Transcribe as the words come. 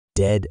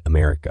Undead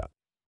America,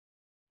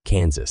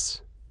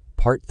 Kansas,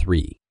 Part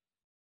 3,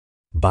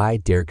 by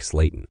Derek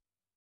Slaton.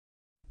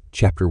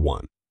 Chapter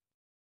 1.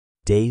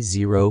 Day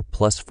 0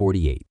 plus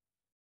 48.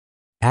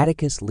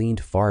 Atticus leaned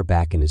far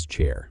back in his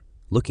chair,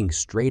 looking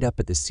straight up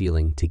at the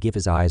ceiling to give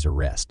his eyes a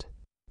rest.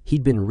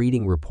 He'd been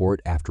reading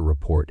report after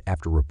report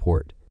after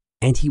report,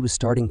 and he was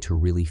starting to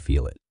really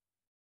feel it.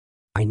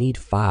 I need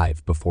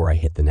 5 before I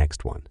hit the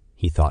next one,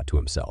 he thought to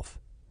himself,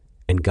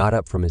 and got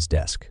up from his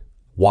desk,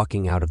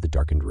 walking out of the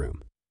darkened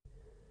room.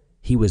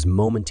 He was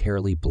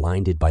momentarily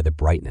blinded by the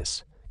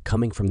brightness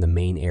coming from the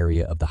main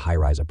area of the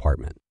high-rise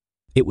apartment.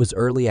 It was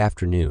early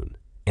afternoon,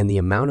 and the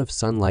amount of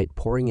sunlight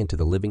pouring into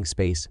the living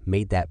space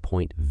made that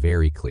point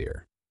very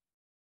clear.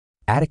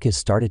 Atticus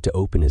started to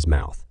open his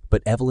mouth,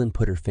 but Evelyn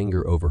put her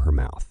finger over her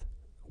mouth,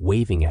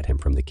 waving at him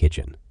from the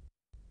kitchen.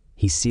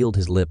 He sealed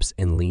his lips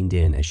and leaned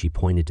in as she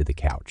pointed to the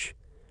couch,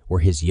 where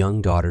his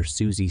young daughter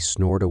Susie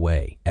snored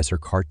away as her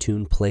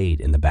cartoon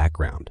played in the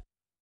background.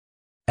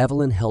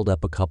 Evelyn held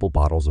up a couple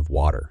bottles of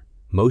water,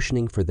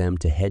 motioning for them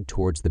to head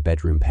towards the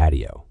bedroom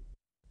patio.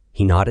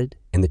 He nodded,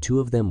 and the two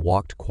of them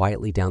walked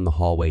quietly down the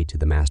hallway to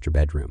the master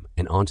bedroom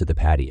and onto the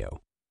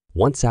patio.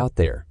 Once out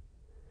there,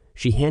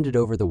 she handed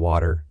over the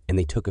water, and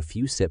they took a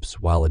few sips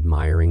while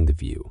admiring the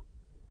view,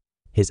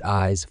 his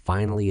eyes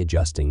finally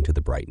adjusting to the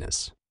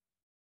brightness.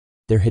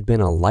 There had been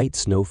a light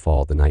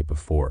snowfall the night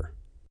before,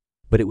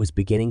 but it was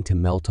beginning to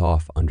melt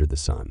off under the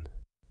sun.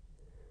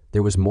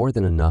 There was more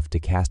than enough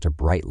to cast a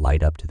bright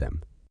light up to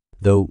them,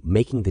 though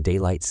making the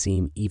daylight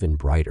seem even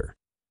brighter.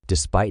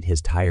 Despite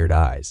his tired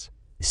eyes,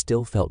 it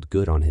still felt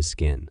good on his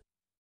skin.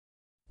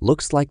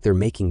 "Looks like they're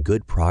making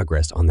good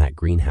progress on that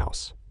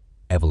greenhouse,"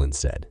 Evelyn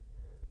said,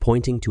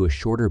 pointing to a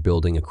shorter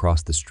building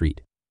across the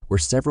street, where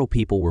several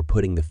people were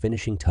putting the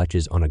finishing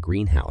touches on a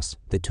greenhouse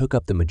that took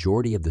up the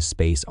majority of the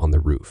space on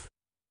the roof.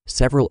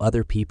 Several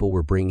other people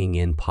were bringing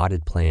in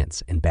potted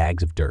plants and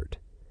bags of dirt,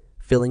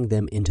 filling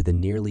them into the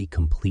nearly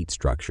complete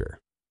structure.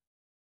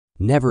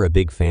 "Never a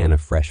big fan of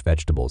fresh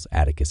vegetables,"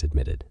 Atticus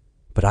admitted,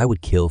 "but I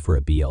would kill for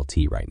a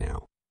BLT right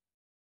now."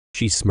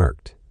 She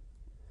smirked.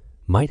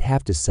 "Might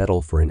have to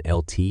settle for an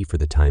LT for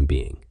the time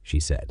being," she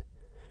said,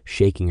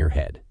 shaking her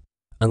head,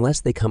 "unless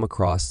they come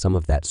across some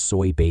of that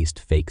soy-based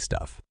fake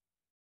stuff."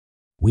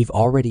 "We've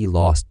already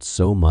lost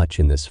so much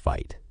in this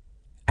fight,"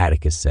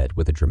 Atticus said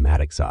with a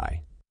dramatic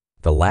sigh.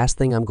 "The last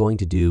thing I'm going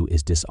to do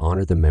is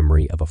dishonor the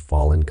memory of a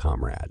fallen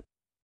comrade."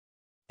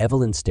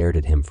 Evelyn stared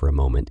at him for a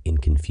moment in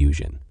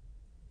confusion.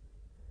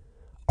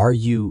 "Are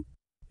you—"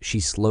 She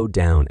slowed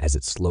down as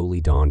it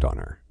slowly dawned on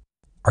her.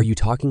 "Are you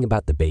talking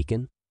about the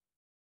bacon?"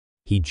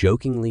 He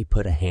jokingly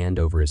put a hand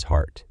over his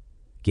heart,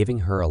 giving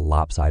her a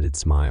lopsided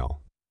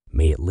smile.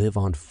 "May it live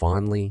on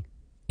fondly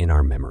in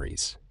our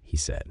memories," he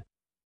said.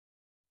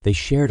 They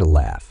shared a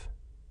laugh,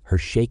 her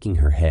shaking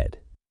her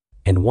head,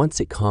 and once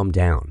it calmed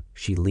down,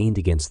 she leaned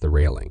against the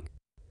railing.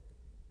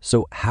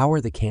 "So how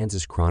are the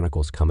Kansas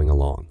Chronicles coming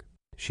along?"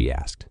 she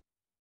asked.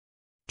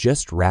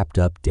 "Just wrapped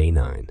up day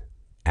 9,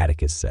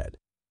 Atticus said.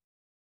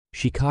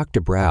 She cocked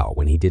a brow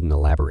when he didn't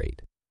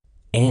elaborate.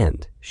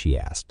 "And?" she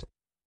asked.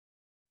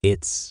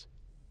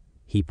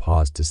 He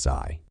paused to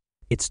sigh.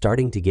 "It's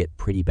starting to get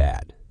pretty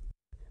bad.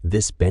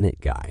 This Bennett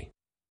guy."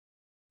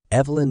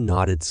 Evelyn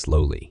nodded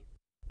slowly.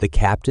 "The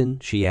captain?"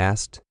 she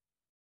asked.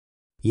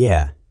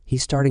 "Yeah,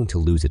 he's starting to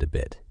lose it a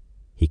bit,"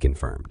 he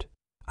confirmed.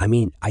 "I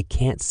mean, I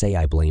can't say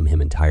I blame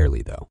him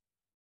entirely, though."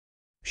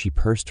 She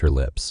pursed her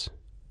lips.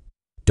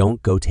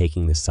 "Don't go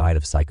taking the side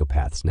of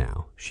psychopaths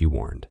now," she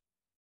warned.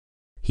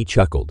 He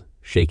chuckled,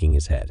 shaking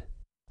his head.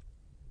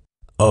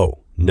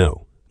 "Oh,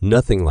 no,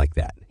 nothing like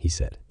that," he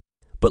said.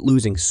 "But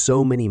losing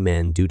so many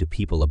men due to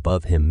people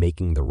above him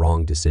making the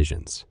wrong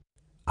decisions.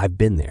 I've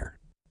been there,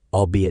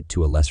 albeit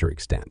to a lesser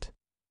extent."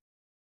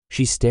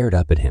 She stared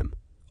up at him,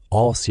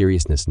 all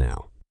seriousness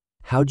now.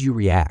 "How'd you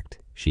react?"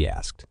 she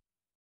asked.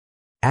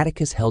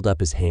 Atticus held up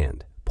his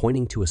hand,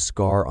 pointing to a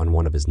scar on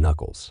one of his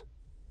knuckles.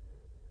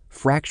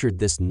 "Fractured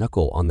this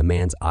knuckle on the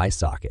man's eye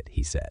socket,"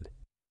 he said,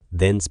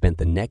 then spent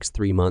the next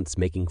 3 months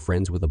making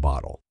friends with a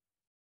bottle.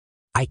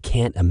 "I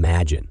can't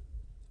imagine,"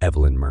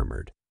 Evelyn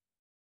murmured.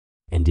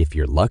 "And if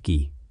you're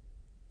lucky,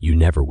 you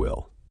never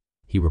will,"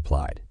 he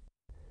replied,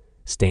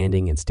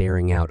 standing and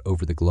staring out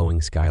over the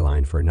glowing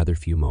skyline for another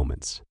few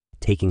moments,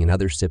 taking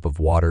another sip of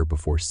water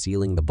before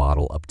sealing the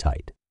bottle up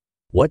tight.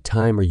 "What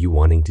time are you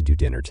wanting to do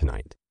dinner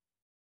tonight?"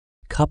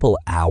 "Couple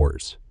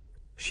hours,"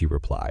 she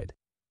replied.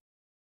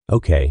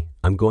 "Okay,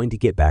 I'm going to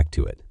get back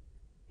to it,"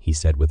 he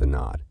said with a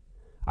nod.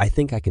 "I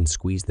think I can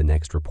squeeze the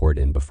next report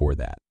in before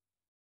that."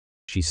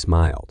 She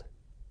smiled.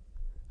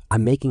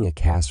 "I'm making a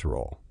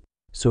casserole,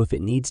 so if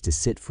it needs to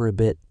sit for a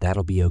bit,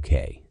 that'll be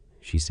okay,"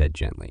 she said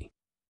gently.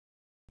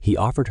 He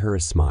offered her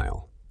a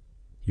smile.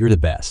 "You're the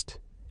best,"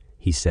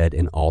 he said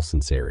in all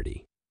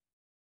sincerity.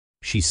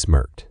 She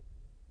smirked.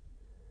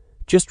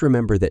 "Just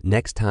remember that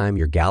next time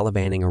you're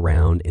gallivanting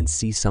around and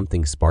see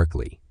something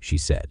sparkly," she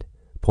said,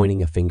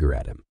 pointing a finger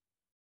at him.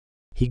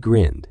 He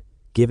grinned,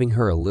 giving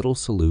her a little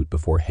salute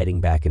before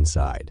heading back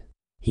inside.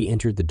 He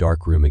entered the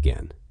dark room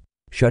again,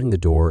 shutting the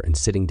door and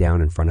sitting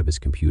down in front of his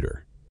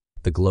computer,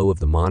 the glow of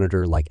the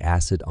monitor like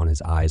acid on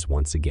his eyes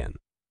once again.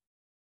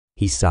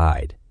 He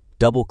sighed,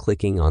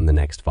 double-clicking on the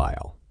next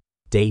file.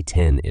 Day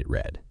 10, it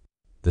read.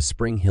 The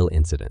Spring Hill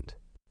Incident.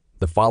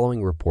 The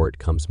following report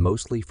comes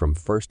mostly from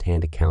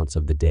first-hand accounts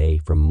of the day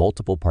from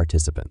multiple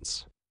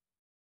participants.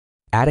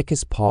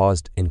 Atticus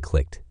paused and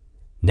clicked.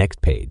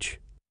 Next page.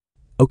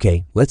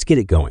 Okay, let's get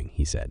it going,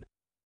 he said.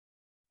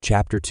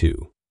 Chapter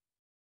 2.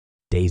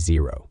 Day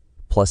 0,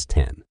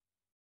 +10.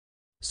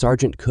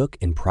 Sergeant Cook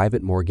and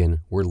Private Morgan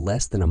were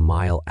less than a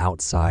mile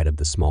outside of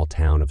the small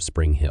town of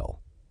Spring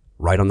Hill,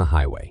 right on the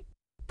highway,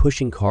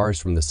 pushing cars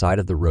from the side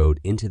of the road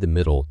into the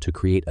middle to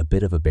create a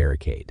bit of a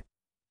barricade.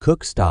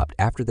 Cook stopped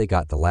after they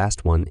got the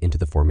last one into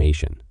the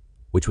formation,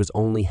 which was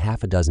only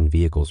half a dozen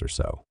vehicles or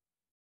so.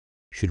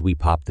 Should we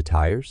pop the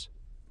tires?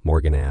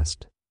 Morgan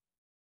asked.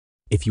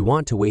 If you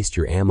want to waste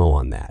your ammo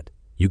on that,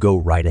 you go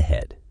right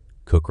ahead,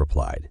 Cook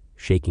replied,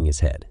 shaking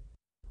his head.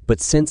 But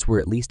since we're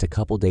at least a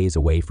couple days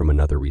away from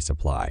another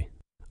resupply,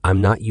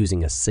 I'm not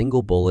using a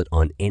single bullet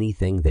on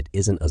anything that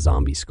isn't a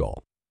zombie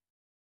skull.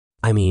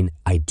 I mean,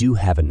 I do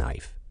have a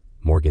knife,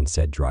 Morgan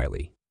said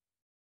dryly.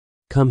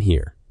 Come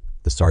here,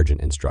 the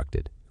sergeant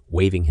instructed,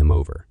 waving him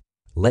over.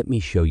 Let me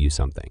show you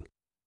something.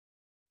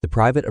 The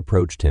private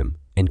approached him,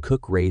 and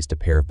Cook raised a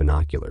pair of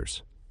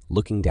binoculars,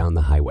 looking down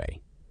the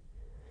highway.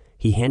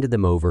 He handed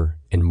them over,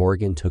 and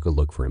Morgan took a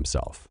look for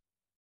himself.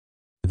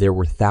 There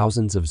were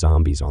thousands of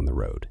zombies on the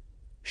road,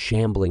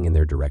 shambling in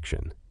their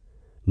direction,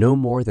 no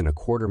more than a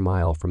quarter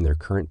mile from their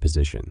current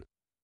position.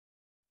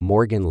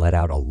 Morgan let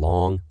out a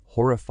long,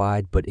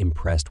 horrified but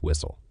impressed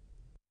whistle.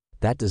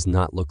 That does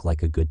not look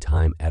like a good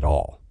time at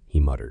all, he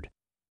muttered.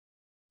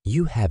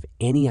 You have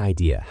any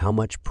idea how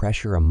much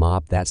pressure a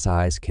mob that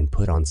size can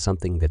put on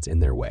something that's in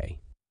their way?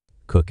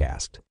 Cook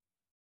asked.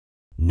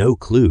 No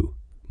clue,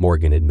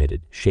 Morgan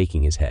admitted,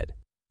 shaking his head.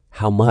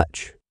 How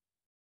much?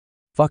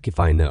 Fuck if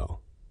I know,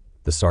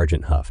 the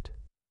sergeant huffed.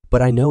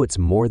 But I know it's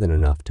more than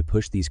enough to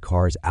push these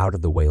cars out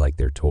of the way like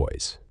they're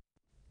toys.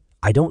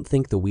 I don't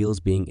think the wheels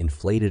being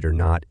inflated or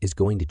not is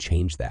going to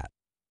change that.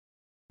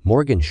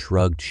 Morgan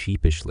shrugged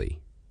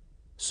sheepishly.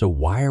 So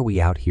why are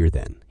we out here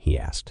then? He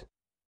asked.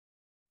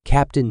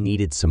 Captain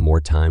needed some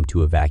more time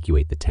to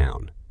evacuate the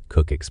town,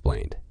 Cook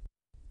explained.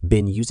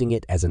 Been using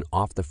it as an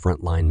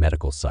off-the-front-line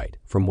medical site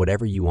from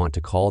whatever you want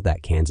to call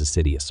that Kansas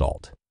City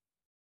assault.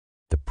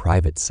 The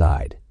private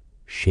sighed,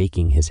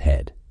 shaking his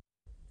head.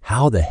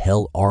 How the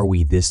hell are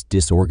we this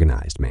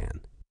disorganized,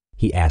 man?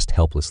 He asked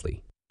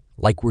helplessly.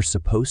 Like we're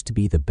supposed to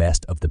be the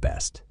best of the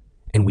best,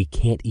 and we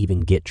can't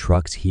even get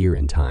trucks here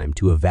in time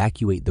to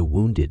evacuate the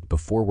wounded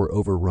before we're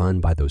overrun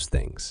by those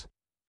things.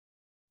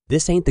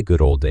 This ain't the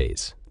good old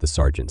days, the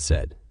sergeant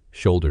said,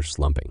 shoulders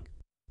slumping.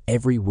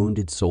 Every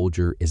wounded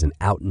soldier is an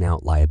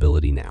out-and-out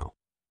liability now.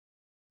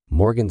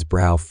 Morgan's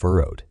brow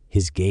furrowed,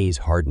 his gaze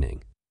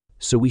hardening.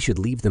 So we should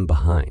leave them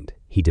behind,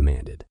 he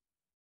demanded.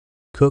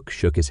 Cook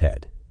shook his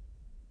head.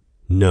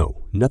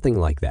 No, nothing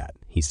like that,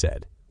 he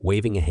said,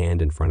 waving a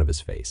hand in front of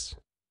his face.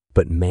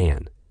 But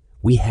man,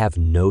 we have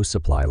no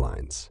supply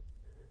lines,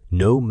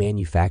 no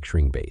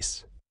manufacturing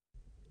base.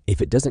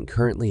 If it doesn't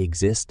currently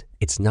exist,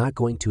 it's not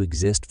going to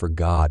exist for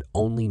God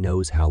only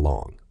knows how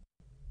long.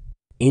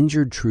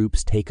 Injured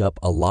troops take up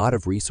a lot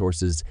of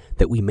resources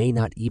that we may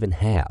not even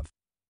have.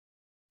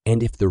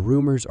 And if the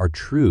rumors are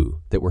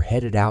true that we're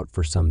headed out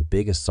for some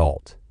big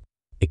assault,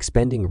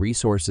 expending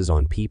resources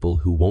on people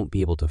who won't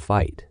be able to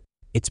fight,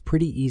 it's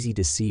pretty easy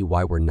to see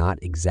why we're not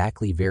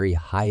exactly very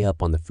high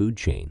up on the food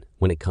chain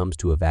when it comes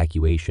to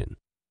evacuation.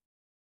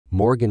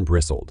 Morgan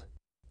bristled.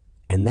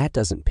 And that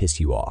doesn't piss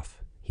you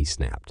off, he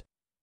snapped.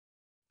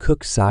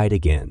 Cook sighed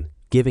again,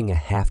 giving a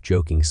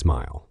half-joking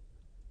smile.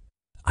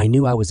 I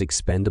knew I was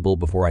expendable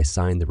before I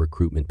signed the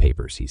recruitment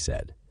papers, he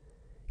said.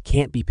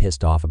 Can't be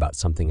pissed off about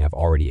something I've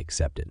already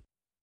accepted.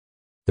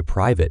 The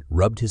private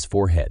rubbed his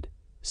forehead,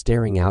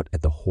 staring out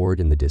at the horde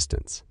in the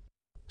distance.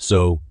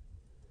 So,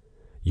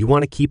 you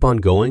want to keep on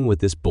going with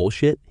this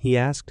bullshit? He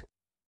asked.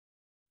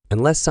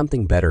 Unless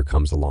something better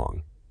comes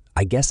along,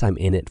 I guess I'm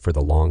in it for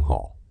the long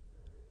haul,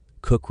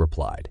 Cook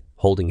replied,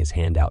 holding his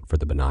hand out for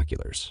the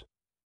binoculars.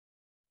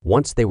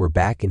 Once they were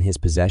back in his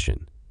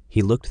possession,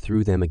 he looked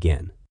through them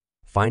again,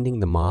 finding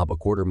the mob a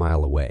quarter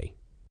mile away,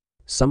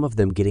 some of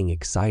them getting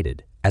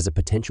excited as a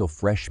potential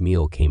fresh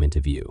meal came into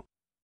view.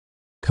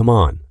 Come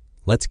on,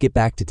 let's get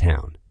back to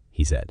town,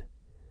 he said,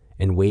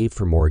 and waved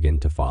for Morgan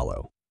to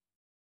follow.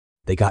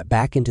 They got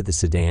back into the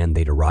sedan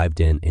they'd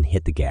arrived in and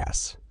hit the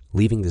gas,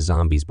 leaving the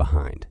zombies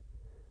behind,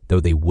 though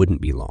they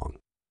wouldn't be long.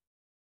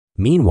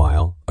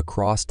 Meanwhile,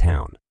 across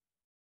town,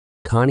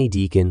 Connie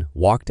Deacon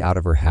walked out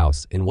of her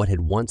house in what had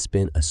once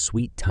been a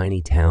sweet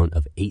tiny town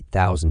of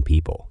 8,000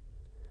 people,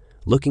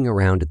 looking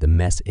around at the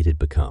mess it had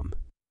become.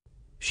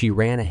 She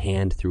ran a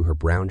hand through her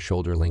brown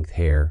shoulder-length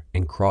hair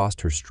and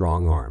crossed her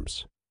strong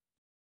arms.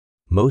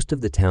 Most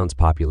of the town's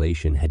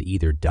population had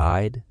either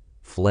died,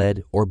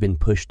 fled, or been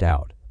pushed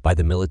out by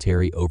the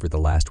military over the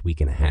last week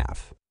and a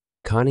half.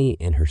 Connie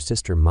and her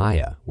sister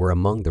Maya were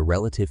among the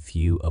relative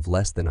few of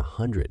less than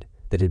 100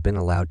 that had been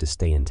allowed to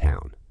stay in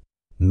town,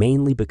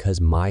 mainly because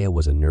Maya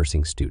was a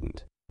nursing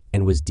student,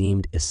 and was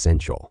deemed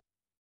essential.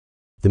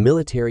 The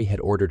military had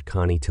ordered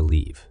Connie to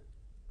leave,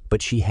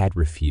 but she had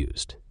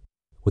refused.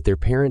 With their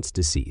parents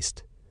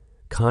deceased,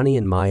 Connie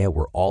and Maya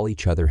were all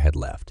each other had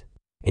left,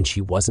 and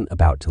she wasn't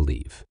about to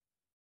leave.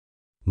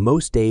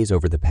 Most days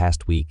over the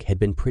past week had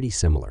been pretty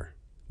similar,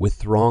 with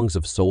throngs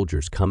of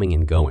soldiers coming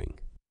and going,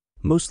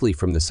 mostly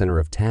from the center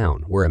of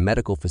town where a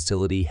medical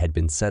facility had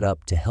been set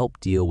up to help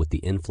deal with the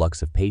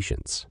influx of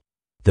patients.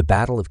 The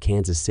Battle of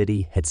Kansas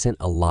City had sent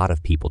a lot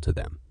of people to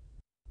them,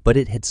 but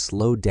it had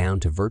slowed down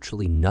to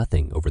virtually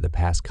nothing over the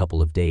past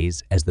couple of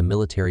days as the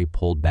military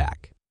pulled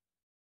back.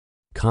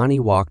 Connie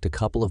walked a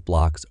couple of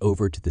blocks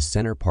over to the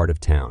center part of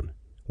town,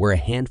 where a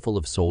handful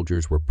of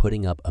soldiers were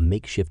putting up a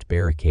makeshift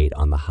barricade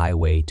on the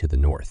highway to the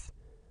north,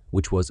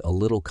 which was a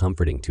little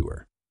comforting to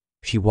her.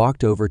 She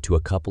walked over to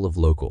a couple of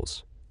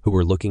locals who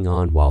were looking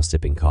on while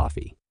sipping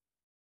coffee.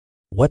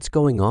 "What's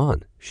going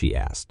on?" she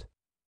asked.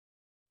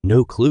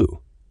 "No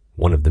clue,"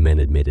 one of the men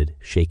admitted,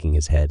 shaking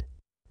his head.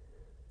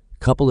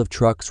 "Couple of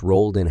trucks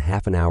rolled in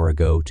half an hour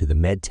ago to the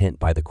med tent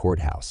by the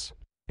courthouse,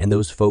 and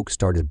those folks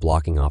started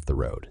blocking off the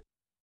road."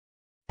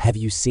 "Have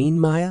you seen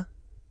Maya?"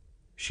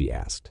 she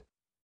asked.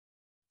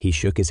 He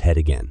shook his head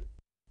again.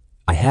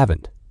 "I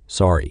haven't,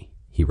 sorry,"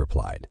 he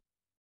replied.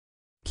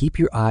 "Keep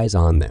your eyes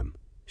on them,"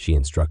 she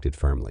instructed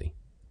firmly.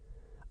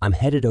 "I'm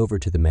headed over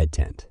to the med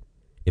tent.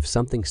 If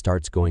something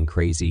starts going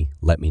crazy,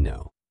 let me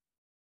know."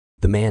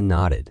 The man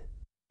nodded.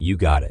 "You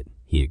got it,"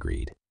 he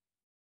agreed.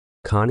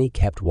 Connie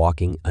kept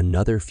walking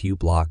another few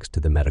blocks to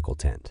the medical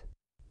tent.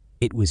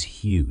 It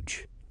was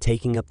huge,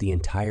 taking up the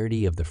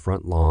entirety of the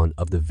front lawn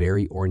of the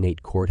very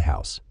ornate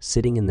courthouse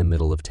sitting in the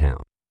middle of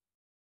town.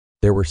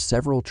 There were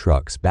several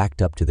trucks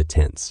backed up to the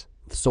tents,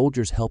 with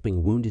soldiers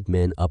helping wounded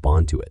men up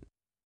onto it.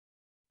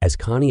 As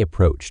Connie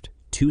approached,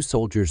 two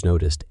soldiers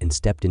noticed and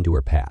stepped into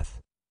her path.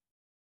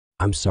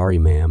 "I'm sorry,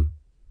 ma'am,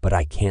 but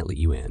I can't let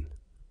you in,"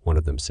 one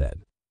of them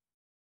said.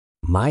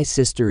 "My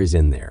sister is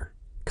in there,"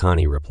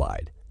 Connie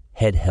replied,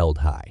 head held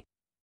high.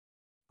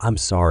 "I'm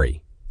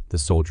sorry," the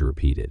soldier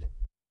repeated.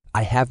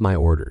 "I have my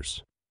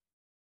orders."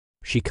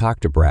 She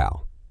cocked a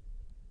brow.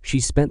 "She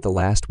spent the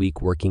last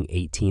week working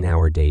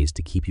 18-hour days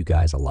to keep you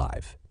guys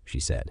alive," she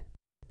said.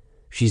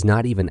 "She's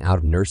not even out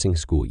of nursing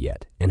school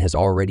yet and has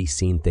already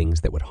seen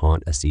things that would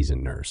haunt a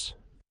seasoned nurse.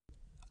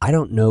 I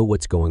don't know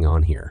what's going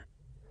on here,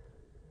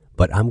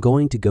 but I'm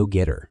going to go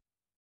get her."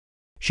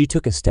 She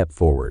took a step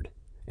forward,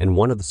 and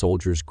one of the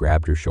soldiers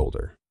grabbed her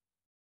shoulder.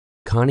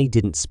 Connie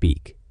didn't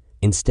speak,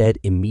 instead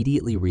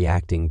immediately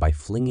reacting by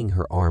flinging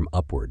her arm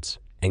upwards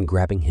and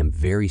grabbing him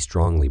very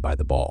strongly by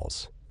the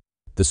balls.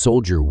 The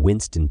soldier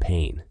winced in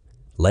pain,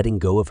 letting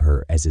go of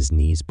her as his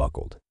knees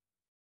buckled.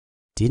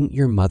 "Didn't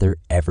your mother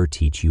ever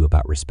teach you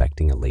about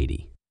respecting a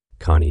lady?"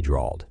 Connie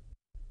drawled.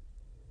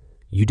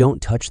 "You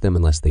don't touch them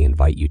unless they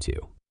invite you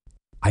to.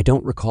 I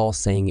don't recall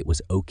saying it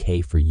was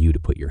okay for you to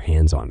put your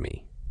hands on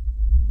me."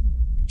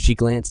 She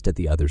glanced at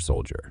the other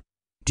soldier.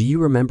 "Do you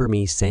remember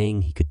me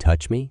saying he could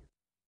touch me?"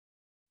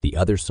 The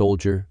other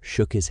soldier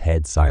shook his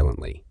head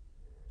silently,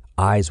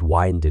 eyes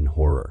widened in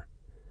horror,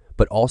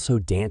 but also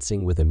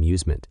dancing with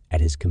amusement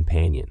at his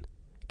companion,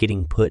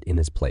 getting put in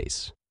his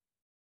place.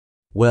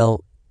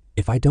 "Well,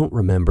 if I don't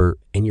remember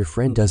and your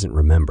friend doesn't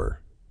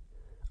remember,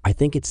 I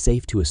think it's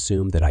safe to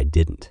assume that I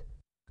didn't,"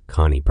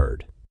 Connie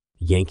purred,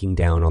 yanking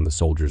down on the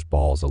soldier's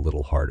balls a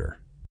little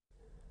harder.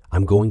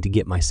 "I'm going to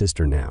get my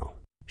sister now."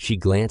 She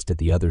glanced at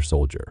the other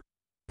soldier.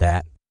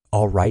 "That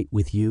all right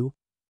with you?"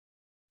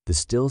 The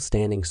still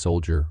standing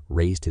soldier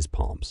raised his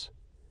palms.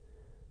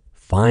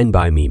 "Fine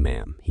by me,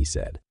 ma'am," he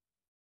said.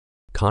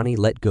 Connie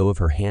let go of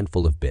her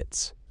handful of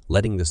bits,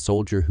 letting the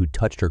soldier who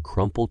touched her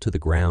crumple to the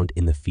ground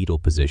in the fetal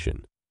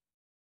position.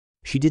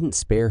 She didn't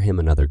spare him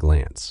another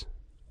glance,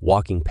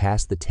 walking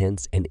past the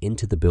tents and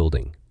into the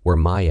building where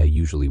Maya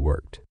usually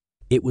worked.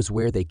 It was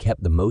where they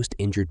kept the most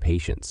injured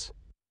patients,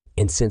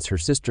 and since her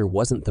sister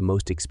wasn't the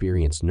most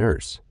experienced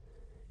nurse,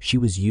 she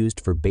was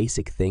used for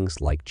basic things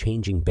like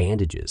changing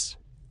bandages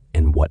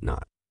and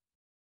whatnot.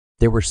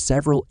 There were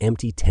several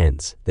empty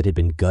tents that had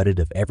been gutted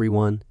of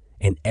everyone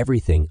and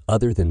everything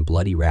other than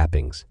bloody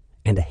wrappings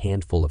and a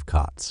handful of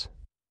cots.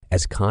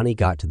 As Connie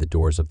got to the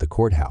doors of the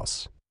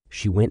courthouse,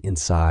 she went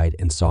inside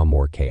and saw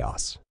more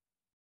chaos.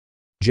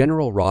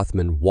 General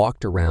Rothman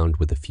walked around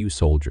with a few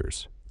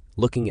soldiers,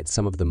 looking at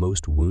some of the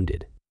most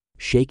wounded,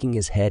 shaking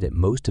his head at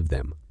most of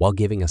them while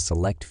giving a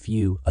select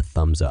few a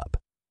thumbs up.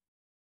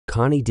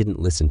 Connie didn't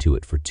listen to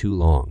it for too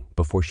long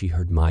before she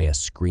heard Maya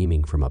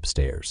screaming from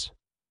upstairs.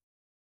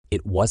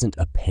 It wasn't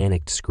a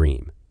panicked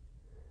scream.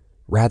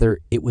 Rather,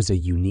 it was a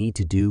 "you need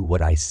to do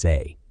what I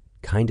say"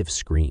 kind of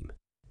scream.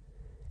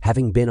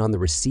 Having been on the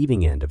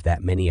receiving end of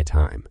that many a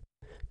time,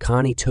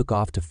 Connie took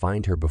off to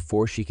find her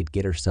before she could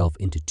get herself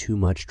into too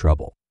much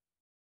trouble.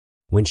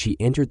 When she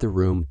entered the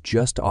room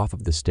just off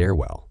of the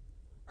stairwell,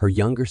 her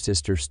younger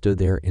sister stood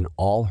there in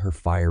all her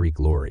fiery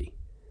glory,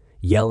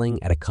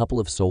 yelling at a couple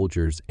of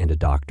soldiers and a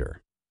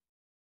doctor.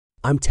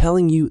 "I'm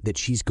telling you that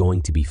she's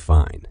going to be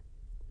fine,"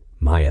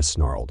 Maya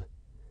snarled,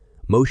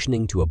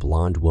 motioning to a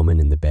blonde woman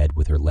in the bed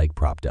with her leg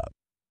propped up.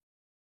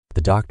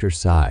 The doctor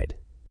sighed.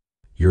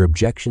 Your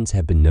objections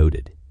have been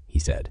noted, he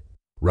said,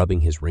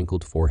 rubbing his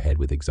wrinkled forehead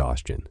with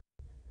exhaustion.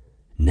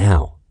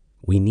 Now,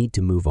 we need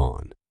to move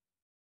on.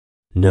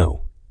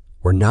 No,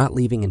 we're not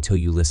leaving until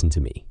you listen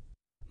to me.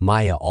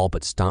 Maya all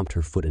but stomped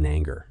her foot in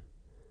anger.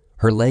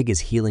 Her leg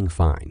is healing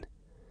fine.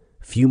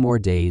 Few more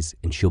days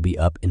and she'll be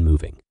up and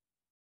moving.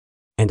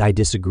 And I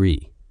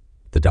disagree,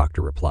 the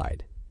doctor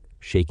replied,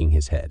 shaking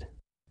his head.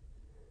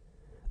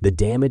 The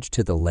damage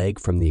to the leg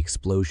from the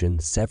explosion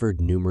severed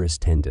numerous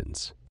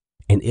tendons,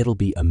 and it'll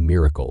be a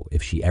miracle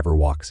if she ever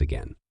walks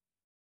again.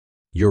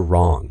 You're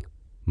wrong,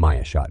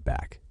 Maya shot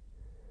back.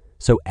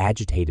 So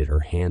agitated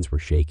her hands were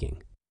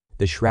shaking.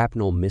 The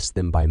shrapnel missed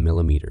them by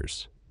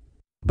millimeters,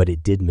 but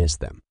it did miss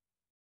them.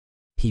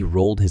 He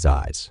rolled his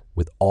eyes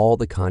with all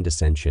the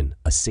condescension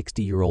a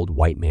 60-year-old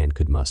white man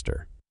could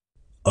muster.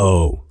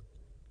 Oh,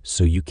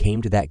 so you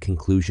came to that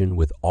conclusion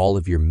with all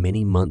of your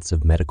many months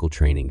of medical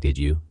training, did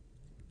you?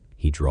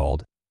 He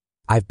drawled.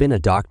 I've been a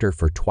doctor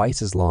for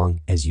twice as long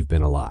as you've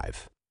been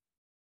alive.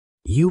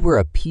 You were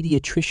a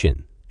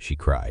pediatrician, she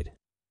cried.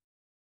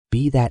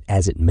 Be that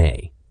as it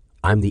may,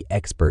 I'm the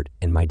expert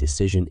and my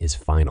decision is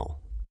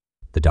final,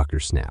 the doctor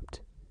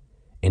snapped,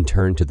 and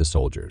turned to the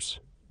soldiers.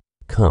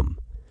 Come,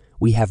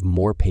 we have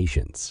more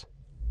patients.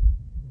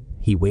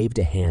 He waved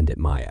a hand at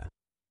Maya.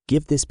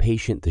 Give this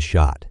patient the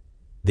shot,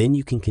 then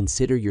you can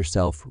consider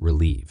yourself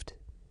relieved.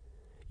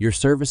 Your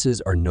services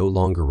are no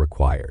longer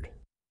required.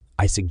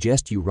 I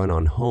suggest you run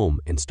on home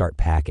and start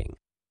packing.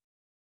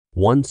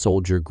 One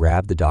soldier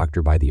grabbed the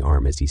doctor by the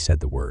arm as he said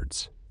the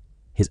words,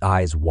 his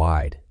eyes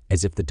wide,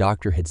 as if the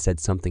doctor had said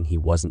something he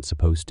wasn't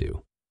supposed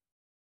to.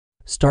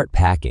 Start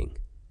packing,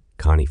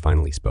 Connie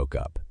finally spoke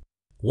up.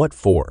 What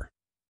for?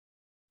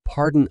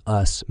 Pardon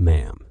us,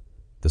 ma'am,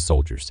 the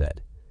soldier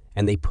said,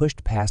 and they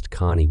pushed past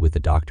Connie with the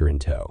doctor in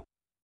tow.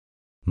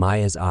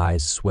 Maya's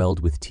eyes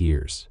swelled with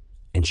tears,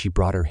 and she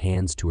brought her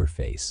hands to her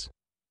face.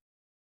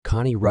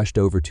 Connie rushed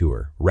over to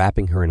her,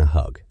 wrapping her in a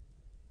hug.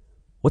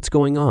 What's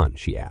going on?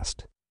 She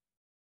asked.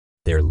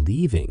 They're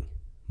leaving,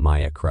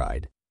 Maya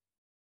cried.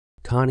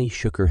 Connie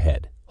shook her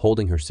head,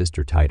 holding her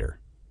sister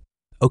tighter.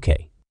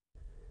 Okay,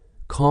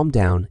 calm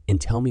down and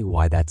tell me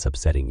why that's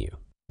upsetting you,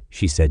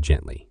 she said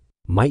gently.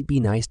 Might be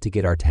nice to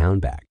get our town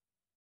back.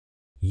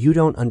 You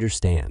don't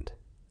understand,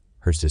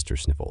 her sister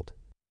sniffled.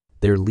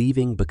 They're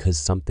leaving because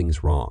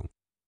something's wrong.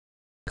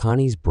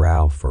 Connie's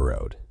brow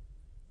furrowed.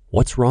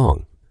 What's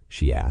wrong?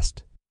 She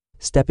asked,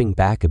 stepping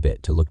back a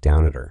bit to look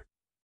down at her.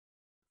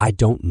 I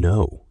don't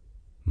know,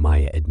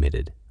 Maya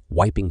admitted,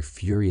 wiping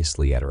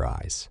furiously at her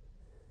eyes.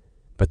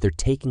 But they're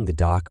taking the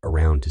doc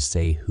around to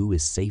say who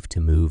is safe to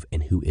move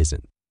and who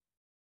isn't.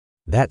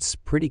 That's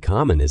pretty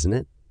common, isn't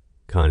it?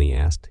 Connie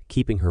asked,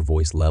 keeping her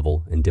voice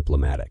level and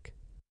diplomatic.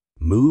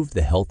 Move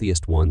the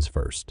healthiest ones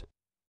first.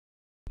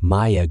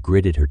 Maya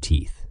gritted her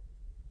teeth.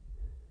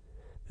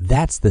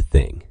 That's the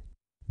thing.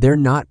 They're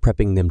not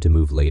prepping them to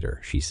move later,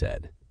 she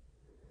said,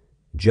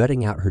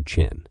 jutting out her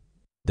chin.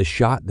 The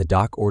shot the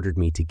doc ordered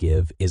me to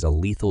give is a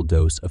lethal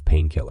dose of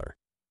painkiller.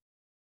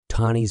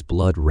 Tani's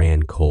blood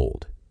ran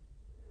cold.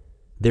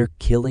 They're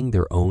killing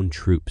their own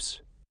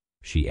troops,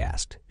 she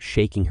asked,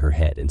 shaking her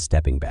head and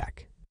stepping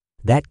back.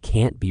 That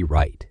can't be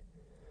right.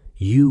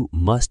 You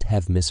must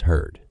have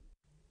misheard.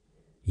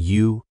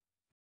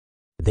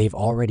 They've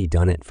already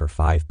done it for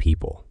 5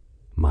 people,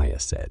 Maya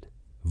said,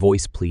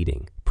 voice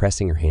pleading,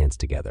 pressing her hands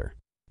together.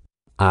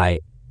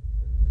 I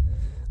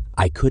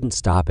couldn't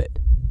stop it.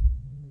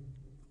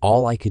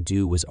 All I could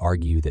do was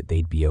argue that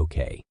they'd be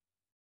okay.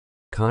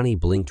 Connie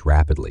blinked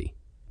rapidly,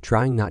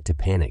 trying not to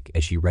panic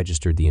as she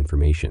registered the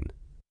information.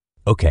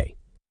 Okay,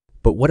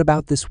 but what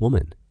about this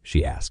woman?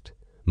 She asked,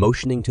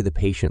 motioning to the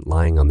patient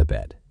lying on the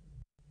bed.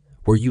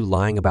 Were you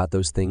lying about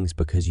those things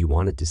because you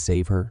wanted to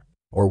save her,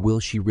 or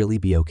will she really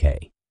be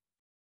okay?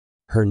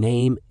 Her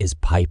name is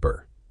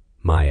Piper,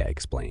 Maya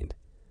explained,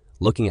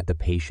 looking at the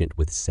patient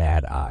with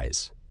sad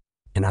eyes.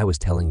 And I was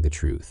telling the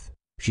truth.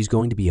 She's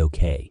going to be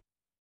okay.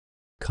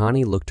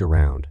 Connie looked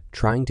around,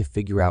 trying to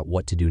figure out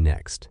what to do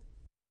next.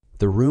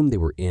 The room they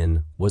were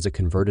in was a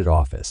converted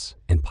office,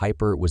 and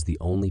Piper was the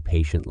only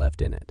patient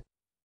left in it.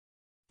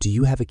 Do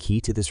you have a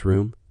key to this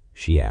room?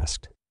 She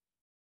asked.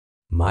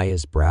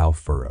 Maya's brow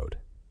furrowed.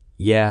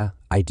 Yeah,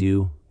 I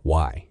do.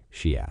 Why?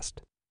 She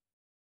asked.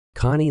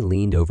 Connie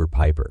leaned over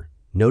Piper,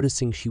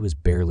 noticing she was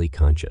barely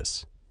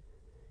conscious.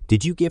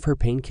 Did you give her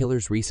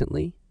painkillers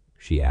recently?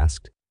 She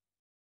asked.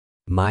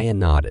 Maya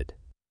nodded.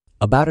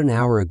 About an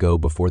hour ago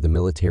before the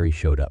military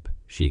showed up,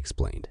 she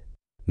explained.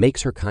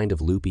 Makes her kind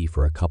of loopy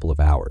for a couple of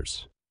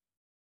hours.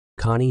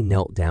 Connie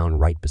knelt down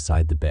right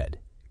beside the bed,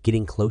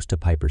 getting close to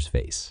Piper's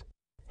face.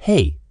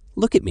 Hey,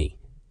 look at me,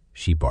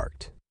 she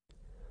barked.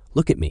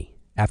 Look at me.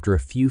 After a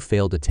few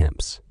failed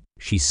attempts,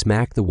 she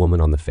smacked the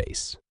woman on the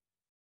face.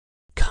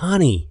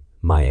 Connie,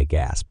 Maya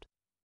gasped.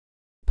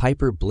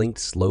 Piper blinked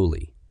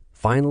slowly,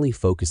 finally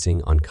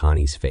focusing on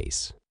Connie's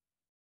face.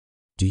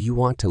 Do you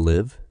want to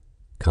live?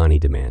 Connie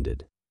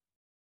demanded.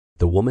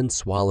 The woman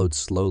swallowed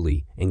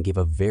slowly and gave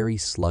a very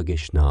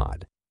sluggish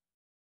nod.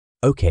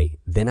 Okay,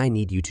 then I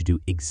need you to do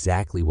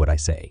exactly what I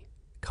say,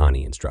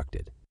 Connie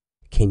instructed.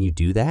 Can you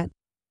do that?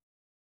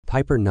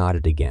 Piper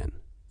nodded again,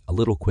 a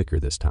little quicker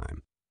this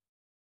time.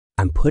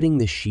 I'm putting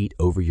the sheet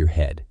over your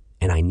head,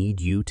 and I need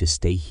you to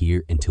stay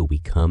here until we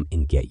come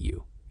and get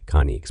you,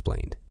 Connie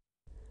explained.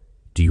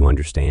 Do you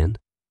understand?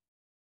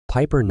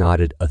 Piper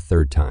nodded a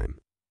third time.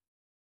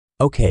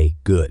 Okay,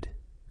 good,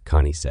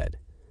 Connie said,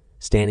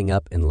 standing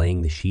up and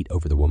laying the sheet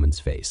over the woman's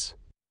face.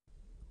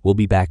 We'll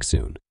be back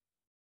soon.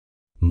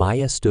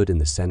 Maya stood in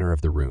the center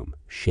of the room,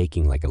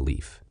 shaking like a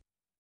leaf.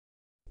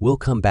 We'll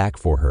come back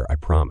for her, I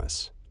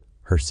promise,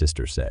 her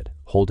sister said,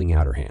 holding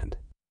out her hand.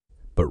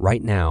 But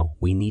right now,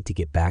 we need to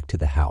get back to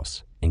the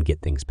house and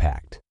get things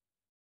packed.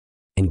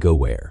 And go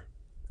where?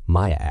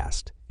 Maya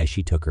asked as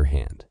she took her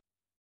hand.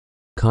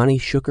 Connie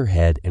shook her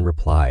head and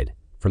replied,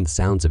 from the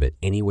sounds of it,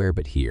 anywhere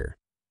but here.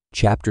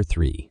 Chapter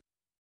 3.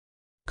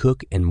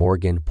 Cook and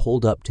Morgan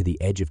pulled up to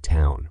the edge of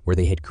town where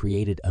they had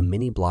created a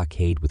mini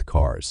blockade with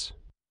cars.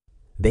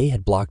 They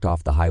had blocked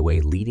off the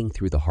highway leading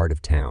through the heart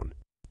of town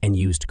and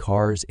used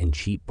cars and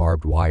cheap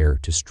barbed wire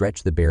to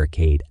stretch the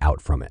barricade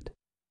out from it.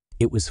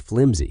 It was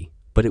flimsy,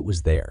 but it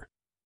was there.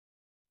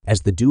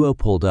 As the duo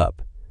pulled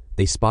up,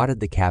 they spotted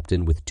the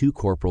captain with 2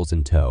 corporals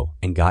in tow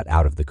and got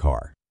out of the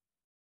car.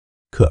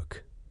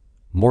 Cook.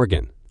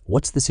 Morgan,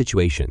 what's the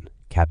situation?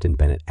 Captain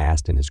Bennett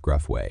asked in his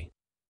gruff way.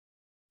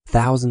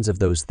 Thousands of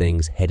those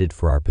things headed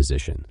for our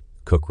position,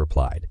 Cook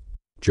replied,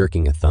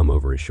 jerking a thumb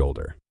over his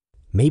shoulder.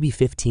 Maybe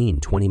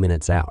 15-20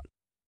 minutes out.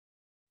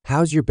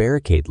 How's your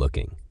barricade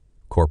looking?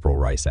 Corporal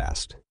Rice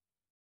asked.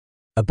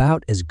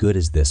 About as good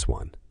as this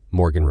one,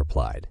 Morgan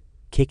replied,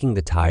 kicking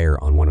the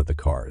tire on one of the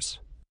cars.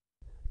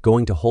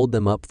 Going to hold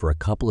them up for a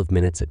couple of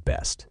minutes at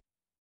best.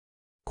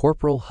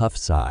 Corporal Huff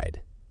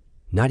sighed.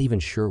 Not even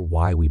sure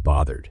why we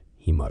bothered,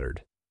 he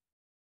muttered.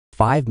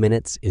 5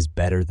 minutes is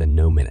better than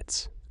no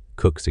minutes,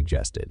 Cook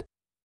suggested.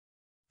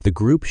 The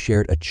group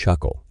shared a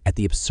chuckle at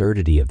the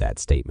absurdity of that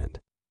statement.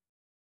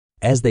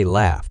 As they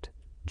laughed,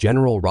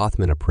 General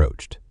Rothman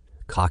approached,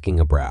 cocking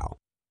a brow.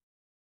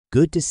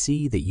 Good to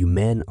see that you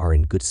men are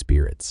in good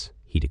spirits,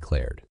 he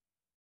declared.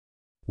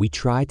 We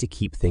try to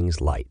keep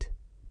things light,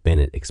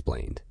 Bennett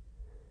explained.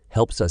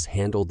 Helps us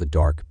handle the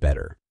dark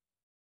better.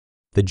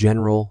 The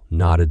general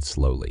nodded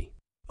slowly.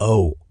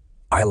 Oh,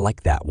 I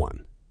like that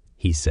one,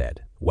 he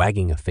said,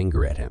 wagging a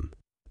finger at him.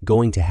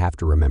 Going to have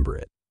to remember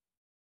it.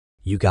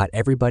 You got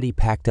everybody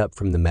packed up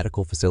from the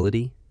medical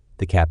facility?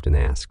 The captain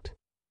asked.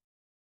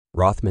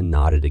 Rothman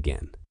nodded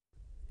again.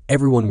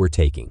 Everyone we're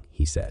taking,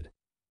 he said.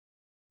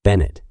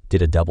 Bennett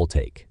did a double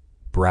take,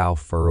 brow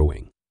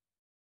furrowing.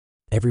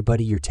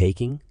 Everybody you're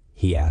taking?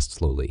 He asked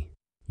slowly.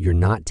 You're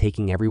not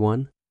taking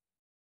everyone?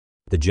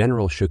 The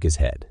general shook his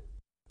head.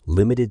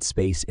 Limited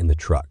space in the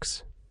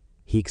trucks,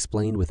 he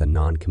explained with a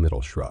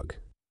non-committal shrug.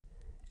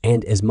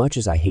 And as much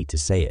as I hate to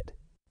say it,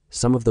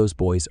 some of those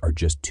boys are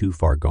just too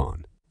far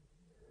gone.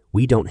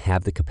 We don't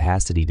have the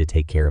capacity to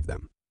take care of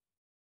them.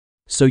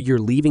 So you're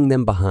leaving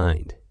them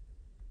behind?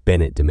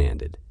 Bennett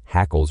demanded,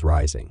 hackles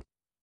rising.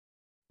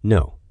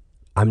 No,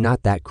 I'm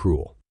not that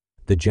cruel,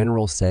 the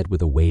general said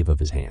with a wave of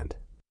his hand.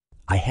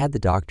 I had the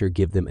doctor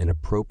give them an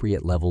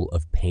appropriate level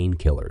of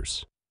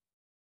painkillers.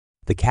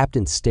 The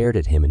captain stared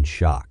at him in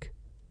shock.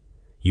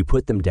 You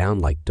put them down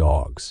like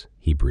dogs,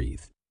 he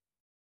breathed.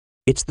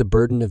 It's the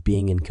burden of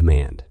being in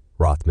command,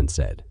 Rothman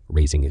said,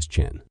 raising his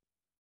chin.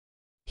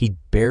 He'd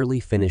barely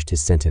finished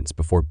his sentence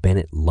before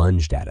Bennett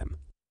lunged at him,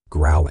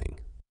 growling.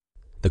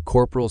 The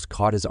corporals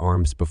caught his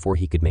arms before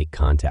he could make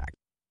contact.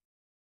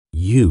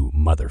 You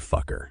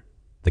motherfucker,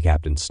 the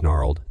captain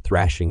snarled,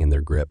 thrashing in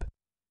their grip.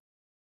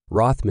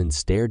 Rothman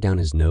stared down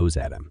his nose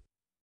at him.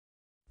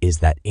 Is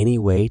that any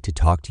way to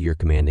talk to your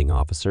commanding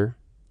officer?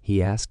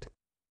 He asked.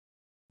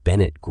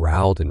 Bennett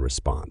growled in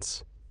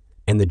response,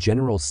 and the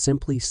general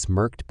simply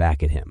smirked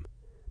back at him,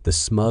 the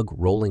smug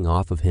rolling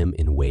off of him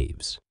in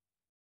waves.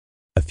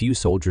 A few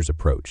soldiers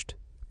approached,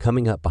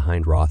 coming up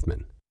behind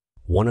Rothman.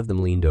 One of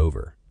them leaned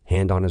over,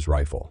 hand on his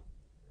rifle.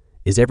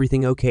 Is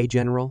everything okay,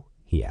 General?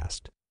 He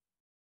asked.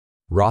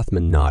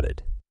 Rothman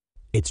nodded.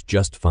 It's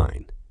just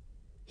fine,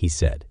 he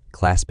said,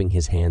 clasping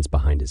his hands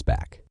behind his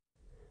back.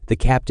 The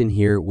captain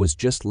here was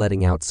just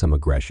letting out some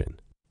aggression,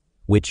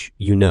 which,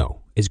 you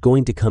know, is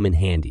going to come in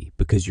handy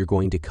because you're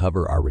going to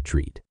cover our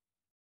retreat.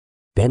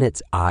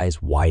 Bennett's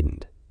eyes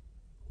widened.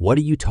 What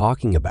are you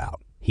talking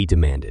about? He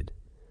demanded,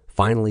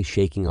 finally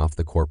shaking off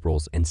the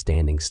corporals and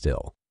standing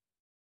still.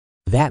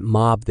 That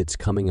mob that's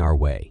coming our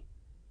way.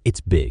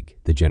 It's big,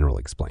 the general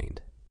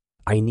explained.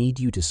 I need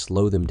you to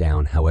slow them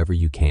down however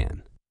you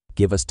can.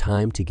 Give us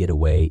time to get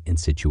away and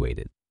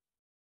situated.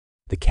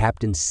 The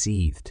captain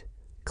seethed,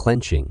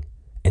 clenching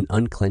and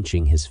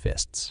unclenching his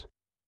fists.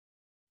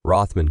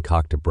 Rothman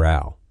cocked a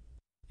brow.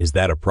 Is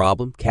that a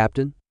problem,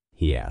 Captain?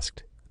 He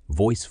asked,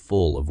 voice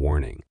full of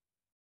warning.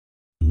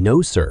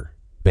 No, sir,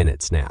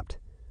 Bennett snapped,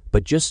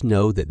 but just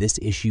know that this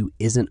issue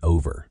isn't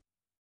over.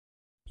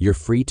 You're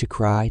free to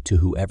cry to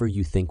whoever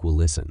you think will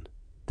listen,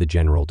 the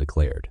general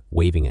declared,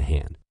 waving a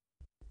hand.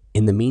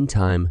 In the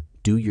meantime,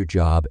 do your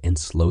job and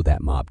slow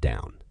that mob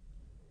down.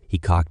 He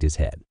cocked his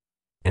head.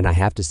 And I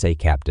have to say,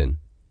 Captain,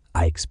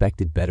 I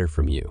expected better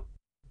from you.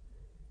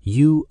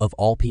 You, of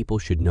all people,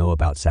 should know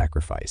about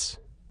sacrifice.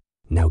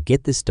 Now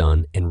get this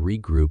done and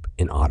regroup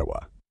in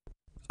Ottawa.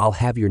 I'll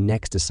have your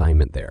next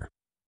assignment there."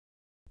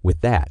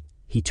 With that,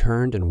 he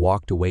turned and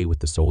walked away with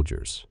the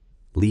soldiers,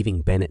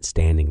 leaving Bennett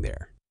standing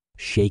there,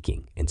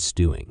 shaking and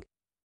stewing.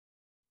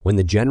 When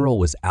the general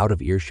was out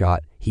of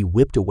earshot, he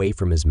whipped away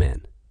from his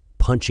men,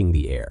 punching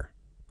the air.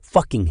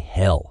 "Fucking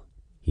hell,"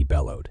 he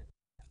bellowed.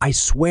 "I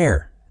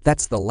swear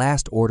that's the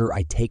last order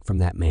I take from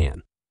that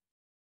man."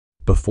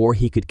 Before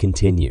he could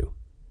continue,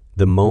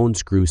 the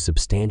moans grew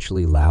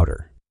substantially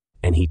louder,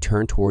 and he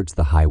turned towards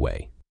the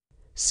highway,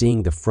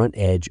 seeing the front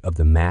edge of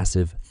the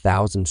massive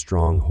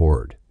 1,000-strong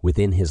horde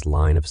within his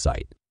line of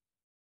sight.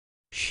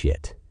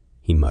 "Shit,"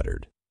 he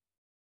muttered.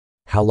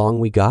 "How long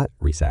we got?"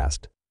 Reese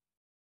asked.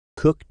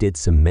 Cook did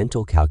some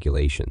mental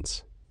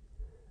calculations.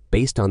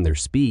 Based on their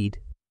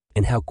speed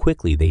and how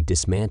quickly they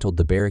dismantled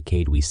the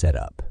barricade we set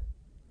up,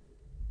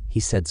 he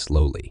said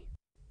slowly,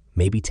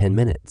 "Maybe 10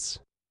 minutes.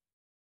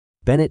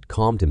 Bennett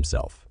calmed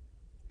himself,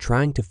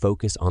 trying to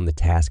focus on the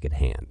task at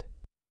hand.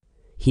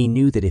 He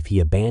knew that if he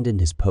abandoned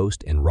his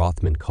post and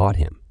Rothman caught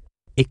him,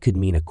 it could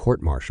mean a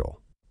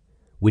court-martial,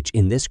 which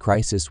in this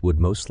crisis would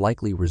most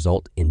likely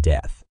result in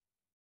death.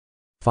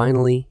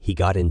 Finally, he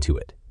got into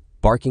it,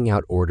 barking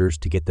out orders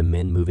to get the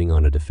men moving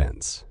on a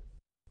defense.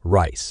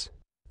 "Rice,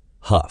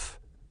 Huff,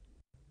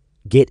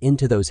 get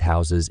into those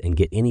houses and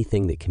get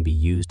anything that can be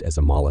used as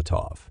a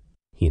Molotov,"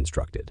 he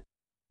instructed.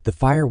 "The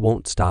fire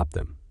won't stop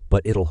them,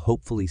 but it'll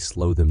hopefully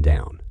slow them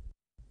down.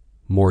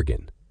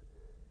 Morgan,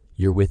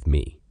 you're with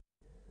me.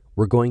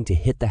 We're going to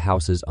hit the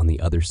houses on the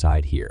other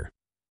side here."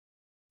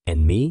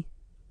 "And me?"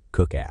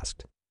 Cook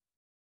asked.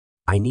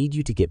 "I need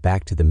you to get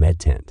back to the med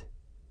tent.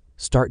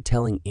 Start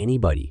telling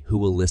anybody who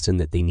will listen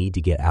that they need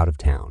to get out of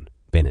town,"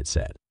 Bennett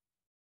said.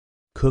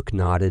 Cook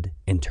nodded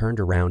and turned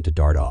around to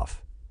dart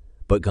off,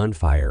 but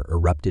gunfire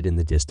erupted in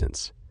the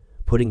distance,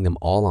 putting them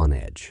all on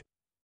edge.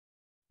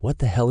 "What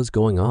the hell is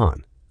going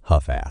on?"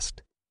 Huff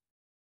asked.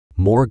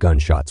 More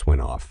gunshots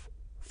went off,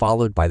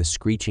 followed by the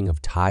screeching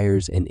of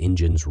tires and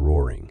engines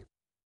roaring.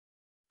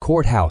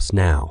 "Courthouse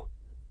now,"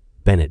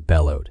 Bennett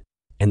bellowed,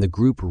 and the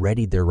group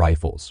readied their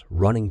rifles,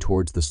 running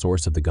towards the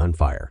source of the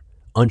gunfire,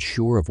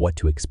 unsure of what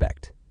to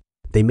expect.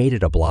 They made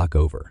it a block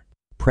over,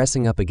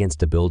 pressing up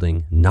against a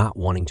building, not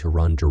wanting to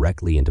run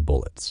directly into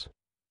bullets.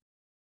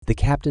 The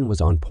captain was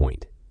on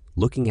point,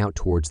 looking out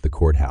towards the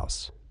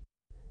courthouse.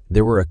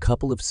 There were a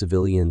couple of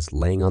civilians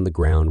laying on the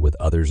ground with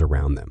others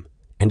around them,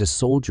 and a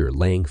soldier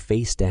laying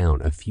face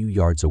down a few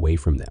yards away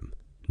from them,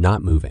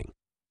 not moving.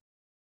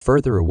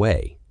 Further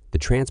away, the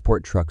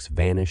transport trucks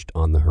vanished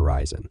on the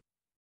horizon.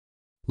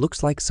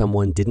 "Looks like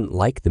someone didn't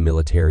like the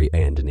military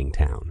abandoning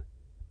town,"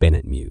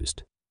 Bennett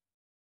mused.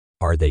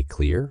 "Are they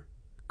clear?"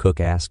 Cook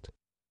asked.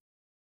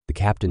 The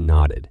captain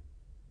nodded.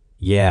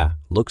 "Yeah,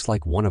 looks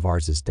like one of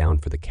ours is down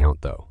for the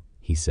count though,"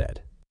 he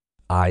said.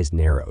 Eyes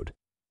narrowed.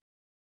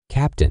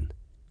 "Captain,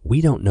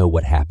 we don't know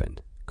what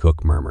happened,"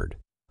 Cook murmured,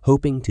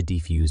 hoping to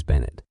defuse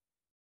Bennett.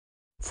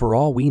 "For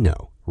all we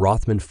know,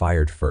 Rothman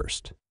fired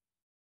first."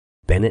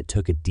 Bennett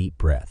took a deep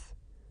breath,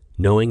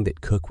 knowing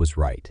that Cook was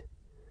right.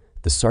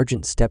 The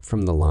sergeant stepped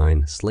from the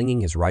line,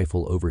 slinging his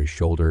rifle over his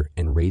shoulder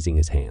and raising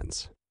his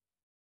hands.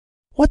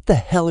 "What the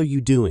hell are you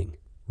doing?"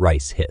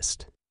 Rice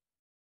hissed.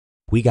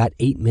 "We got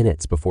 8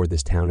 minutes before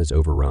this town is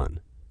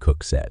overrun,"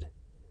 Cook said.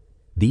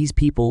 "These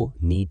people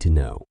need to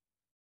know."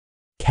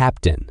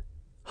 "Captain,"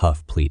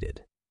 Huff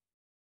pleaded.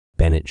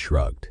 Bennett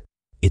shrugged.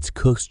 "It's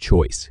Cook's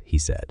choice," he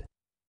said.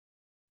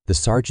 The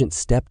sergeant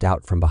stepped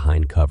out from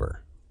behind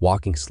cover,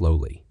 walking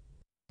slowly.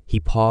 He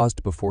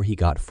paused before he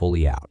got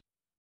fully out.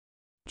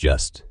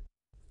 "Just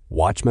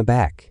watch my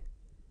back,"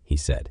 he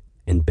said,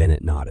 and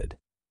Bennett nodded.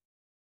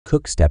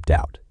 Cook stepped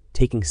out,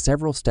 taking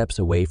several steps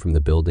away from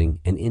the building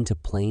and into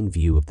plain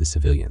view of the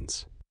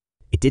civilians.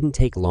 It didn't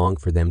take long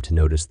for them to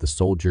notice the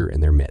soldier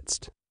in their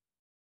midst.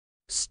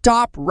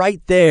 "Stop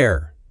right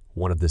there!"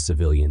 one of the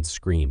civilians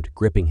screamed,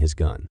 gripping his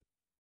gun.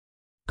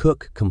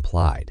 Cook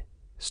complied,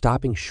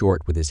 stopping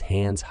short with his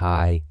hands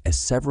high as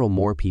several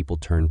more people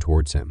turned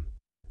towards him.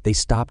 They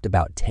stopped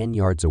about 10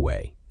 yards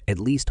away, at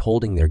least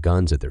holding their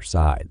guns at their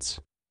sides.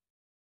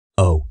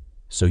 "Oh,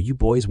 so you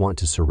boys want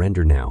to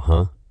surrender now,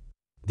 huh?"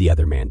 the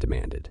other man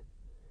demanded.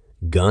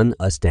 "Gun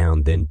us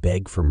down, then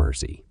beg for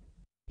mercy."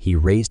 He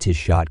raised his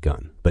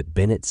shotgun, but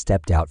Bennett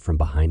stepped out from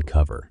behind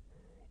cover,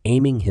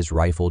 aiming his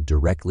rifle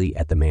directly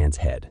at the man's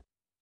head.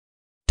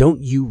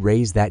 "Don't you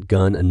raise that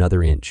gun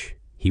another inch,"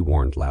 he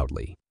warned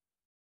loudly.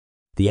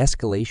 The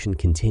escalation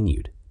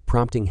continued,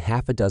 prompting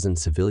half a dozen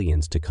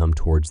civilians to come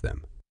towards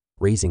them,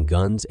 raising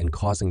guns and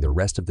causing the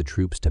rest of the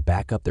troops to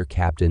back up their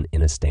captain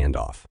in a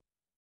standoff.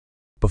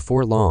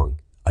 Before long,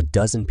 a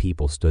dozen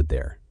people stood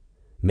there,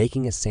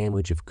 making a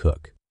sandwich of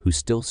Cook, who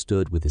still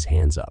stood with his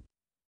hands up.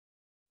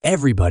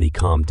 "Everybody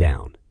calm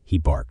down," he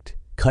barked,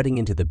 cutting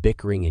into the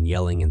bickering and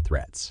yelling and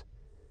threats.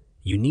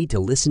 "You need to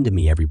listen to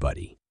me,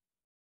 everybody.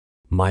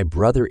 My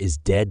brother is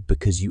dead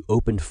because you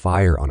opened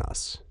fire on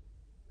us,"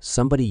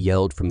 somebody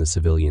yelled from the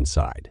civilian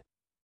side.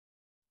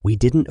 "We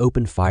didn't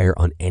open fire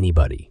on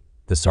anybody,"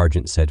 the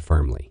sergeant said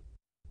firmly.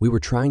 We were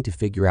trying to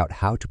figure out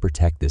how to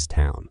protect this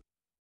town."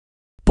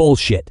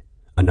 "Bullshit,"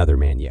 another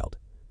man yelled.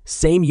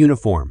 "Same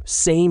uniform,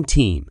 same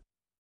team."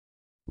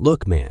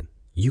 "Look, man,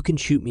 you can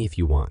shoot me if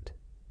you want,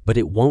 but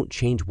it won't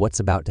change what's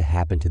about to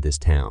happen to this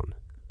town,"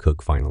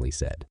 Cook finally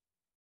said.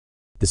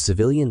 The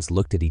civilians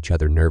looked at each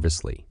other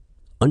nervously,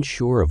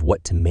 unsure of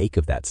what to make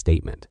of that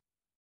statement.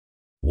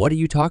 "What are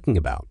you talking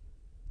about?"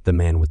 the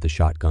man with the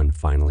shotgun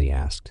finally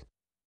asked.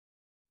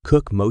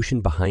 Cook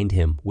motioned behind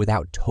him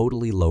without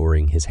totally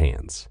lowering his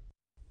hands.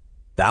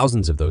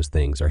 "Thousands of those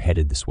things are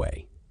headed this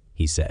way,"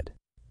 he said.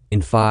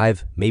 "In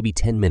 5, maybe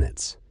 10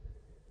 minutes.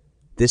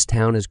 This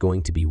town is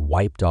going to be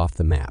wiped off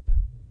the map,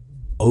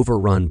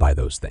 overrun by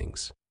those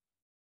things."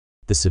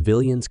 The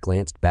civilians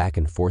glanced back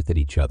and forth at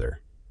each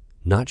other,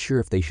 not sure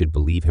if they should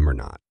believe him or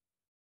not.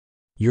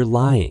 "You're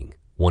lying,"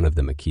 one of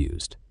them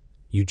accused.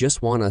 "You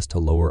just want us to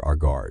lower our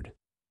guard."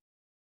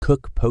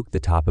 Cook poked the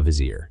top of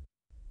his ear.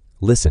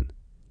 "Listen,"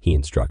 he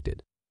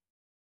instructed.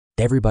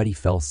 Everybody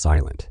fell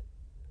silent,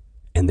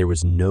 and there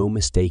was no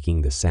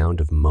mistaking the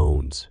sound of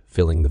moans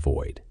filling the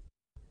void.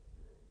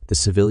 The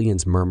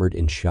civilians murmured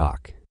in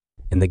shock,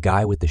 and the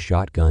guy with the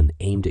shotgun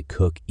aimed at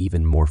Cook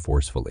even more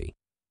forcefully.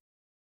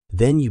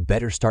 "Then you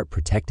better start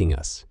protecting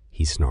us,"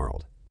 he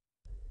snarled.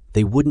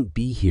 "They wouldn't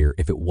be here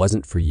if it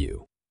wasn't for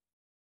you."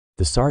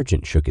 The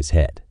sergeant shook his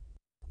head.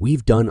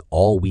 "We've done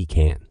all we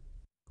can.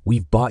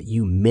 We've bought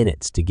you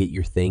minutes to get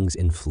your things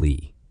and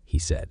flee," he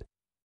said.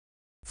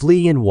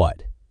 "Flee in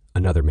what?"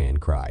 another man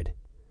cried.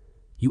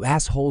 "You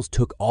assholes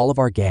took all of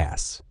our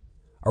gas.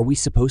 Are we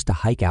supposed to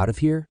hike out of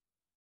here?"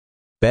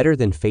 "Better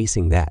than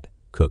facing that,"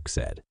 Cook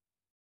said.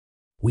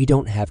 "We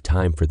don't have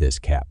time for this,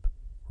 Cap,"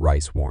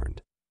 Rice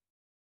warned.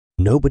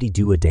 "Nobody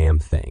do a damn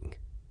thing."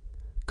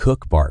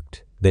 Cook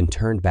barked, then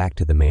turned back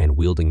to the man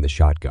wielding the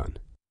shotgun.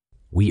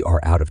 "We are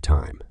out of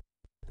time.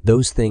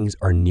 Those things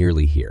are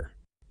nearly here,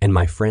 and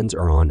my friends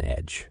are on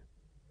edge.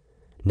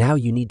 Now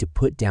you need to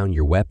put down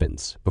your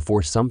weapons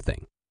before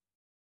something."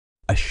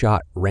 A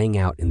shot rang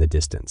out in the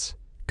distance,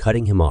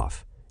 cutting him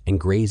off, and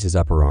grazed his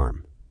upper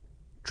arm,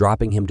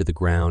 dropping him to the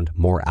ground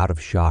more out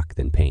of shock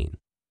than pain.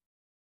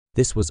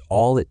 This was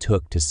all it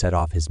took to set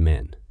off his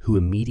men, who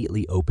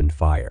immediately opened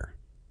fire.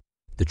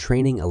 The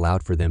training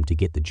allowed for them to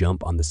get the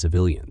jump on the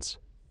civilians,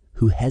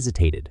 who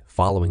hesitated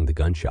following the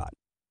gunshot.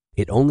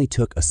 It only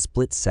took a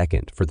split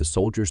second for the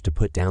soldiers to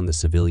put down the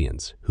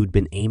civilians who'd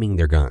been aiming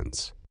their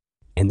guns,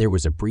 and there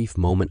was a brief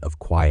moment of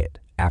quiet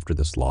after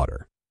the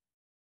slaughter.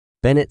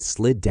 Bennett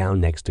slid down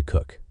next to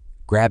Cook,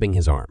 grabbing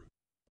his arm.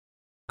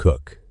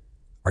 "Cook,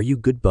 are you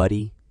good,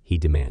 buddy?" he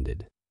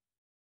demanded.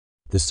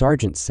 The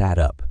sergeant sat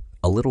up,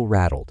 a little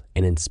rattled,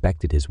 and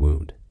inspected his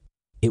wound.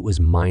 It was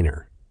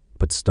minor,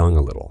 but stung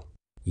a little.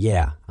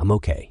 "Yeah, I'm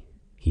okay,"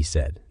 he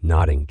said,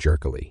 nodding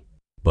jerkily.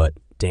 "But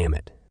damn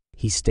it."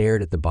 He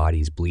stared at the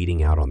bodies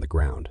bleeding out on the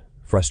ground,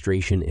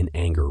 frustration and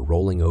anger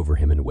rolling over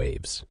him in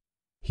waves.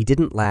 He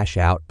didn't lash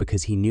out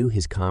because he knew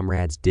his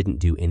comrades didn't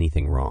do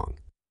anything wrong.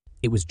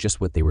 It was just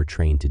what they were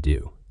trained to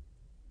do.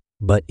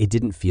 But it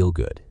didn't feel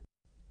good.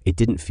 It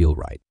didn't feel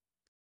right.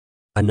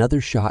 Another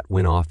shot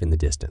went off in the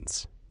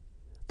distance,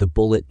 the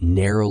bullet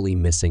narrowly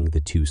missing the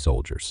two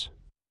soldiers.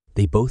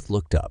 They both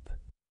looked up,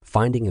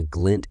 finding a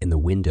glint in the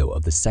window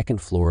of the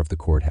second floor of the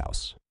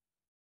courthouse.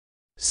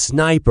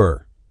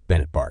 "Sniper!"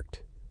 Bennett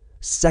barked.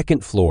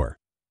 "Second floor!"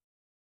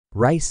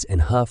 Rice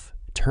and Huff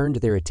turned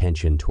their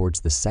attention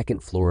towards the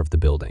second floor of the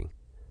building,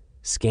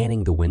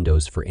 scanning the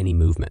windows for any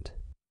movement.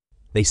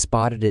 They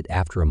spotted it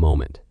after a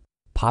moment,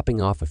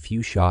 popping off a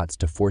few shots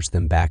to force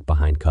them back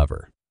behind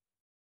cover.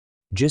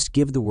 "Just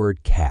give the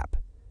word Cap,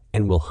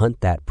 and we'll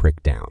hunt that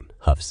prick down,"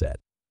 Huff said.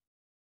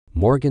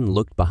 Morgan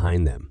looked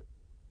behind them.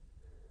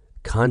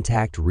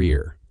 "Contact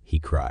rear," he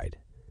cried,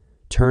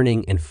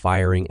 turning and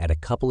firing at a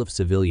couple of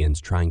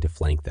civilians trying to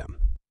flank them.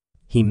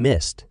 He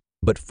missed,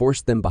 but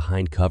forced them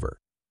behind cover.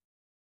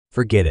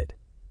 "Forget it.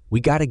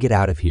 We gotta get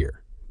out of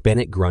here,"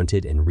 Bennett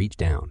grunted and reached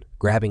down,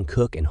 grabbing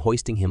Cook and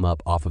hoisting him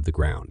up off of the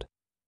ground.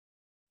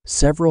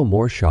 Several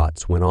more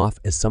shots went off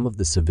as some of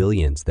the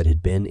civilians that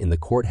had been in the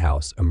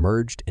courthouse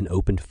emerged and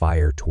opened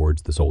fire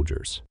towards the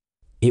soldiers.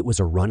 It was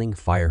a running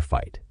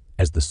firefight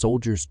as the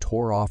soldiers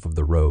tore off of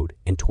the road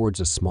and towards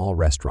a small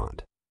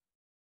restaurant.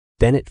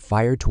 Bennett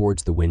fired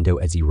towards the window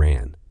as he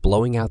ran,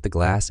 blowing out the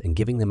glass and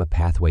giving them a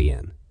pathway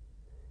in.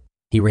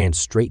 He ran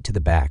straight to the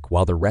back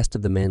while the rest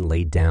of the men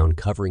laid down,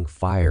 covering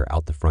fire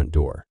out the front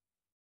door.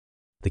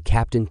 The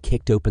captain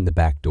kicked open the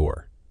back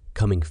door,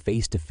 coming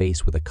face to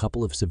face with a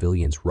couple of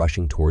civilians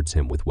rushing towards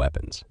him with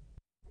weapons.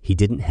 He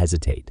didn't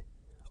hesitate,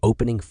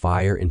 opening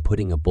fire and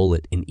putting a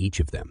bullet in each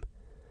of them.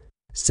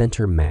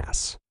 Center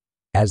mass.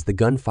 As the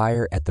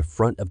gunfire at the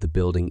front of the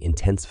building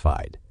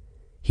intensified,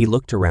 he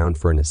looked around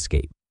for an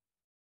escape.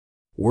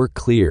 "We're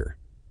clear,"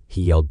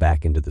 he yelled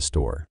back into the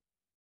store.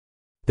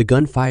 The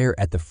gunfire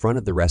at the front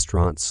of the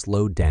restaurant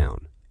slowed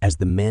down as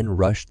the men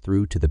rushed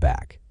through to the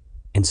back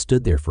and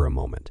stood there for a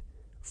moment,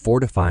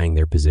 fortifying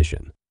their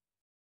position.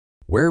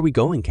 "Where are we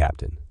going,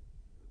 Captain?"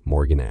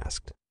 Morgan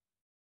asked.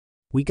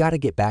 "We gotta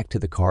get back to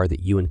the car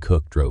that you and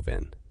Cook drove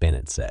in,"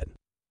 Bennett said.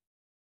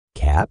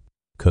 "Cap?"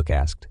 Cook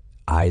asked,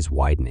 eyes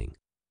widening.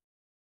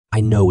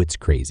 I know it's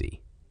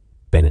crazy,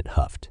 Bennett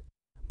huffed,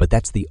 but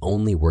that's the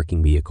only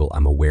working vehicle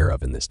I'm aware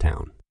of in this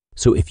town.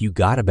 So if you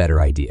got a better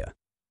idea.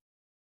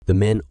 The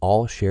men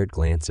all shared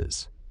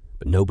glances,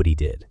 but nobody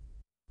did.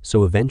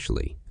 So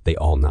eventually, they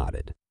all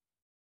nodded.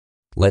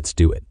 Let's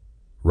do it,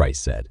 Rice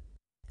said,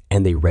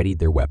 and they readied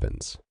their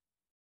weapons.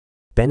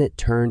 Bennett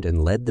turned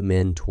and led the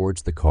men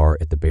towards the car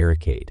at the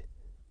barricade,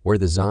 where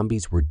the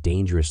zombies were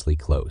dangerously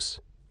close.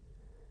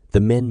 The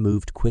men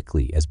moved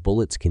quickly as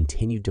bullets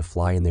continued to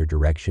fly in their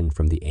direction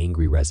from the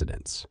angry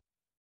residents.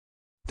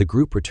 The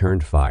group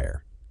returned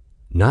fire,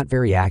 not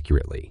very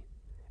accurately,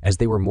 as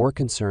they were more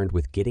concerned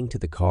with getting to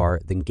the car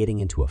than getting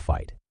into a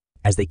fight.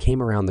 As they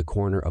came around the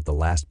corner of the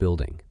last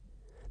building,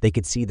 they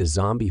could see the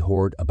zombie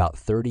horde about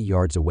 30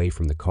 yards away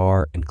from the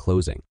car and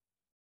closing.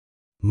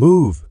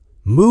 Move!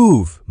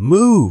 Move!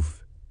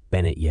 Move!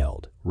 Bennett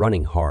yelled,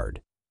 running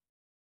hard.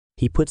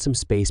 He put some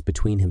space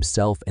between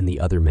himself and the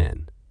other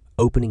men,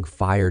 opening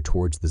fire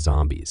towards the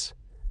zombies,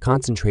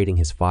 concentrating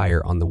his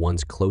fire on the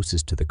ones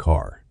closest to the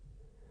car,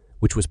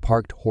 which was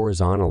parked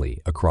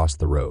horizontally across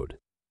the road.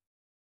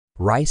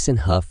 Rice and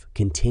Huff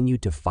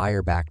continued to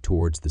fire back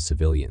towards the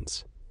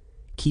civilians,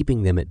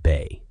 keeping them at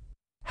bay.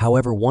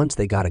 However, once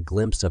they got a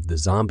glimpse of the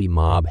zombie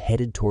mob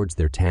headed towards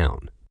their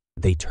town,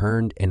 they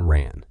turned and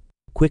ran,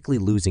 quickly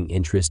losing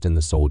interest in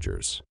the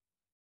soldiers.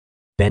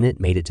 Bennett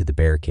made it to the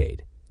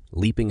barricade,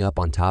 leaping up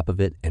on top of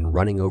it and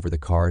running over the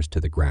cars to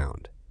the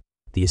ground.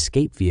 The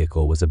escape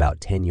vehicle was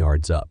about 10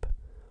 yards up,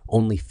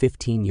 only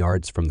 15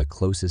 yards from the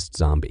closest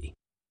zombie.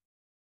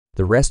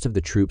 The rest of the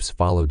troops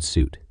followed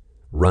suit,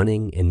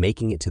 running and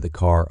making it to the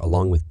car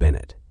along with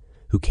Bennett,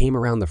 who came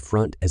around the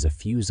front as a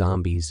few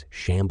zombies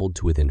shambled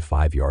to within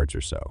 5 yards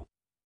or so.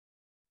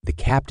 The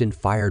captain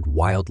fired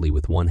wildly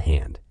with one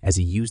hand as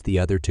he used the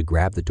other to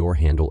grab the door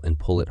handle and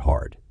pull it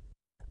hard.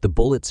 The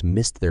bullets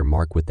missed their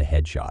mark with the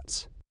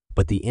headshots,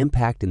 but the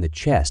impact in the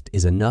chest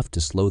is enough to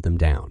slow them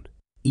down,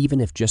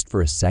 even if just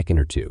for a second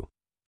or two.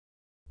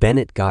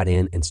 Bennett got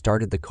in and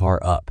started the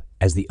car up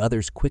as the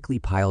others quickly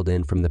piled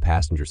in from the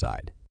passenger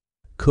side.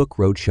 Cook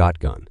rode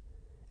shotgun,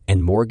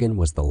 and Morgan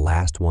was the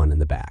last one in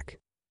the back.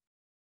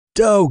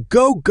 "Doe,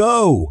 go,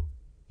 go!"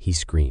 he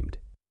screamed,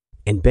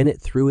 and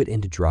Bennett threw it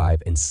into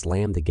drive and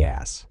slammed the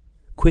gas,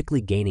 quickly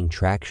gaining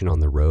traction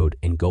on the road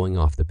and going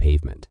off the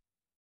pavement.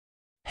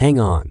 "Hang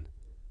on,"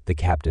 the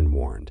captain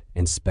warned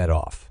and sped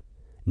off,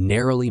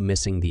 narrowly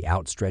missing the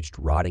outstretched,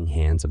 rotting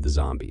hands of the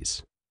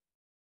zombies.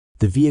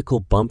 The vehicle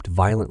bumped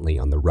violently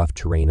on the rough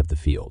terrain of the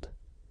field.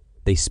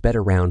 They sped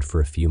around for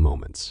a few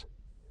moments,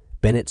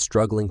 Bennett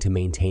struggling to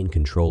maintain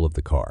control of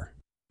the car.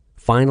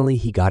 Finally,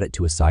 he got it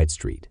to a side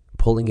street,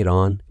 pulling it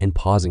on and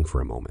pausing for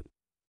a moment.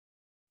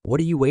 "What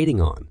are you waiting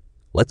on?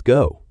 Let's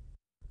go,"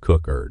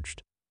 Cook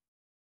urged.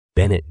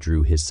 Bennett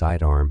drew his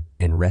sidearm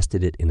and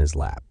rested it in his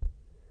lap.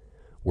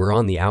 "We're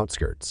on the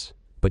outskirts,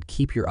 but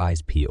keep your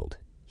eyes peeled,"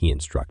 he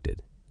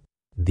instructed.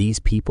 "These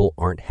people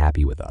aren't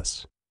happy with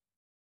us."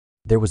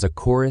 There was a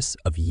chorus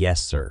of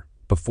 "yes, sir"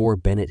 before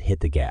Bennett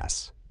hit the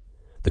gas.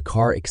 The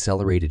car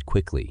accelerated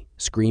quickly,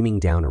 screaming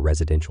down a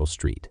residential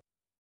street.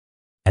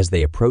 As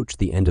they approached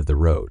the end of the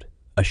road,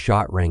 a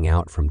shot rang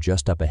out from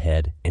just up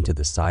ahead and to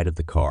the side of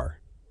the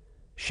car,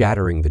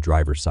 shattering the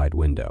driver's side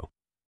window.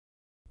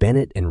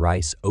 Bennett and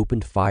Rice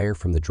opened fire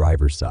from the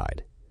driver's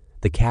side,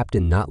 the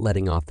captain not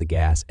letting off the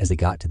gas as they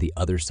got to the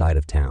other side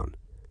of town,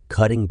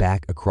 cutting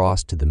back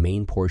across to the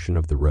main portion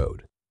of the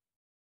road.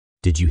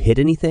 "Did you hit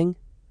anything?"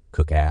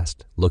 Cook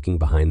asked, looking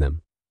behind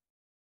them.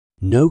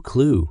 "No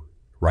clue,"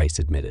 Rice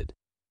admitted.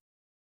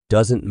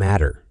 "Doesn't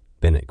matter,"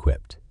 Bennett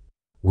quipped.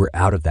 "We're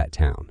out of that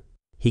town."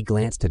 He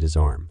glanced at his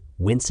arm,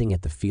 wincing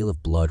at the feel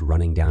of blood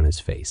running down his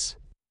face.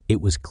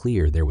 It was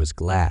clear there was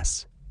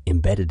glass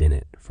embedded in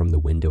it from the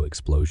window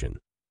explosion.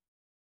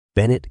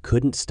 Bennett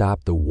couldn't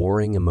stop the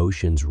warring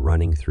emotions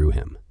running through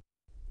him.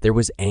 There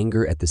was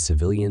anger at the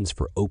civilians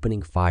for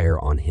opening fire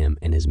on him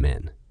and his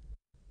men,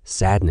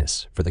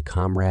 sadness for the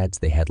comrades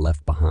they had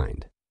left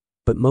behind,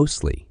 but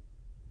mostly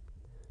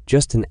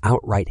just an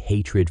outright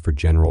hatred for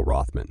General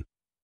Rothman.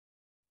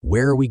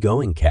 "Where are we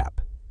going, Cap?"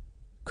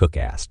 Cook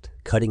asked,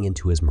 cutting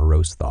into his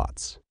morose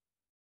thoughts.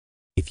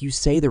 "If you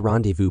say the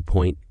rendezvous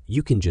point,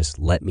 you can just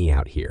let me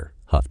out here,"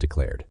 Huff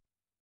declared.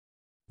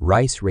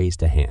 Rice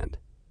raised a hand.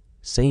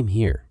 "Same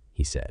here,"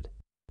 he said.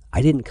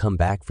 "I didn't come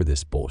back for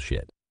this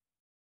bullshit."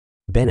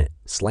 Bennett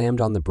slammed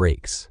on the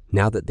brakes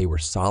now that they were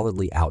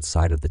solidly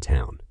outside of the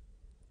town,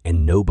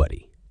 and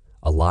nobody,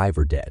 alive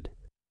or dead,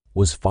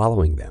 was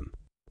following them.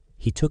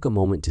 He took a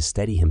moment to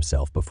steady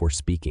himself before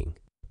speaking,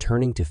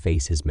 turning to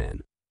face his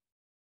men.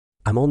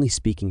 "I'm only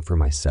speaking for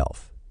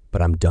myself,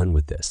 but I'm done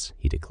with this,"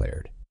 he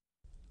declared.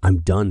 "I'm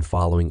done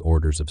following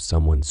orders of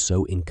someone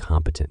so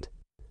incompetent,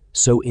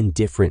 so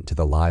indifferent to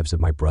the lives of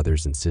my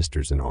brothers and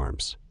sisters in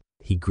arms."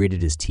 He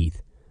gritted his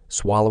teeth,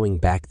 swallowing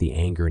back the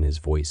anger in his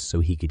voice so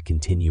he could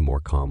continue more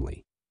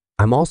calmly.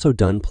 "I'm also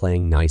done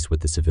playing nice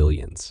with the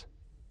civilians."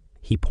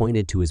 He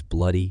pointed to his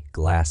bloody,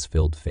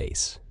 glass-filled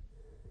face.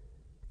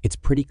 "It's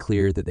pretty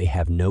clear that they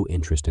have no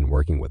interest in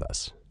working with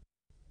us."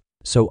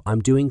 So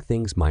I'm doing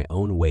things my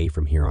own way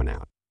from here on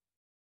out.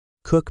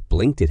 Cook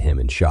blinked at him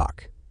in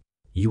shock.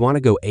 You want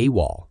to go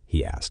AWOL?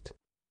 He asked.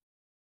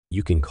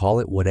 You can call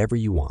it whatever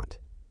you want,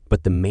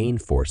 but the main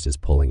force is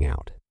pulling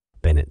out,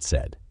 Bennett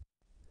said.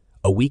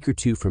 A week or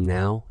two from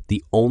now,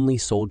 the only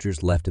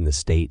soldiers left in the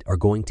state are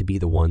going to be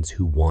the ones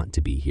who want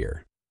to be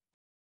here.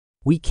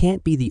 We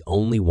can't be the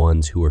only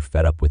ones who are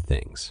fed up with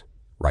things,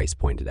 Rice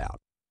pointed out.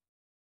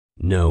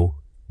 No,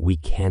 we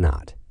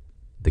cannot,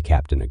 the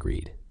captain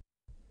agreed.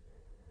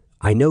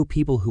 I know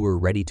people who were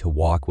ready to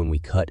walk when we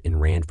cut and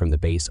ran from the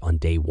base on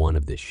day one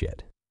of this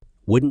shit.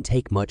 Wouldn't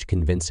take much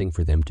convincing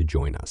for them to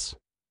join us.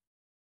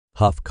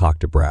 Huff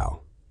cocked a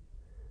brow.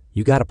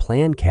 You got a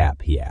plan,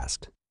 Cap? He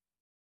asked.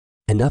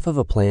 Enough of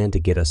a plan to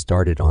get us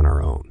started on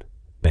our own,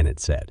 Bennett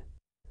said.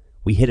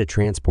 We hit a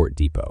transport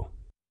depot.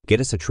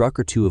 Get us a truck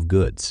or two of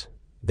goods,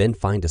 then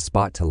find a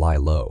spot to lie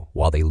low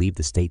while they leave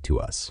the state to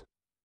us.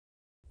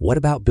 What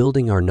about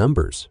building our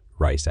numbers?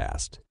 Rice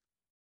asked.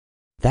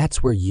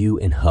 That's where you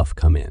and Huff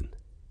come in,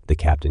 the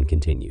captain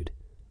continued,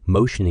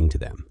 motioning to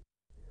them.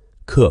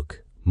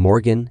 Cook,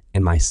 Morgan,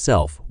 and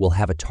myself will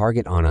have a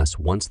target on us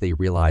once they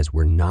realize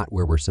we're not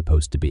where we're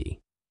supposed to be.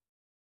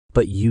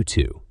 But you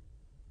two,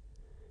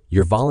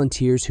 you're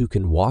volunteers who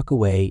can walk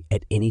away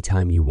at any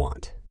time you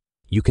want.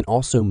 You can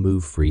also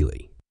move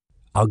freely.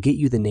 I'll get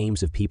you the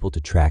names of people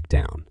to track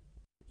down.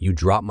 You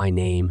drop my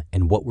name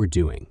and what we're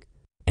doing,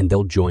 and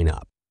they'll join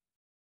up.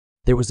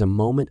 There was a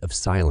moment of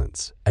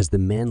silence as the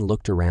men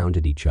looked around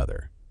at each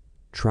other,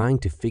 trying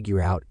to figure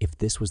out if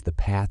this was the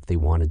path they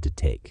wanted to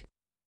take.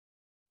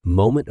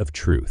 Moment of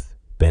truth,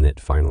 Bennett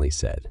finally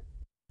said,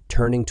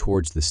 turning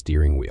towards the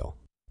steering wheel.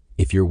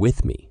 If you're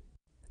with me,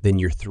 then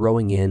you're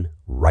throwing in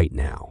right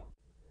now.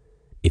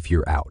 If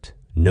you're out,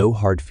 no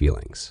hard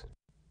feelings.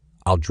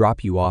 I'll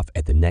drop you off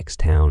at the next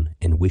town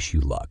and wish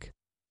you luck.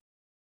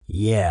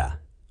 Yeah,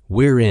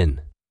 we're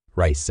in,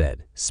 Rice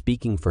said,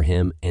 speaking for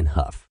him and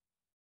Huff.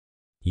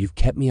 You've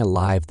kept me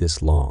alive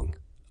this long.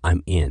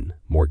 I'm in,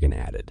 Morgan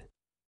added.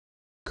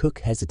 Cook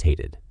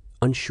hesitated,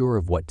 unsure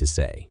of what to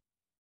say.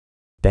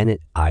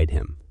 Bennett eyed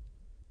him.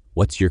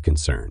 What's your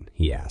concern?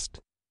 He asked.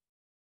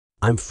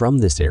 I'm from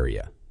this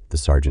area, the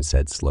sergeant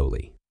said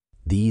slowly.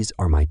 These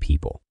are my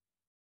people.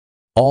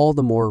 All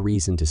the more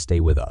reason to stay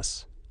with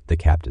us, the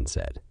captain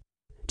said.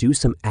 Do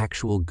some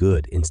actual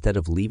good instead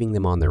of leaving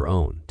them on their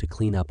own to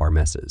clean up our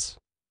messes.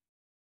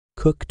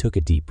 Cook took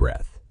a deep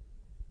breath.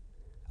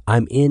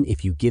 I'm in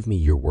if you give me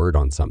your word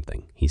on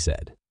something, he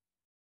said.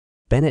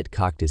 Bennett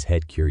cocked his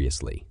head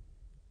curiously.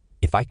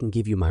 If I can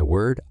give you my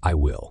word, I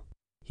will,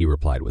 he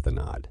replied with a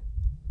nod.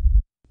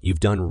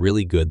 You've done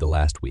really good the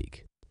last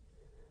week.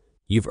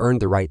 You've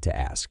earned the right to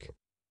ask.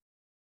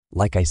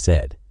 Like I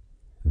said,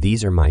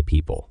 these are my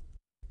people,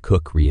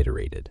 Cook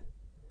reiterated.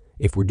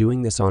 If we're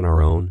doing this on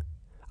our own,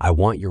 I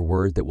want your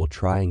word that we'll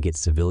try and get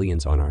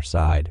civilians on our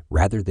side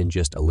rather than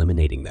just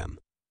eliminating them.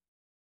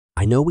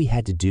 I know we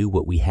had to do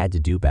what we had to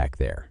do back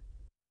there,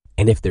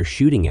 and if they're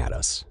shooting at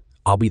us,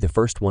 I'll be the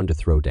first one to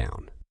throw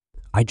down.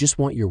 I just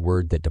want your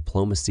word that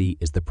diplomacy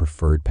is the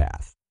preferred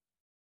path.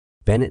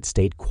 Bennett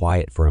stayed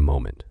quiet for a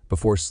moment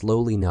before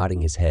slowly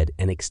nodding his head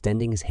and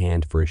extending his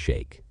hand for a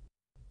shake.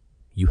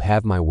 You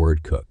have my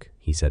word, Cook,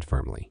 he said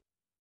firmly.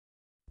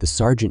 The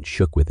sergeant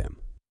shook with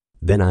him.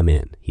 Then I'm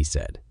in, he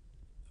said.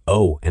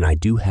 Oh, and I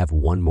do have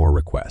one more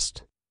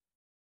request.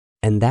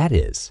 And that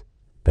is,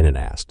 Bennett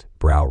asked,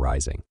 brow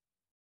rising.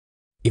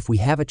 If we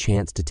have a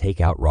chance to take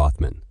out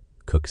Rothman,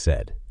 Cook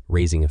said,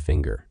 raising a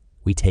finger,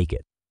 we take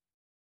it.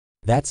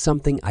 That's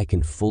something I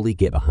can fully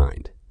get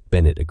behind,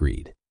 Bennett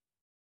agreed.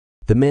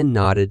 The men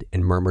nodded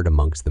and murmured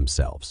amongst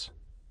themselves.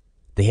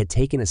 They had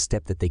taken a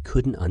step that they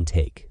couldn't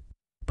untake,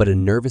 but a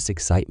nervous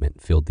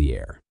excitement filled the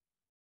air.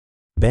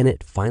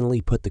 Bennett finally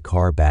put the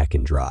car back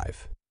in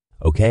drive.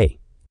 Okay,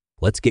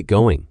 let's get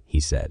going, he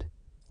said.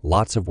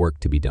 Lots of work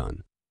to be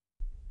done.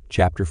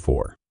 Chapter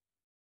 4.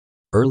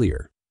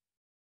 Earlier,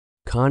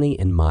 Connie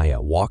and Maya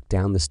walked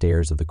down the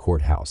stairs of the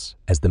courthouse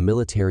as the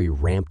military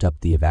ramped up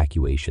the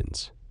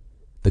evacuations.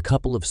 The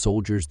couple of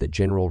soldiers that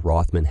General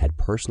Rothman had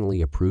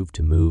personally approved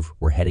to move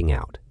were heading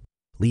out,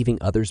 leaving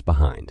others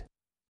behind.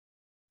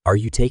 Are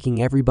you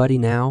taking everybody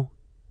now?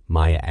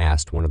 Maya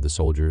asked one of the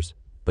soldiers,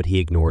 but he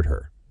ignored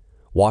her,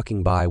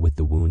 walking by with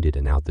the wounded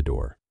and out the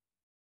door.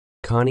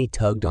 Connie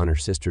tugged on her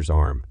sister's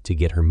arm to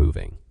get her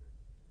moving.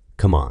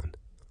 Come on,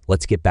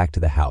 let's get back to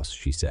the house,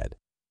 she said.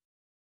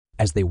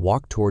 As they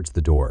walked towards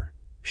the door,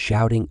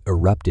 shouting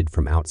erupted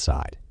from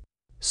outside,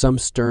 some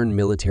stern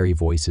military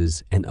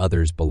voices and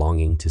others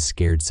belonging to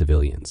scared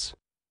civilians.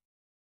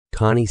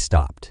 Connie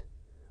stopped,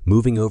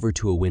 moving over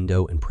to a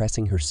window and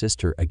pressing her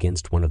sister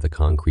against one of the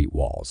concrete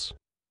walls.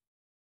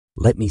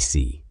 Let me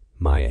see,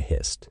 Maya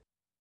hissed.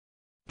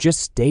 Just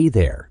stay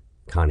there,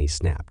 Connie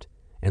snapped,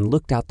 and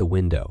looked out the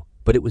window,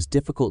 but it was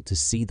difficult to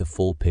see the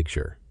full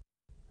picture.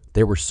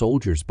 There were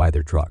soldiers by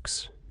their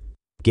trucks,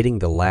 getting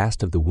the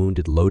last of the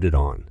wounded loaded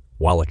on,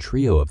 while a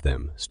trio of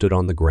them stood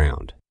on the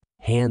ground,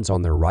 hands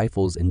on their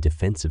rifles in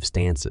defensive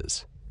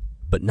stances,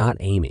 but not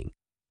aiming.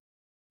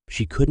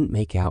 She couldn't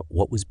make out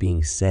what was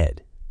being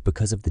said,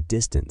 because of the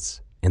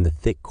distance and the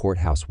thick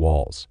courthouse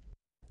walls,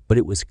 but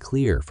it was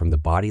clear from the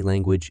body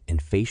language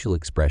and facial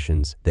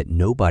expressions that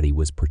nobody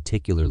was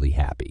particularly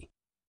happy.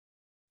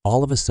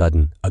 All of a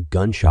sudden, a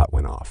gunshot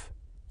went off,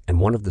 and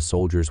one of the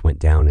soldiers went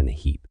down in a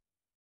heap.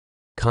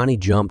 Connie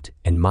jumped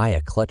and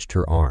Maya clutched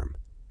her arm,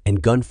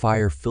 and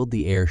gunfire filled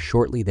the air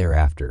shortly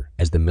thereafter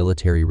as the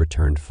military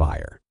returned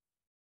fire.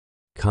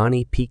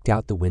 Connie peeked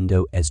out the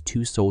window as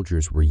 2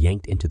 soldiers were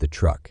yanked into the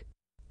truck,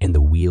 and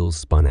the wheels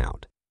spun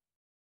out.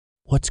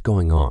 "What's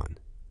going on?"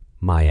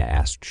 Maya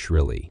asked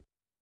shrilly.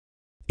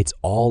 "It's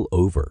all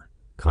over,"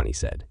 Connie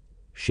said,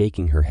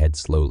 shaking her head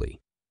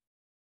slowly.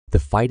 "The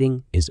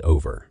fighting is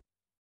over."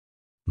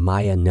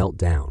 Maya knelt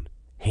down,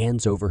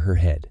 hands over her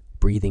head,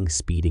 breathing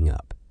speeding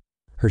up.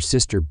 Her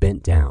sister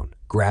bent down,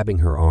 grabbing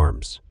her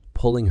arms,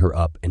 pulling her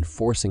up and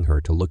forcing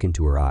her to look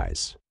into her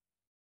eyes.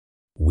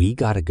 "We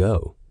gotta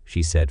go,"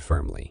 she said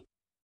firmly.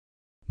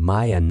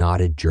 Maya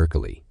nodded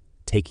jerkily,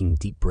 taking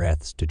deep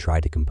breaths to try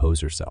to compose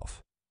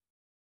herself.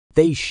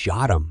 "They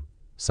shot him!"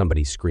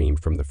 somebody screamed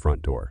from the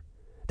front door.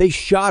 "They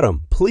shot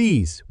him!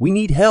 Please! We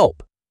need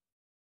help!"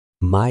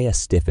 Maya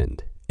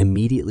stiffened,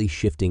 immediately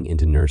shifting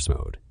into nurse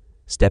mode,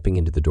 stepping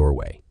into the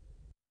doorway.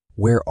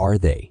 "Where are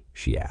they?"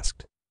 she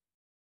asked.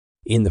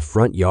 "In the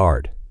front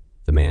yard,"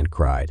 the man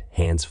cried,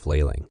 hands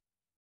flailing.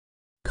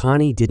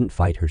 Connie didn't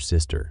fight her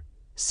sister,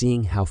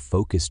 seeing how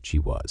focused she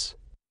was.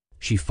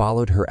 She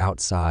followed her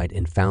outside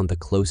and found the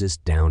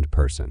closest downed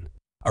person,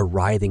 a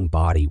writhing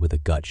body with a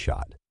gut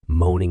shot,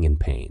 moaning in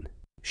pain.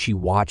 She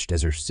watched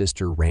as her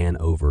sister ran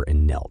over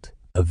and knelt,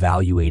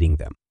 evaluating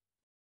them.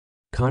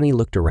 Connie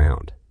looked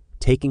around,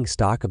 taking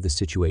stock of the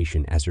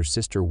situation as her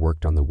sister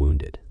worked on the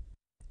wounded.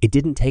 It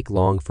didn't take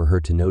long for her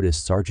to notice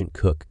Sergeant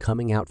Cook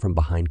coming out from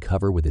behind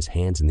cover with his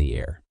hands in the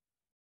air.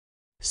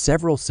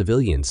 Several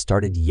civilians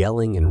started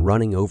yelling and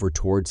running over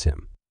towards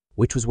him,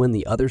 which was when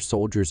the other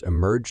soldiers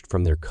emerged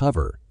from their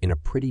cover in a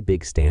pretty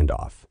big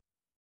standoff.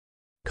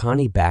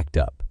 Connie backed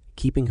up,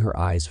 keeping her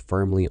eyes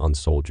firmly on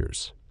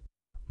soldiers.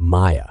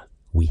 "Maya,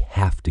 we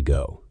have to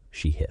go,"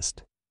 she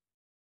hissed.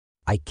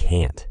 "I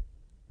can't,"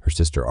 her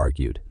sister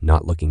argued,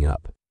 not looking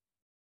up.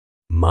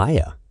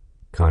 "Maya,"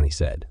 Connie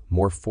said,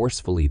 more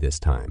forcefully this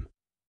time.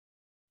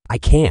 "I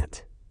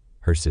can't,"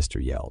 her sister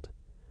yelled.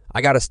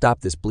 "I gotta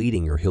stop this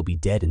bleeding or he'll be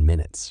dead in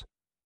minutes."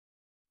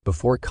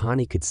 Before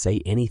Connie could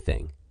say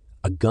anything,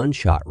 a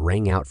gunshot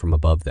rang out from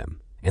above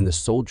them, and the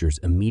soldiers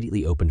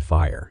immediately opened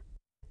fire.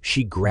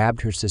 She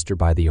grabbed her sister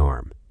by the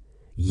arm,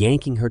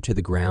 yanking her to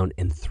the ground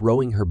and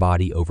throwing her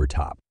body over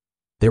top.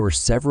 There were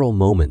several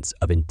moments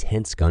of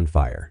intense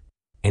gunfire,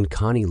 and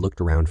Connie looked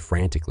around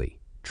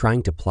frantically,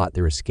 trying to plot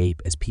their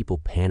escape as people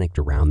panicked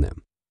around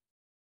them.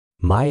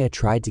 Maya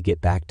tried to get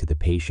back to the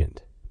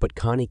patient, but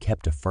Connie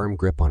kept a firm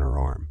grip on her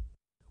arm.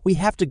 "We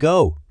have to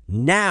go,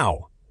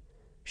 now!"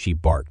 she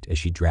barked as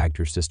she dragged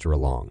her sister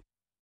along.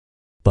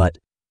 "But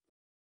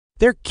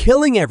they're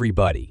killing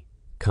everybody!"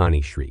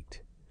 Connie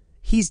shrieked.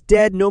 "He's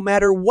dead no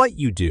matter what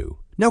you do.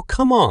 Now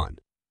come on!"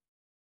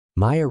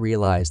 Maya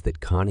realized that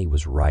Connie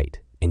was right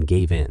and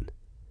gave in,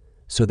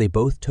 so they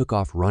both took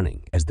off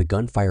running as the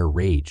gunfire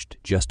raged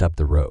just up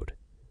the road.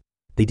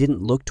 They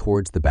didn't look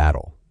towards the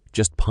battle,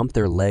 just pumped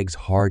their legs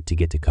hard to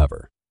get to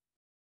cover.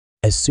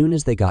 As soon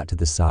as they got to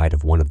the side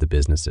of one of the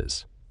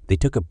businesses, they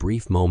took a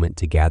brief moment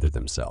to gather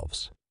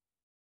themselves.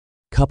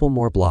 "Couple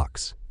more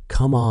blocks.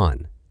 Come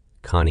on,"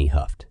 Connie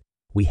huffed.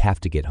 "We have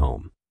to get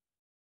home."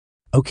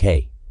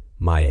 "Okay,"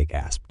 Maya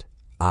gasped,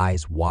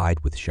 eyes wide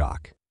with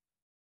shock.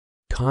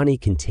 Connie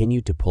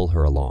continued to pull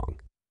her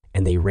along,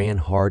 and they ran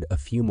hard a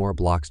few more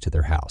blocks to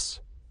their house,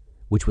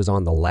 which was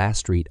on the last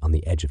street on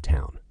the edge of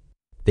town.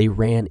 They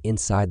ran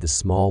inside the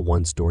small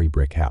one-story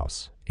brick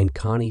house, and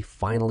Connie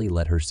finally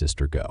let her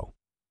sister go.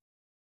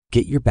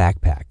 "Get your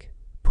backpack.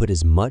 Put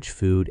as much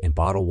food and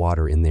bottled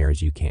water in there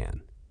as you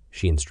can,"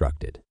 she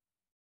instructed.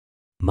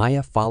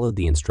 Maya followed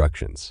the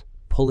instructions,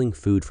 pulling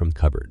food from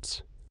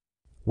cupboards.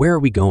 "Where are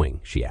we going?"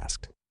 she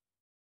asked.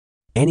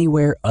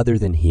 "Anywhere other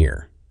than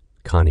here,"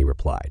 Connie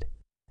replied,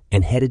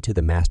 and headed to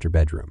the master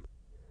bedroom,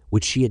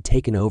 which she had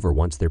taken over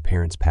once their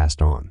parents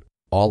passed on.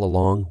 All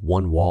along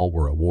one wall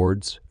were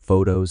awards,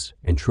 photos,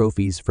 and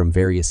trophies from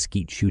various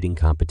skeet shooting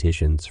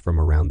competitions from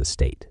around the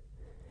state,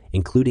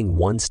 including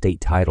one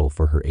state title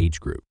for her age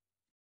group.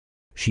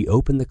 She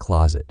opened the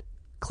closet,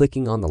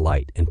 clicking on the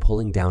light and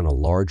pulling down a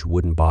large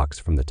wooden box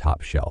from the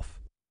top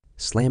shelf,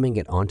 slamming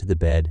it onto the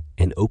bed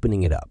and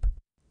opening it up.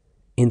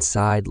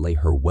 Inside lay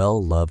her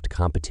well-loved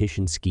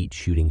competition skeet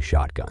shooting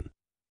shotgun.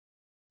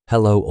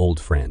 "Hello, old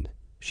friend,"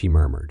 she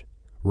murmured,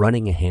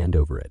 running a hand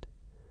over it,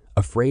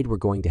 afraid we're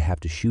going to have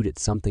to shoot at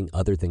something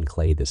other than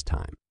clay this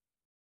time.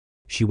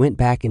 She went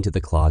back into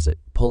the closet,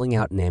 pulling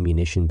out an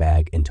ammunition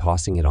bag and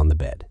tossing it on the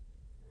bed.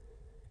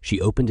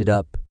 She opened it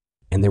up,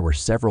 and there were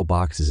several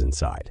boxes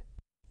inside,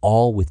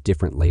 all with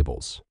different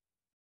labels.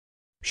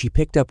 She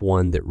picked up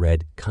one that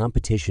read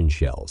competition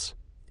shells,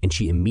 and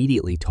she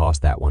immediately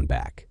tossed that one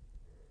back.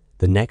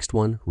 The next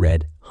one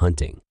read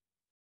hunting.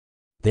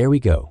 "There we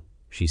go,"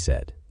 she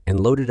said, and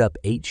loaded up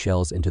 8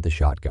 shells into the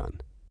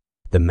shotgun,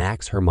 the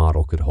max her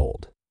model could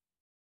hold.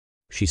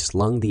 She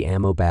slung the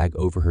ammo bag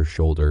over her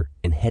shoulder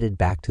and headed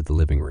back to the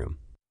living room.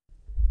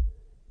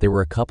 There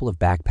were a couple of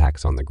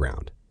backpacks on the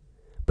ground,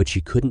 but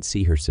she couldn't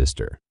see her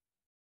sister.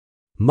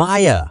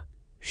 "Maya!"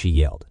 she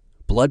yelled,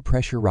 blood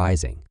pressure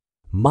rising.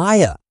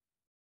 "Maya!"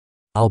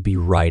 "I'll be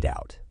right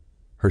out,"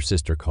 her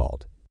sister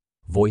called,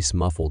 voice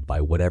muffled by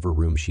whatever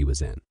room she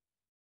was in.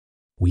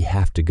 "We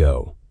have to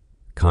go,"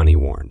 Connie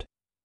warned.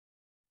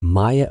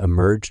 Maya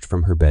emerged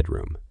from her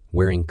bedroom,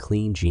 wearing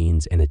clean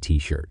jeans and a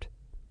t-shirt.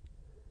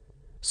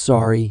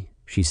 "Sorry,"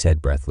 she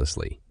said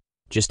breathlessly.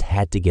 "Just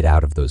had to get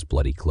out of those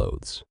bloody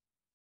clothes."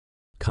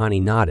 Connie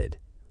nodded,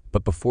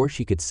 but before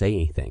she could say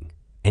anything,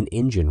 an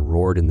engine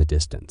roared in the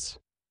distance.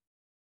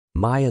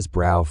 Maya's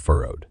brow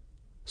furrowed.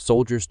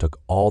 "Soldiers took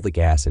all the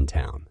gas in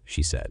town,"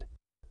 she said.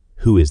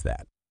 "Who is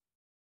that?"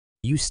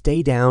 "You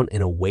stay down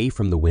and away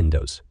from the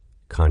windows,"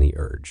 Connie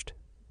urged.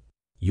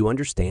 "You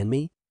understand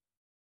me?"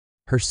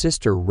 Her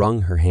sister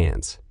wrung her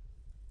hands.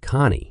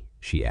 "Connie,"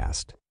 she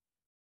asked.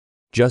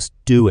 "Just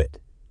do it,"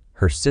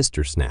 her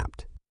sister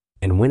snapped,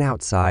 and went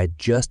outside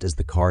just as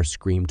the car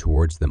screamed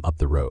towards them up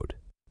the road.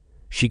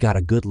 She got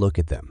a good look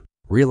at them,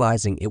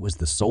 realizing it was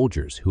the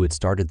soldiers who had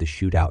started the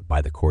shootout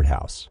by the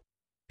courthouse.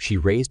 She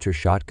raised her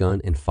shotgun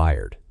and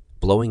fired,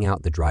 blowing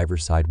out the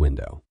driver's side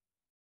window.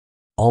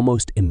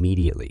 Almost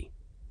immediately,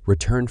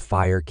 return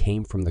fire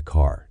came from the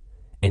car,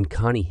 and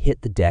Connie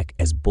hit the deck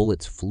as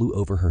bullets flew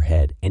over her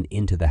head and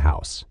into the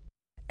house.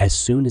 As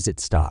soon as it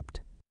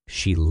stopped,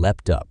 she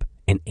leapt up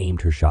and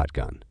aimed her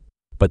shotgun,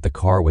 but the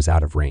car was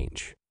out of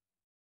range.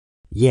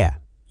 "Yeah,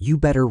 you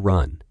better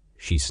run,"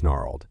 she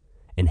snarled,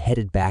 and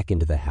headed back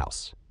into the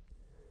house.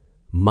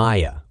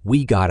 "Maya,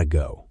 we gotta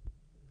go."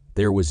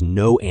 There was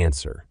no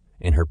answer,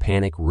 and her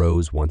panic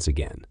rose once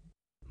again.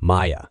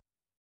 "Maya."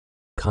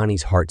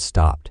 Connie's heart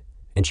stopped,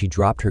 and she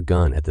dropped her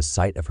gun at the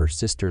sight of her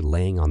sister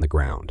laying on the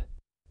ground.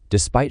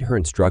 Despite her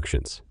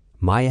instructions,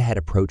 Maya had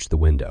approached the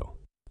window.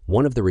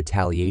 One of the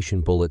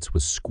retaliation bullets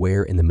was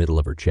square in the middle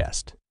of her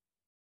chest.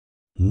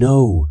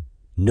 "No,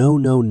 no,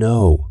 no,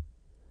 no."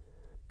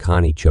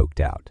 Connie choked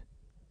out,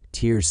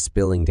 tears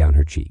spilling down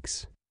her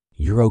cheeks.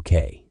 "You're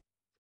okay."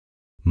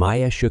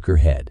 Maya shook her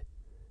head,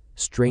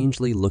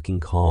 strangely looking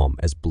calm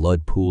as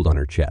blood pooled on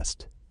her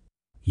chest.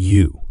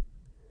 "You,"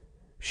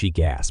 she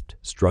gasped,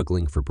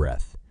 struggling for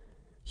breath.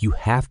 "You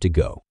have to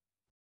go."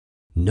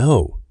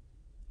 "No,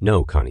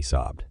 no," Connie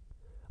sobbed.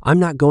 "I'm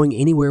not going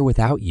anywhere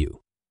without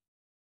you."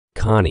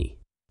 "Connie."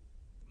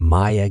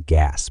 Maya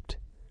gasped,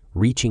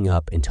 reaching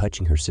up and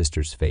touching her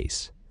sister's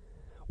face,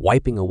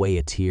 wiping away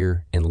a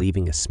tear and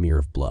leaving a smear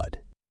of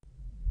blood.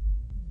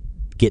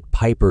 "Get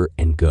Piper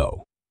and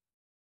go."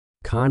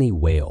 Connie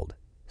wailed,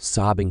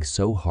 sobbing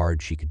so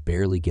hard she could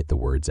barely get the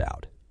words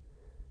out.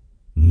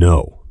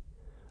 "No,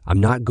 I'm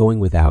not going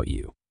without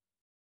you."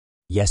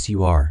 "Yes,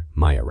 you are,"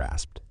 Maya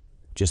rasped.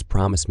 "Just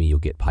promise me you'll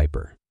get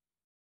Piper."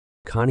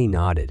 Connie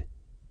nodded,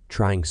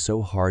 trying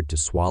so hard to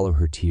swallow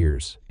her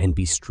tears and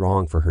be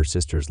strong for her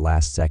sister's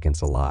last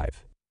seconds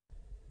alive.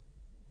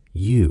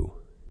 "You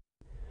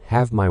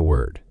have my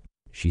word,"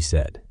 she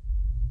said,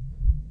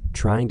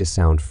 trying to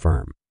sound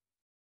firm.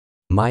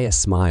 Maya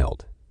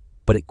smiled,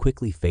 but it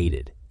quickly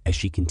faded as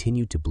she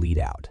continued to bleed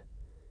out,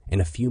 and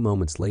a few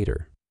moments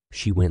later,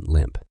 she went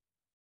limp.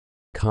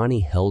 Connie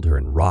held her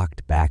and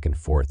rocked back and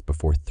forth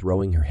before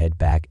throwing her head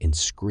back and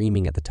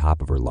screaming at the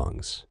top of her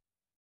lungs.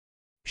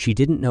 She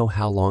didn't know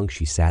how long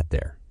she sat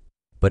there,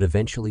 but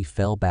eventually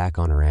fell back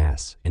on her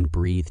ass and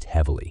breathed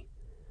heavily,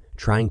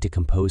 trying to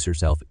compose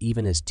herself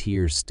even as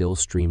tears still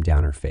streamed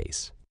down her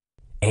face.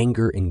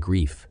 Anger and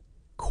grief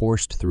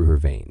coursed through her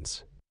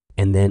veins,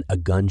 and then a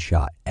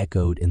gunshot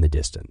echoed in the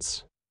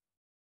distance.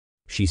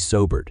 She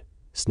sobered,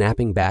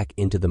 snapping back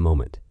into the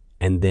moment,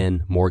 and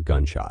then more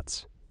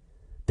gunshots.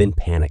 Then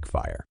panic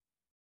fire.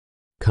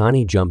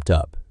 Connie jumped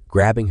up,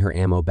 grabbing her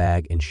ammo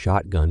bag and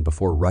shotgun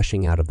before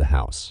rushing out of the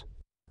house.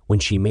 When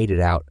she made it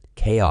out,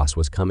 chaos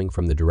was coming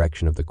from the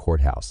direction of the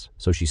courthouse,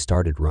 so she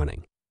started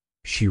running.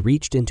 She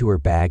reached into her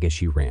bag as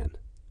she ran,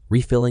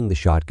 refilling the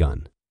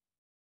shotgun.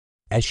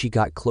 As she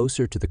got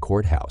closer to the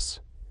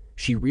courthouse,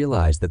 she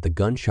realized that the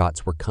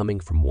gunshots were coming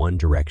from one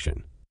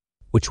direction,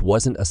 which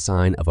wasn't a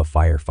sign of a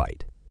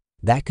firefight.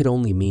 That could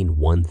only mean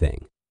one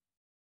thing.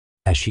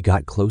 As she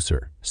got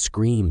closer,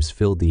 screams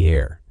filled the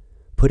air,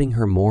 putting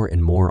her more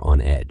and more on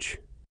edge.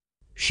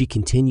 She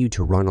continued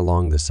to run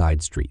along the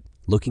side street,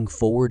 looking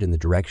forward in the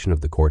direction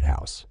of the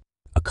courthouse.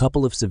 A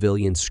couple of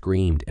civilians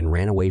screamed and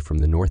ran away from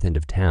the north end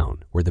of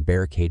town where the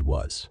barricade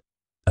was.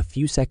 A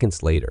few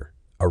seconds later,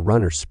 a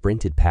runner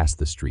sprinted past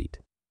the street.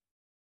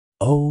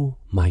 "Oh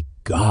my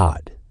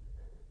God,"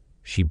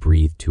 she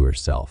breathed to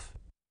herself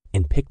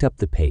and picked up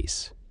the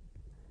pace,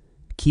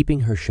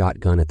 keeping her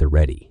shotgun at the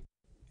ready.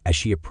 As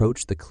she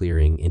approached the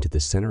clearing into the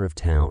center of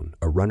town,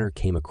 a runner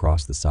came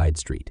across the side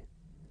street.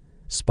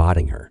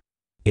 Spotting her,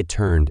 it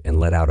turned and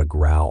let out a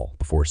growl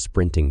before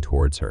sprinting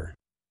towards her.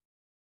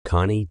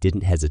 Connie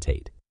didn't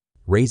hesitate,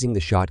 raising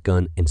the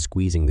shotgun and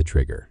squeezing the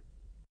trigger.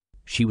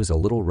 She was a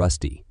little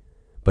rusty,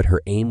 but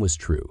her aim was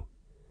true,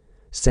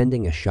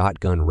 sending a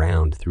shotgun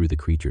round through the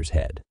creature's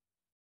head.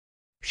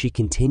 She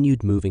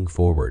continued moving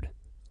forward,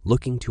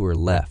 looking to her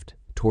left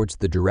towards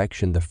the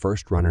direction the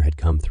first runner had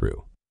come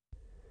through.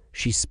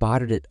 She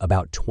spotted it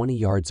about 20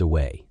 yards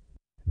away,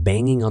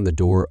 banging on the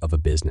door of a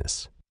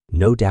business,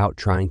 no doubt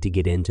trying to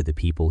get into the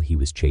people he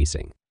was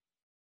chasing.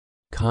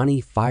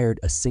 Connie fired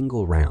a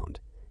single round,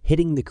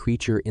 hitting the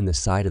creature in the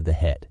side of the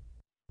head.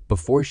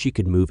 Before she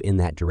could move in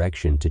that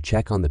direction to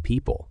check on the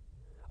people,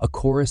 a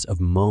chorus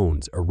of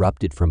moans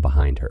erupted from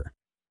behind her.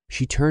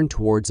 She turned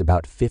towards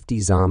about 50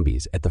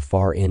 zombies at the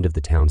far end of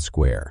the town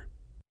square.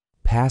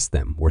 Past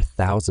them were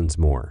thousands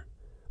more,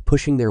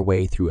 pushing their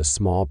way through a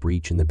small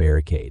breach in the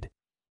barricade.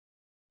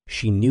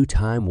 She knew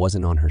time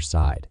wasn't on her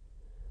side,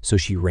 so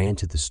she ran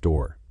to the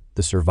store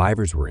the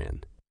survivors were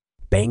in,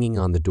 banging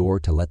on the door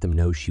to let them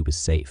know she was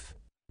safe.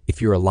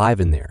 "If you're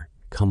alive in there,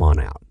 come on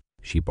out,"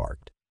 she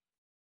barked.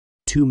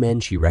 2 men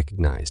she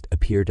recognized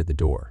appeared at the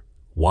door,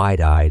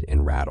 wide-eyed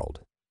and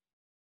rattled.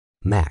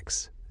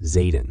 "Max,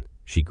 Zayden,"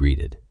 she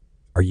greeted.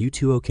 "Are you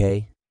two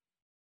okay?"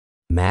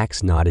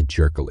 Max nodded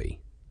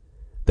jerkily,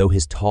 though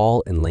his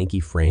tall and lanky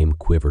frame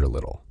quivered a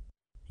little.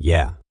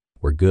 "Yeah,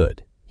 we're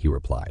good," he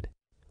replied.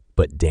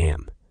 "But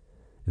damn,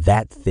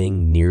 that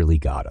thing nearly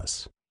got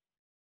us."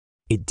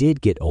 "It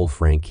did get old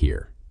Frank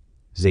here,"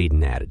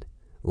 Zayden added,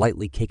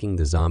 lightly kicking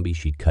the zombie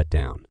she'd cut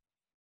down.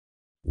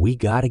 "We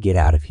gotta get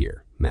out of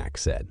here,"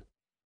 Max said.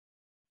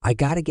 "I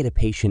gotta get a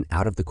patient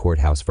out of the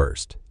courthouse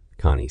first,"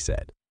 Connie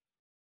said.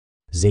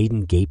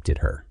 Zayden gaped at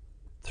her,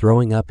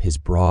 throwing up his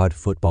broad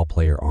football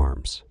player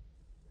arms.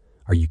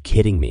 "Are you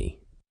kidding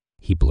me?"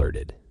 he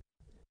blurted.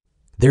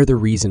 "They're the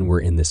reason we're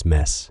in this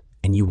mess,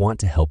 and you want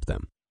to help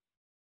them."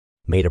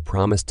 "Made a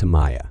promise to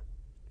Maya,"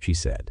 she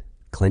said,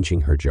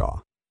 clenching her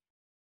jaw.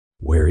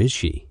 "Where is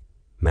she?"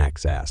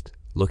 Max asked,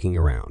 looking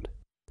around.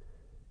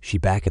 "She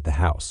back at the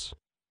house."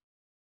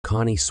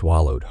 Connie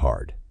swallowed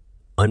hard,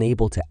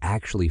 unable to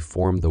actually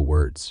form the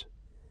words,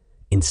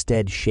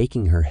 instead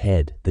shaking her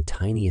head the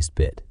tiniest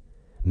bit,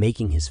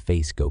 making his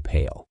face go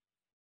pale.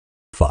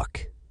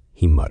 "Fuck,"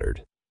 he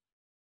muttered.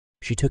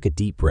 She took a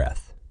deep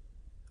breath.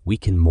 "We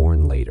can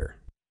mourn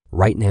later.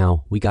 Right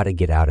now, we gotta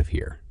get out of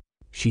here."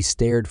 She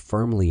stared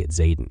firmly at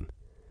Zayden,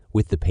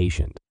 with the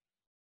patient.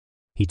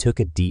 He took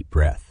a deep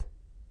breath.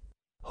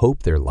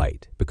 "Hope they're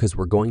light, because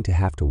we're going to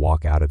have to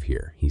walk out of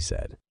here," he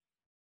said.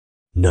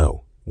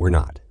 "No, we're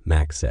not,"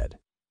 Max said.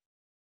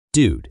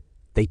 "Dude,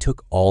 they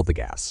took all the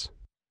gas,"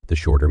 the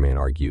shorter man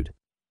argued.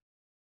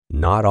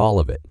 "Not all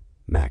of it,"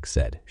 Max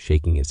said,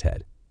 shaking his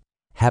head.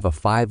 "Have a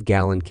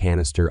 5-gallon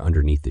canister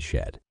underneath the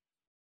shed."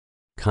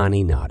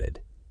 Connie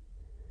nodded.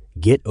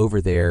 "Get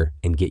over there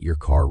and get your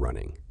car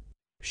running,"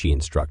 she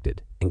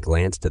instructed, and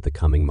glanced at the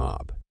coming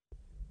mob.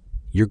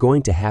 "You're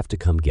going to have to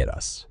come get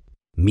us.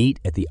 Meet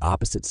at the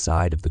opposite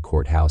side of the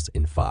courthouse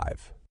in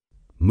 5.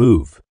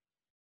 Move."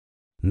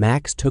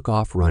 Max took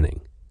off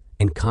running,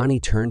 and Connie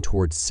turned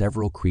towards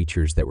several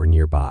creatures that were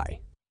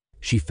nearby.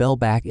 She fell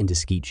back into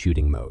skeet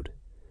shooting mode,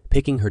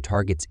 picking her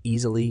targets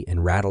easily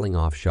and rattling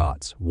off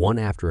shots one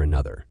after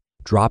another,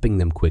 dropping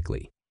them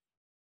quickly.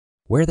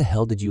 "Where the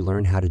hell did you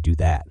learn how to do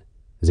that?"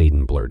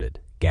 Zayden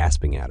blurted,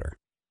 gasping at her.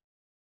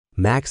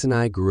 "Max and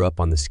I grew up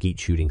on the skeet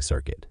shooting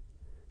circuit,"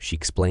 she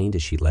explained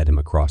as she led him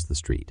across the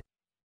street.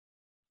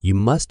 "You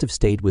must have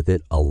stayed with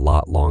it a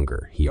lot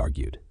longer," he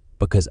argued,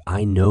 "because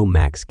I know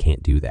Max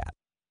can't do that."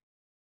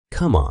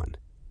 "Come on,"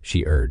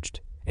 she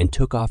urged, and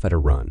took off at a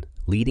run,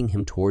 leading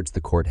him towards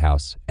the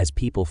courthouse as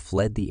people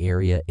fled the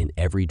area in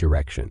every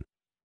direction.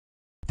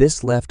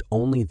 This left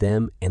only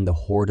them and the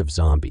horde of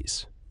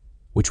zombies,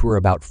 which were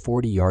about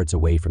 40 yards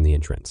away from the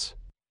entrance.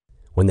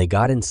 When they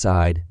got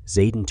inside,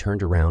 Zayden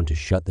turned around to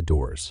shut the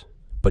doors,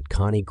 but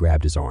Connie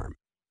grabbed his arm.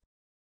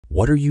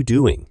 "What are you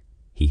doing?"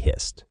 he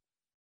hissed.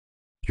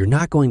 "You're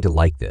not going to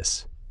like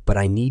this, but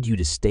I need you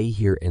to stay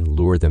here and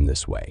lure them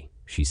this way,"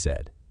 she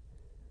said.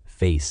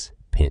 Face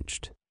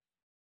pinched.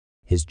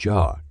 His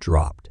jaw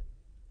dropped.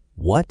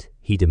 "What?"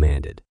 he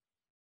demanded.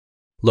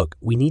 "Look,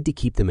 we need to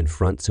keep them in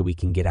front so we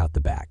can get out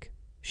the back,"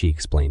 she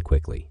explained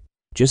quickly.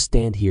 "Just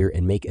stand here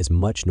and make as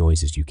much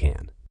noise as you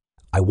can.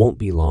 I won't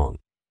be long."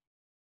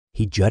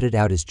 He jutted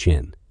out his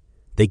chin.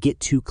 "They get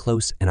too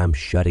close and I'm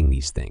shutting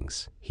these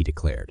things," he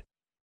declared.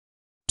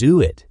 "Do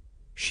it,"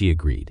 she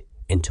agreed,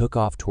 and took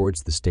off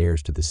towards the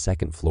stairs to the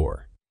 2nd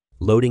floor,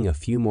 loading a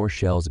few more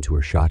shells into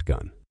her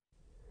shotgun.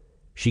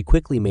 She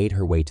quickly made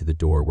her way to the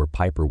door where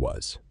Piper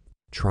was,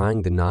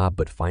 trying the knob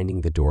but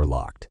finding the door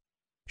locked.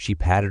 She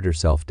patted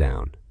herself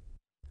down,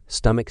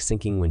 stomach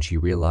sinking when she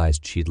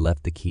realized she'd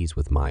left the keys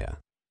with Maya.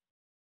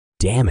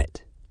 "Damn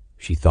it,"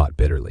 she thought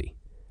bitterly,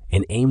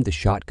 and aimed the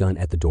shotgun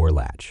at the door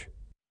latch,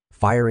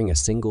 firing a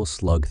single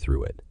slug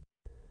through it.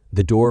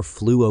 The door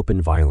flew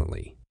open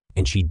violently,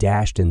 and she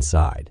dashed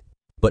inside,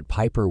 but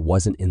Piper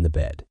wasn't in the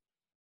bed.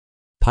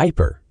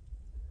 "Piper,"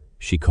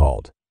 she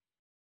called.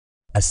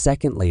 A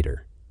second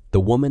later, the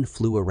woman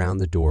flew around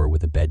the door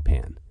with a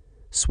bedpan,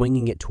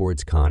 swinging it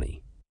towards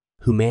Connie,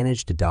 who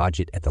managed to dodge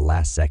it at the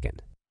last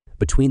second.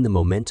 Between the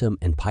momentum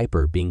and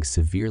Piper being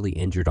severely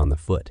injured on the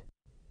foot,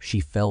 she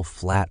fell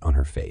flat on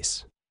her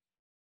face.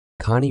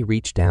 Connie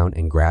reached down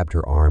and grabbed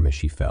her arm as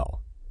she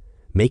fell,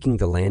 making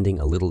the landing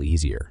a little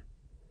easier.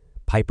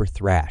 Piper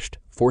thrashed,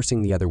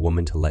 forcing the other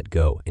woman to let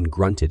go, and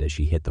grunted as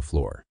she hit the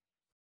floor.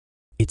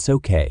 "It's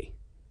okay.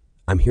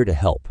 I'm here to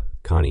help,"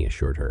 Connie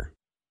assured her.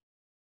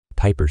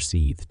 Piper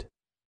seethed.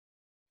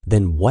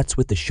 "Then what's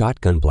with the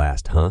shotgun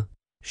blast, huh?"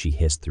 she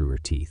hissed through her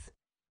teeth.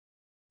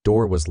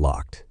 "Door was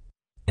locked,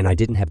 and I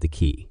didn't have the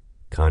key,"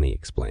 Connie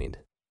explained.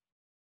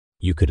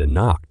 "You could have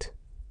knocked,"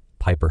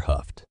 Piper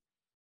huffed.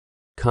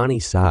 Connie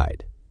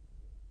sighed.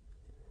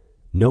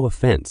 "No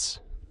offense,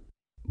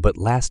 but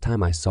last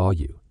time I saw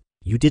you,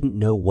 you didn't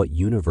know what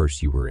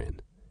universe you were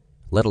in,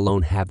 let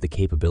alone have the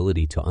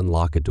capability to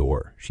unlock a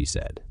door," she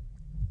said.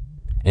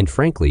 "And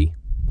frankly,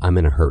 I'm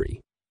in a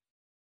hurry."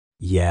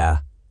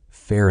 "Yeah,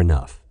 fair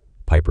enough,"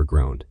 Piper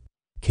groaned.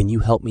 "Can you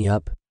help me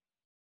up?"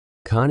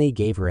 Connie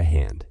gave her a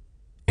hand,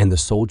 and the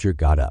soldier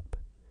got up,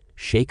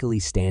 shakily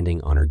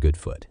standing on her good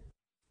foot.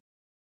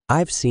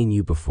 "I've seen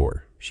you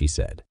before," she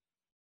said.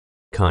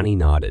 Connie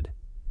nodded.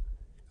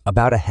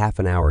 "About a half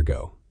an hour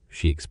ago,"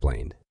 she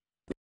explained.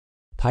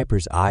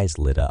 Piper's eyes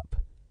lit up.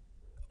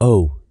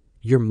 "Oh,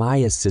 you're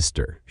Maya's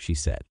sister," she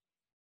said.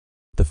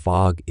 "The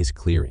fog is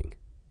clearing.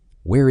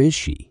 Where is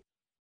she?"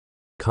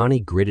 Connie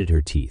gritted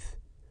her teeth,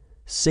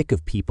 sick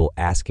of people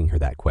asking her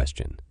that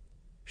question.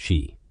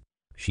 She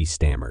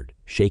stammered,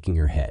 shaking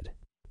her head.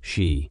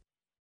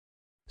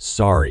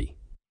 "Sorry,"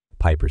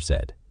 Piper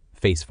said,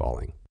 face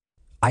falling.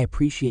 "I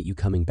appreciate you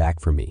coming back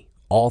for me,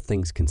 all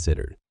things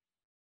considered."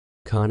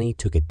 Connie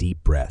took a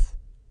deep breath.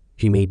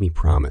 "She made me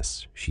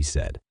promise," she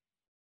said.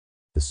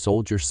 The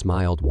soldier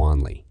smiled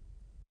wanly.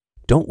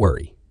 "Don't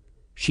worry.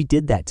 She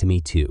did that to me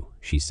too,"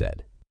 she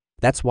said.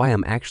 "That's why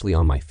I'm actually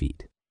on my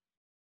feet."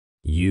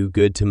 "You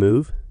good to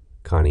move?"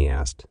 Connie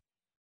asked.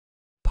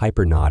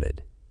 Piper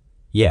nodded.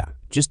 "Yeah,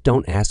 just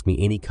don't ask me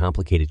any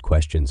complicated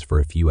questions for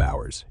a few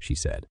hours," she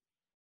said.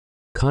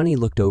 Connie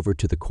looked over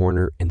to the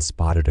corner and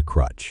spotted a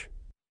crutch.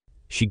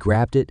 She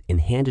grabbed it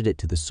and handed it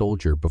to the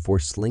soldier before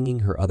slinging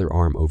her other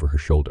arm over her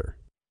shoulder.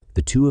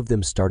 The two of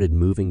them started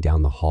moving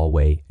down the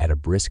hallway at a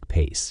brisk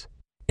pace,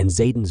 and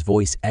Zayden's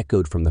voice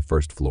echoed from the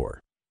first floor.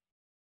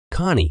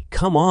 "Connie,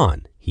 come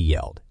on," he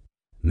yelled.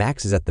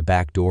 "Max is at the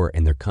back door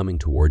and they're coming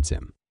towards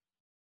him."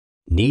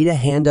 "Need a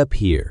hand up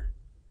here,"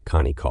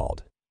 Connie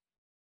called.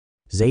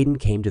 Zayden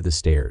came to the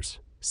stairs,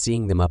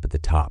 seeing them up at the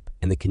top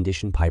and the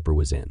condition Piper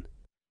was in.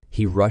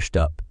 He rushed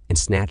up and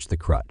snatched the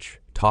crutch,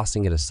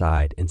 tossing it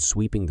aside and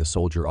sweeping the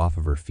soldier off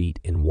of her feet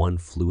in one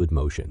fluid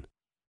motion.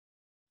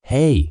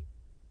 "Hey!"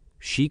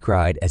 she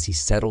cried as he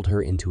settled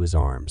her into his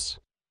arms.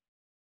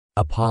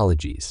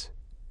 "Apologies,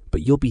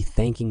 but you'll be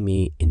thanking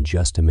me in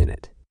just a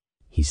minute,"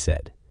 he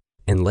said,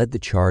 and led the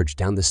charge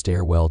down the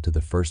stairwell to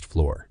the first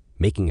floor,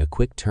 making a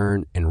quick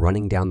turn and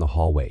running down the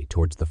hallway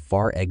towards the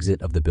far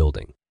exit of the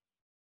building.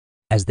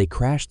 As they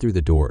crashed through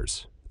the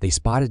doors, they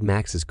spotted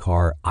Max's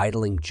car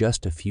idling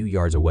just a few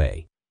yards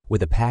away,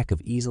 with a pack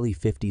of easily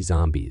 50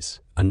 zombies,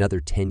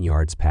 another 10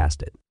 yards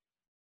past it.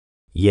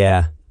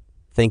 "Yeah,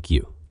 thank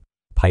you,"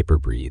 Piper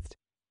breathed.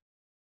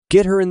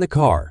 "Get her in the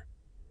car,"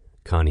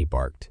 Connie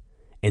barked,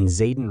 and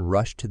Zayden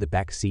rushed to the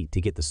back seat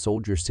to get the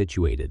soldier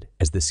situated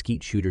as the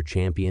skeet shooter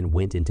champion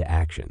went into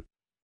action.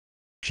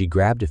 She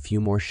grabbed a few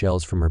more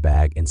shells from her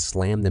bag and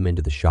slammed them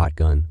into the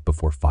shotgun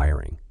before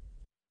firing.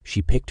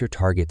 She picked her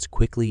targets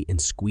quickly and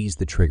squeezed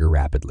the trigger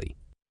rapidly.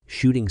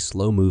 Shooting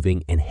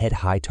slow-moving and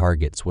head-high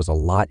targets was a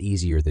lot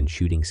easier than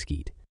shooting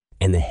skeet,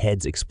 and the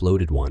heads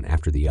exploded one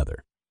after the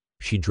other.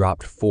 She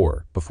dropped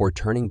 4 before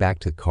turning back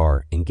to the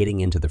car and getting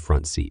into the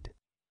front seat.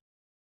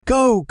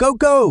 "Go, go,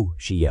 go!"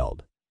 she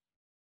yelled.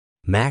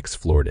 Max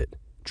floored it,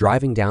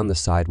 driving down the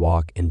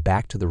sidewalk and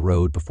back to the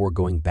road before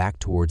going back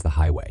towards the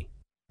highway.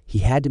 He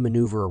had to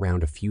maneuver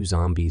around a few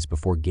zombies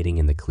before getting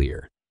in the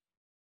clear.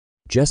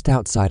 Just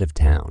outside of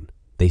town,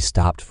 they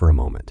stopped for a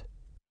moment,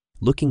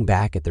 looking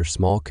back at their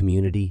small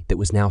community that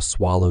was now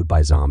swallowed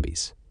by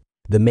zombies.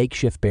 The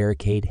makeshift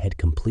barricade had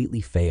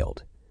completely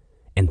failed,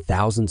 and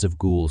thousands of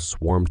ghouls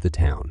swarmed the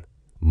town,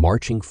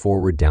 marching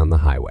forward down the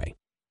highway.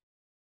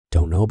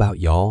 "Don't know about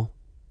y'all,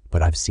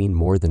 but I've seen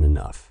more than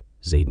enough,"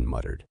 Zayden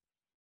muttered.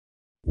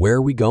 "Where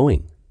are we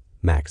going?"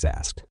 Max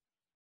asked.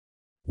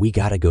 "We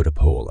gotta go to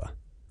Paola,"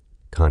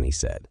 Connie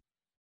said.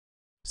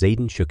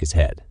 Zayden shook his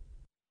head.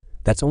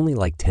 "That's only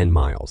like 10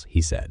 miles,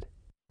 he said.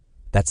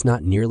 "That's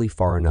not nearly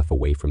far enough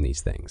away from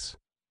these things."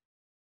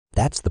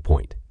 "That's the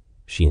point,"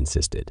 she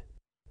insisted.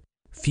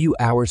 "Few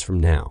hours from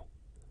now,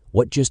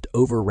 what just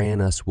overran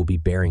us will be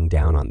bearing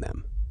down on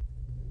them.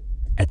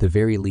 At the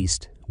very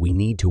least, we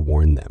need to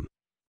warn them."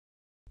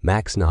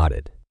 Max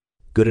nodded.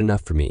 "Good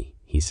enough for me,"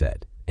 he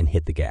said, and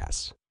hit the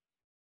gas.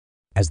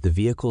 As the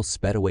vehicle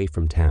sped away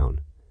from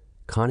town,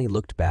 Connie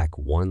looked back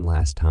one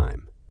last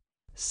time,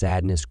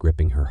 sadness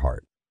gripping her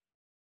heart.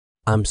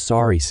 "I'm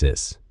sorry,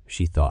 sis,"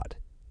 she thought,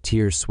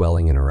 tears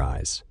swelling in her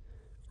eyes.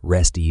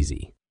 Rest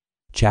easy.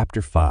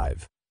 Chapter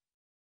 5.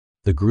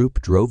 The group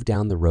drove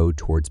down the road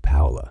towards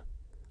Paola,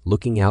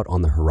 looking out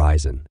on the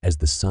horizon as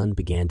the sun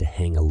began to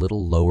hang a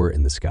little lower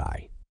in the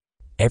sky.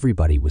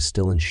 Everybody was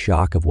still in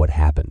shock of what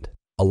happened,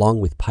 along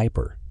with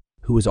Piper,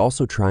 who was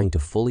also trying to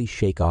fully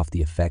shake off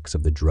the effects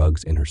of the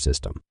drugs in her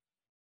system.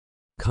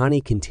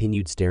 Connie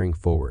continued staring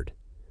forward,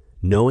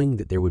 knowing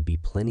that there would be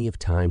plenty of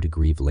time to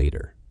grieve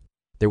later.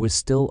 There was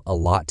still a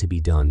lot to be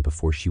done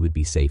before she would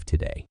be safe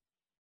today.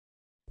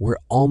 "We're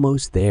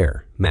almost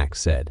there," Max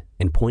said,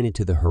 and pointed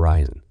to the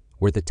horizon,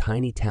 where the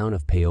tiny town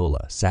of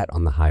Paola sat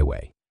on the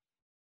highway.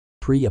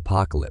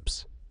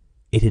 Pre-apocalypse,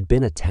 it had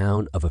been a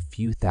town of a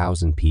few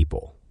thousand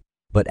people,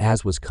 but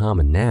as was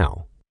common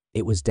now,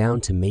 it was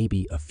down to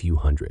maybe a few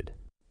hundred.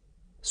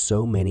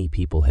 So many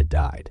people had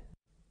died.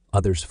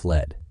 Others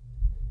fled,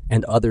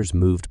 and others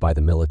moved by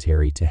the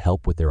military to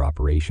help with their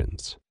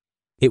operations.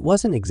 It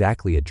wasn't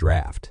exactly a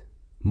draft,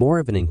 more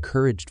of an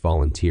encouraged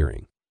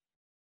volunteering.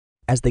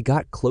 As they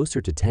got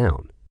closer to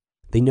town,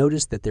 they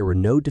noticed that there were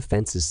no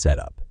defenses set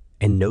up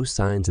and no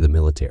signs of the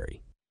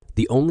military.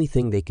 The only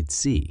thing they could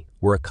see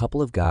were a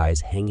couple of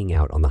guys hanging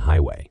out on the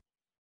highway.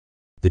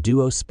 The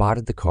duo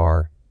spotted the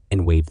car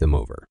and waved them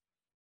over.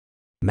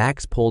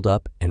 Max pulled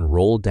up and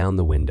rolled down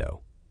the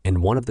window,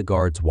 and one of the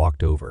guards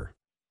walked over.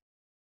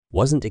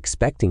 "Wasn't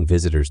expecting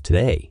visitors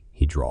today,"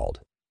 he drawled.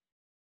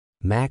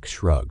 Max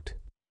shrugged.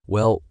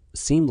 "Well,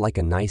 seemed like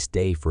a nice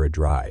day for a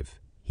drive,"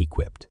 he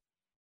quipped.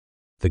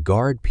 The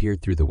guard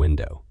peered through the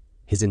window,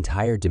 his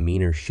entire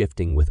demeanor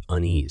shifting with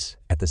unease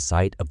at the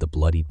sight of the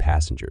bloodied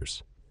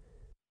passengers.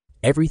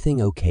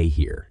 "Everything okay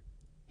here?"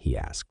 he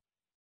asked.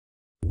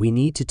 "We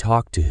need to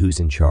talk to who's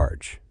in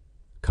charge,"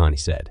 Connie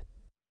said,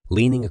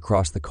 leaning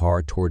across the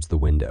car towards the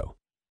window.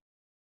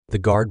 The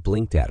guard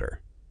blinked at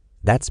her.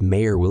 "That's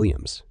Mayor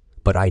Williams,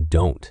 but I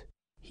don't,"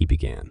 he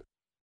began.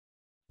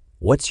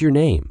 "What's your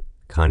name?"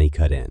 Connie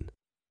cut in.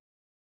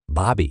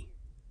 "Bobby,"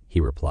 he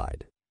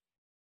replied.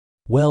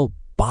 "Well,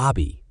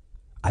 Bobby,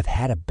 I've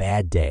had a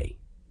bad day,"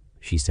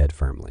 she said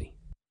firmly.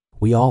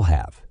 "We all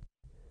have.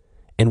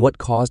 And what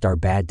caused our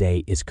bad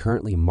day is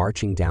currently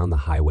marching down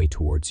the highway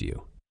towards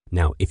you.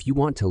 Now, if you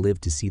want to live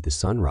to see the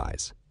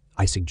sunrise,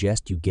 I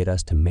suggest you get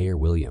us to Mayor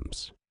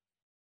Williams."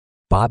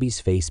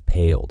 Bobby's face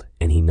paled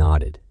and he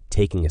nodded,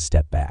 taking a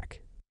step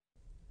back.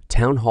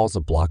 "Town hall's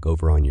a block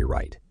over on your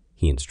right,"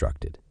 he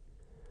instructed.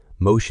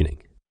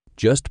 Motioning,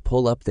 "Just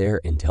pull up there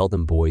and tell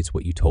them boys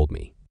what you told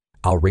me.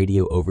 I'll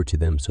radio over to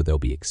them so they'll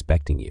be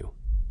expecting you.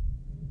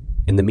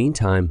 In the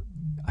meantime,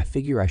 I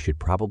figure I should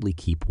probably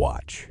keep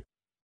watch."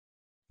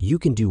 "You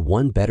can do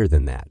one better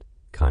than that,"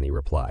 Connie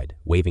replied,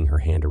 waving her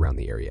hand around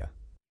the area.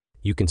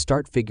 "You can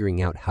start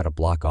figuring out how to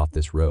block off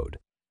this road."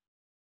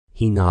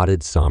 He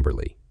nodded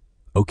somberly.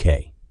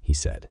 "Okay," he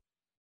said.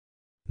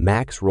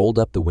 Max rolled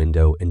up the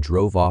window and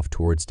drove off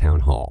towards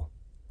Town Hall.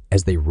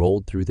 As they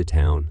rolled through the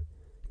town,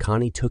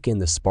 Connie took in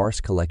the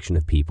sparse collection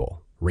of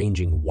people,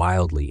 ranging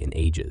wildly in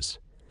ages,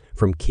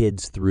 from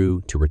kids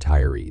through to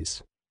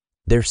retirees.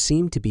 There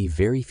seemed to be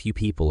very few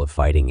people of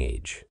fighting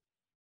age.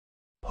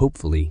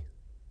 "Hopefully,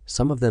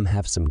 some of them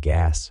have some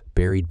gas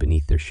buried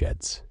beneath their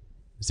sheds,"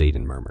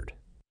 Zayden murmured.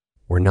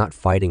 "We're not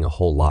fighting a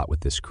whole lot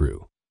with this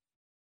crew."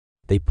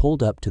 They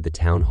pulled up to the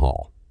town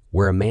hall,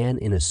 where a man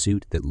in a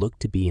suit that looked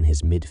to be in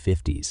his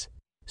mid-50s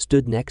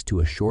stood next to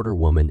a shorter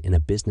woman in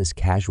a business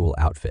casual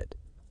outfit,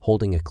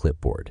 holding a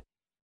clipboard.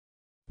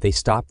 They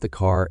stopped the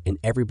car and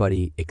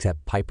everybody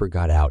except Piper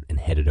got out and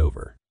headed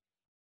over.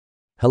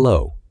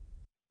 "Hello,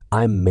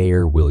 I'm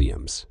Mayor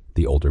Williams,"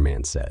 the older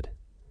man said,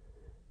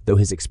 though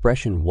his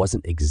expression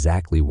wasn't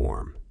exactly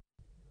warm.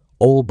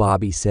 "Old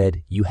Bobby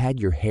said you had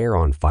your hair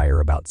on fire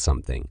about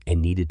something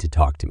and needed to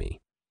talk to me."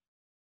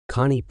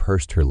 Connie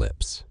pursed her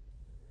lips.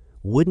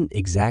 "Wouldn't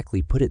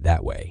exactly put it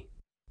that way,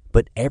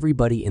 but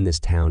everybody in this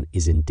town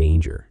is in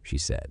danger," she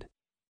said.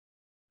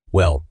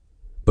 "Well,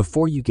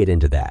 before you get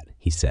into that,"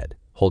 he said,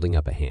 holding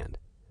up a hand,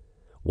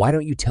 "why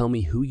don't you tell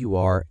me who you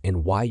are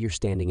and why you're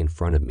standing in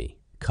front of me,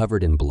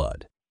 covered in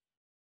blood?"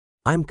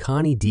 "I'm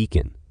Connie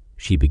Deacon,"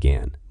 she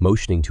began,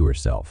 motioning to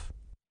herself.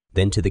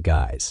 Then to the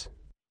guys.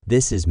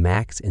 "This is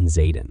Max and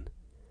Zayden.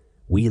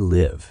 We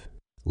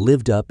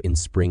lived up in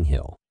Spring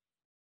Hill."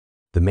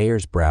 The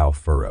mayor's brow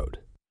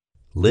furrowed.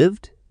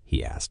 "Lived?"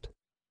 he asked.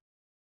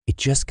 "It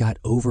just got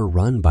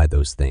overrun by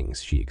those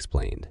things," she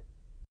explained.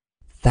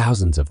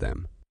 "Thousands of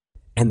them.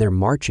 And they're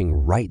marching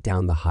right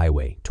down the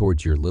highway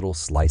towards your little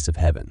slice of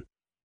heaven."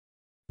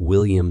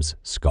 Williams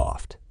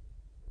scoffed.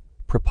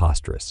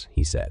 "Preposterous,"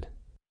 he said.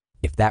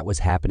 "If that was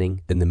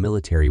happening, then the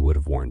military would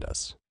have warned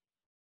us."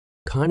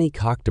 Connie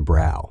cocked a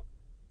brow.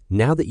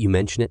 "Now that you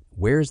mention it,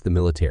 where's the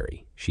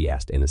military?" she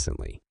asked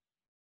innocently.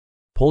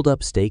 "Pulled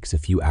up stakes a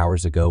few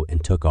hours ago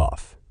and took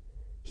off,"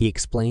 he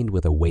explained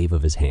with a wave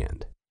of his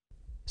hand.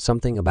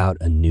 "Something about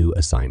a new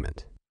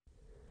assignment.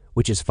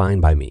 Which is fine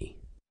by me.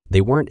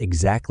 They weren't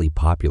exactly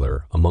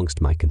popular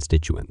amongst my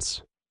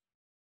constituents."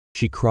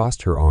 She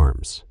crossed her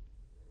arms.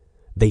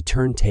 "They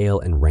turned tail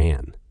and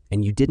ran,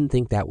 and you didn't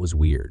think that was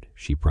weird,"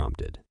 she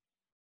prompted.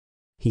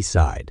 He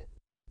sighed.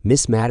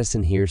 "Miss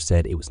Madison here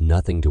said it was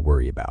nothing to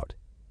worry about,"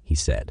 he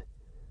said,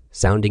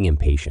 sounding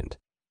impatient.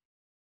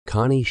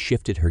 Connie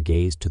shifted her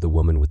gaze to the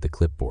woman with the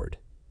clipboard.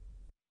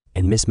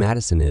 "And Miss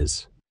Madison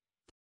is—"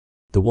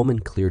 The woman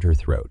cleared her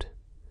throat.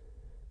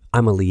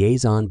 I'm a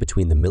liaison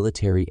between the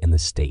military and the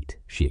state,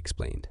 she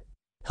explained,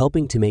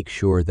 helping to make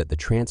sure that the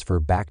transfer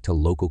back to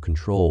local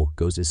control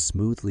goes as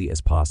smoothly as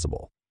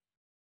possible.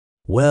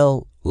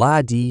 Well,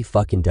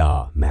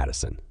 la-dee-fucking-da,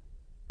 Madison,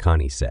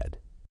 Connie said,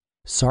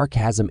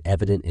 sarcasm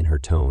evident in her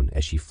tone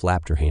as she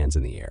flapped her hands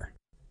in the air.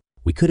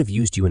 We could have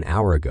used you an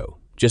hour ago,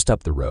 just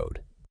up the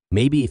road.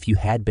 Maybe if you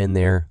had been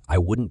there, I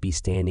wouldn't be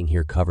standing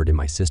here covered in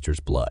my sister's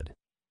blood.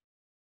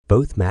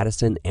 Both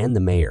Madison and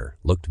the mayor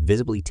looked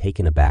visibly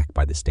taken aback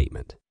by the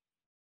statement.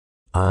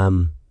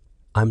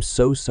 I'm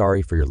so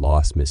sorry for your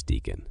loss, Miss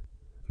Deacon,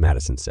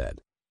 Madison said.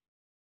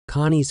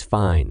 Connie's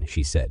fine,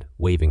 she said,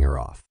 waving her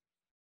off.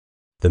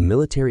 The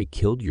military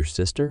killed your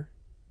sister?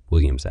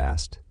 Williams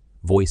asked,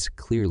 voice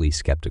clearly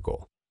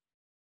skeptical.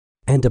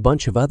 And a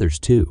bunch of others,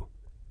 too,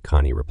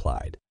 Connie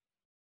replied.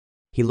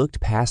 He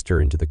looked past her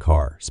into the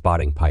car,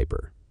 spotting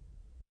Piper.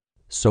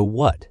 So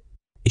what?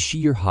 Is she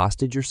your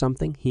hostage or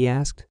something? He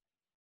asked.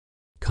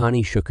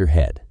 Connie shook her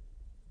head.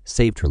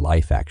 Saved her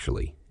life,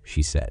 actually,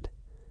 she said,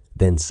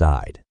 then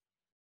sighed.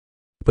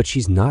 But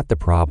she's not the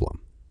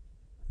problem.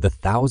 The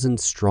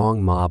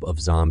 1,000-strong mob of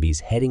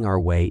zombies heading our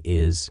way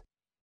is...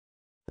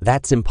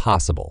 That's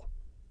impossible,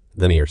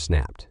 the mayor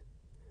snapped.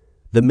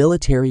 The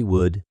military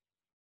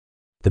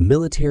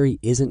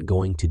isn't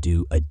going to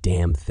do a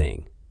damn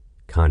thing,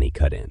 Connie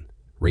cut in,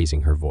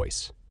 raising her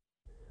voice.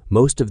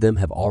 Most of them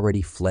have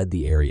already fled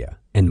the area,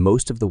 and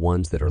most of the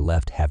ones that are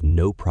left have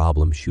no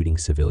problem shooting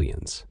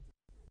civilians.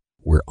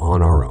 We're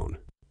on our own.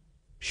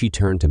 She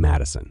turned to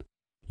Madison.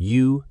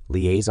 You,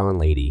 liaison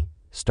lady,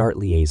 start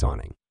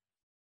liaisoning.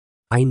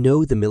 I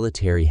know the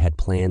military had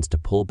plans to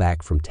pull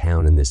back from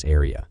town in this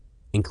area,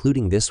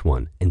 including this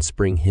one and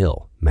Spring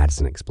Hill,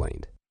 Madison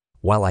explained.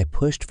 While I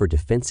pushed for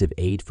defensive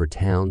aid for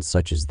towns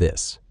such as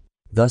this,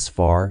 thus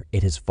far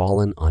it has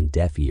fallen on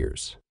deaf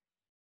ears.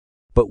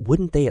 But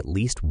wouldn't they at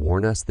least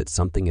warn us that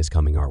something is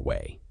coming our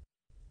way?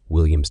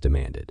 Williams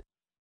demanded.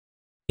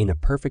 In a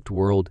perfect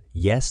world,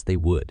 yes, they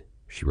would,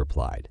 she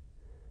replied,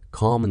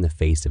 calm in the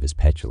face of his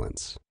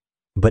petulance.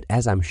 But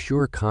as I'm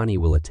sure Connie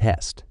will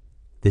attest,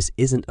 this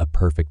isn't a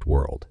perfect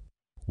world.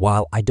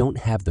 While I don't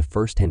have the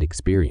first-hand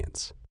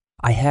experience,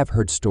 I have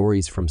heard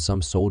stories from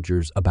some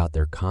soldiers about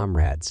their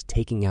comrades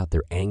taking out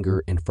their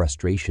anger and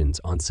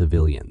frustrations on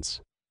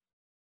civilians.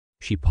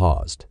 She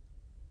paused.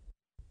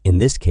 In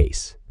this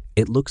case,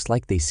 it looks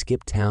like they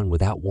skipped town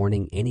without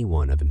warning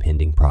anyone of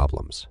impending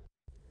problems.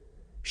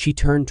 She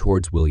turned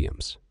towards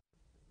Williams.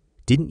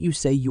 Didn't you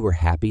say you were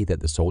happy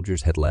that the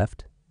soldiers had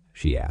left?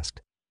 She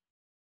asked.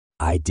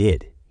 I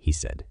did, he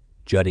said,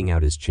 jutting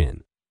out his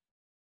chin.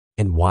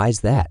 And why's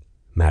that?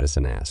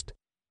 Madison asked.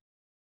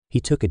 He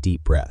took a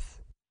deep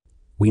breath.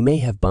 We may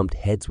have bumped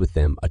heads with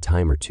them a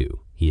time or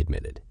two, he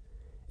admitted,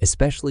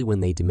 especially when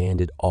they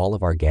demanded all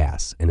of our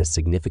gas and a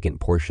significant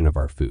portion of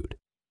our food.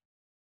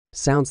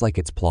 Sounds like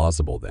it's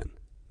plausible then,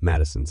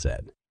 Madison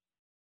said.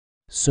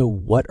 So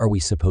what are we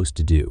supposed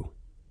to do?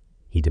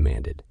 He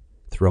demanded,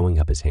 throwing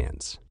up his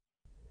hands.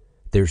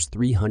 There's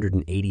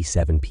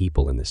 387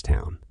 people in this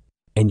town,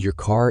 and your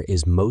car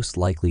is most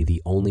likely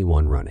the only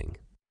one running.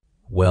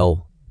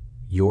 Well,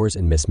 yours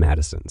and Miss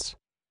Madison's.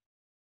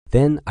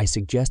 Then I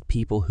suggest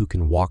people who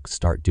can walk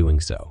start doing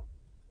so,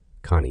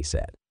 Connie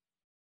said.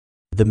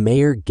 The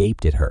mayor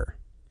gaped at her.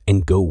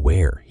 And go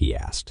where? He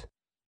asked.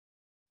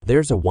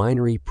 There's a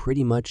winery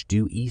pretty much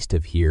due east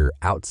of here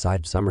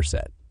outside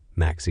Somerset,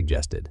 Max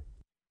suggested.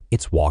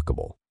 It's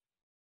walkable.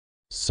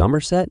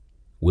 Somerset?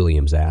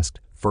 Williams asked,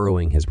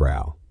 furrowing his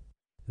brow.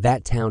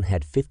 That town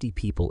had 50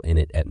 people in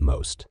it at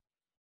most.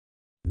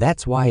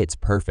 That's why it's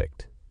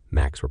perfect,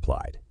 Max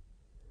replied.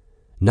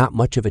 Not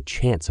much of a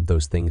chance of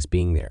those things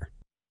being there,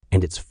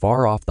 and it's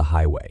far off the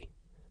highway,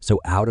 so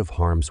out of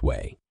harm's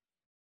way.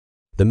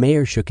 The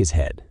mayor shook his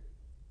head.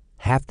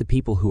 Half the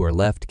people who are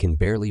left can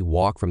barely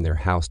walk from their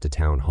house to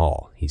town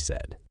hall, he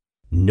said.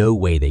 No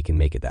way they can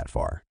make it that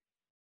far.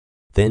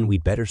 Then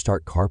we'd better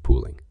start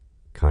carpooling,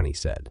 Connie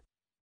said.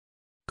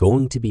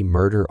 Going to be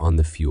murder on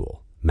the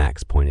fuel,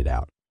 Max pointed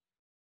out.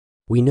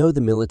 We know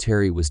the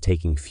military was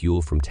taking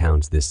fuel from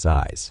towns this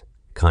size,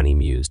 Connie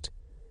mused,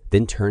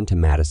 then turned to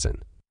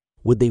Madison.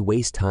 Would they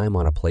waste time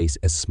on a place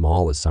as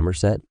small as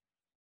Somerset?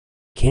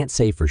 Can't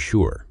say for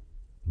sure,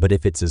 but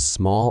if it's as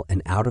small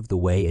and out of the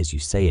way as you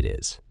say it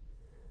is,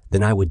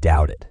 then I would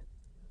doubt it,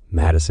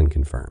 Madison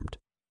confirmed.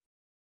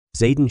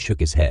 Zayden shook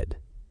his head.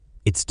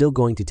 It's still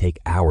going to take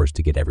hours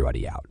to get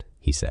everybody out,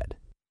 he said.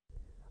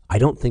 I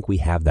don't think we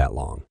have that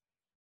long.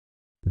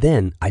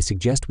 Then I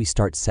suggest we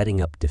start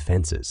setting up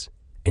defenses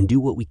and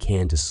do what we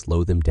can to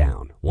slow them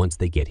down once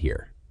they get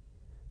here,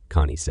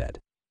 Connie said.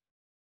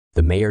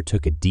 The mayor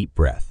took a deep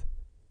breath,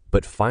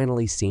 but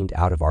finally seemed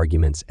out of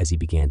arguments as he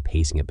began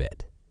pacing a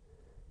bit.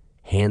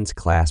 Hands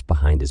clasped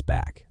behind his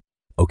back.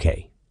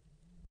 Okay.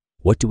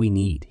 What do we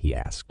need? He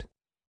asked.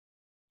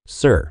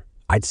 Sir,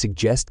 I'd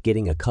suggest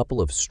getting a couple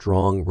of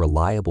strong,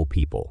 reliable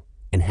people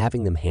and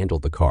having them handle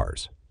the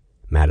cars,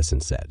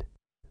 Madison said.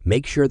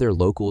 Make sure they're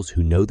locals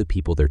who know the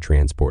people they're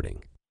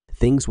transporting.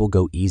 Things will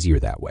go easier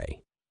that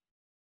way.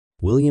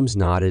 Williams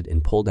nodded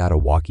and pulled out a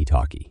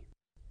walkie-talkie.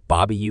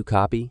 Bobby, you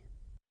copy?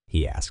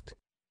 He asked.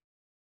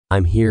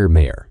 I'm here,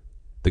 Mayor.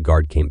 The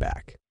guard came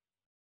back.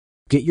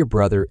 Get your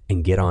brother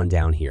and get on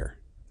down here,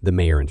 the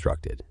mayor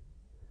instructed.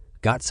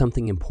 Got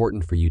something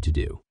important for you to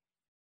do.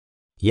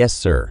 Yes,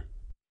 sir.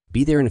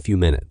 Be there in a few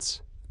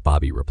minutes,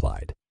 Bobby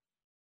replied.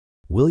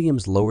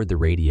 Williams lowered the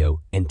radio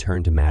and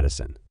turned to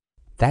Madison.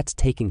 That's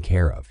taken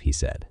care of, he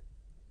said.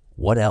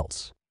 What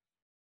else?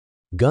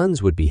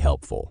 Guns would be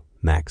helpful,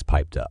 Max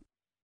piped up.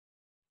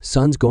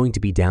 Sun's going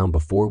to be down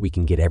before we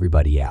can get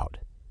everybody out,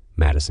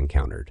 Madison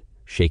countered,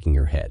 shaking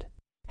her head.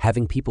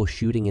 Having people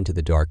shooting into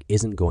the dark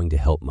isn't going to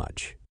help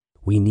much.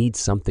 We need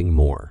something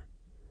more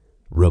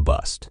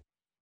robust.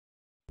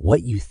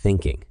 What you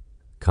thinking?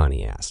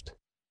 Connie asked.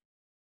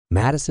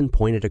 Madison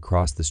pointed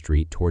across the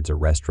street towards a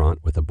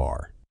restaurant with a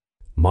bar.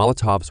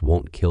 Molotovs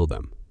won't kill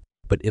them,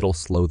 but it'll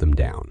slow them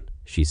down,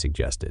 she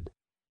suggested.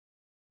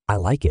 I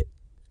like it,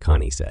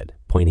 Connie said,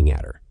 pointing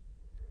at her.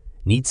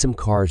 Need some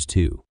cars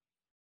too.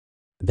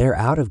 They're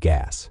out of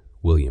gas,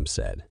 Williams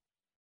said.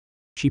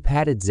 She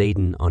patted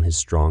Zayden on his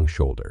strong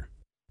shoulder.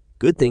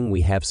 Good thing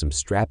we have some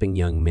strapping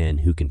young men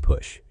who can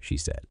push, she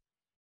said.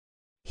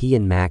 He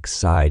and Max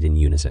sighed in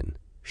unison,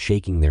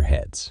 shaking their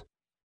heads.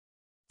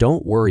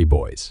 Don't worry,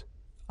 boys.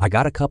 I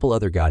got a couple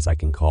other guys I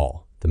can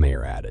call, the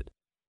mayor added.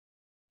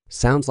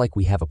 Sounds like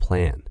we have a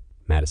plan,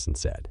 Madison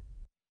said.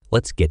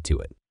 Let's get to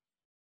it.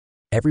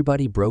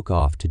 Everybody broke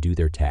off to do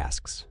their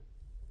tasks.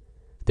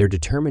 Their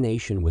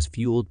determination was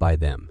fueled by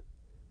them,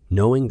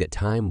 knowing that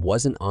time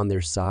wasn't on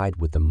their side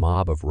with the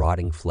mob of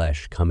rotting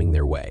flesh coming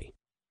their way.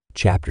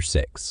 Chapter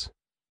 6.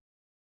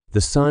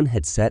 The sun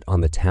had set on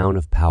the town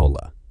of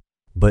Paola,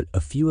 but a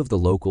few of the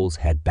locals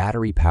had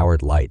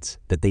battery-powered lights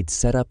that they'd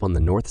set up on the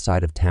north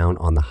side of town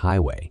on the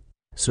highway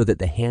so that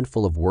the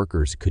handful of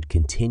workers could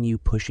continue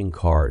pushing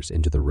cars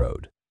into the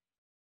road.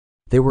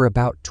 There were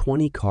about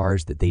 20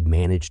 cars that they'd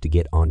managed to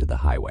get onto the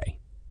highway,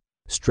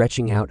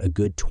 stretching out a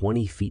good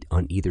 20 feet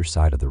on either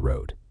side of the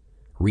road,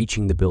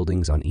 reaching the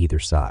buildings on either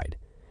side,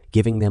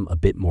 giving them a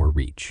bit more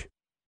reach.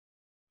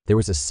 There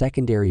was a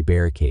secondary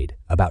barricade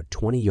about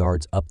 20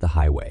 yards up the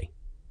highway,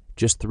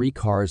 just 3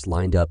 cars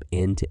lined up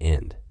end to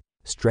end,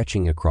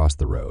 stretching across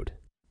the road.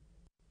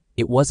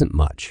 It wasn't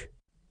much,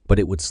 but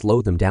it would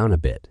slow them down a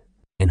bit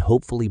and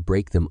hopefully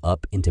break them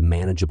up into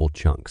manageable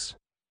chunks.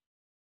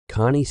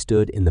 Connie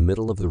stood in the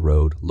middle of the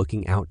road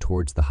looking out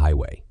towards the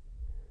highway,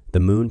 the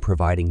moon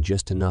providing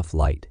just enough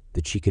light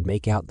that she could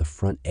make out the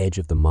front edge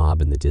of the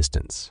mob in the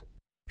distance.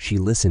 She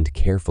listened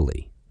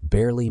carefully,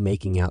 barely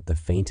making out the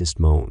faintest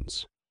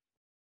moans.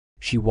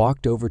 She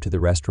walked over to the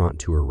restaurant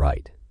to her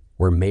right,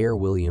 where Mayor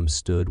Williams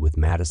stood with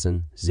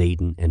Madison,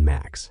 Zayden, and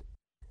Max.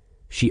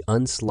 She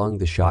unslung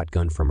the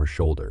shotgun from her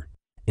shoulder,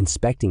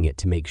 inspecting it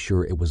to make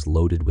sure it was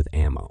loaded with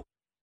ammo.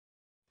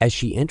 As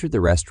she entered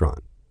the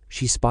restaurant,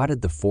 she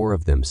spotted the 4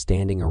 of them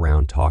standing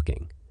around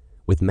talking,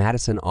 with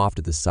Madison off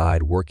to the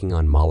side working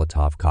on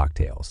Molotov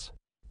cocktails.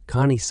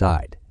 Connie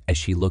sighed as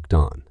she looked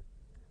on,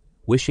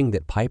 wishing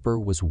that Piper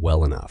was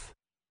well enough.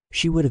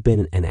 She would have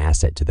been an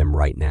asset to them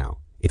right now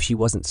if she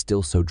wasn't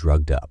still so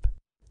drugged up.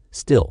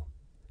 Still,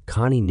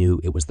 Connie knew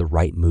it was the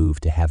right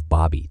move to have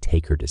Bobby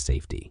take her to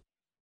safety.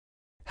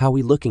 How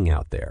we looking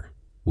out there?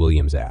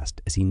 Williams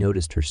asked as he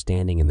noticed her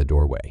standing in the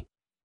doorway.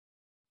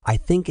 I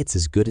think it's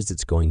as good as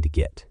it's going to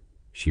get,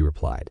 she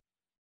replied.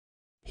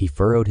 He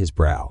furrowed his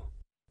brow.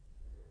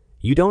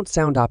 You don't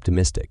sound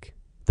optimistic,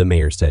 the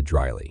mayor said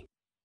dryly.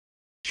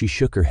 She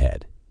shook her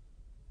head.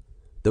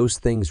 Those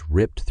things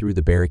ripped through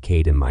the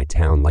barricade in my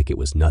town like it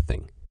was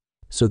nothing,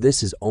 so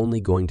this is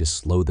only going to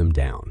slow them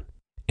down,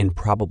 and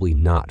probably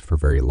not for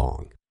very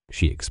long,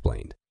 she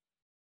explained.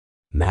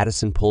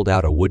 Madison pulled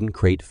out a wooden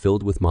crate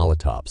filled with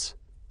Molotovs,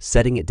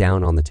 setting it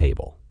down on the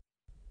table.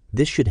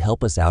 This should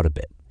help us out a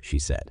bit, she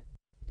said.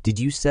 Did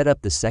you set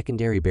up the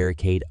secondary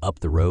barricade up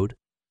the road?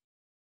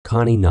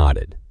 Connie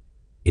nodded.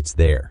 It's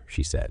there,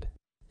 she said.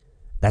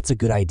 That's a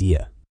good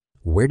idea.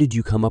 Where did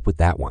you come up with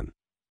that one?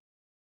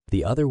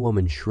 The other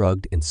woman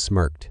shrugged and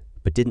smirked,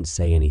 but didn't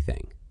say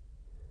anything.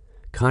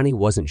 Connie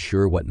wasn't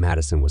sure what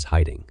Madison was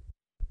hiding,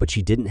 but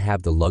she didn't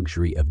have the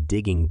luxury of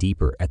digging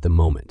deeper at the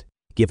moment,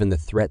 given the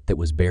threat that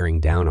was bearing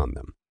down on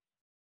them.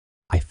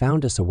 I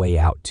found us a way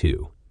out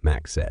too,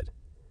 Max said.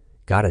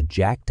 Got a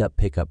jacked-up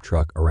pickup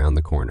truck around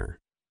the corner.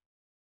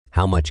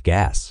 How much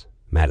gas?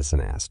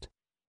 Madison asked.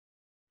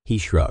 He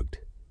shrugged.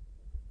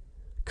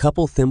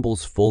 Couple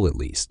thimbles full at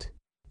least,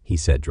 he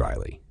said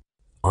dryly.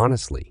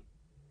 Honestly,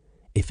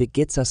 if it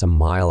gets us a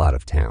mile out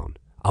of town,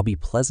 I'll be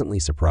pleasantly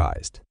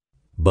surprised.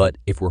 But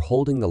if we're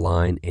holding the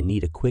line and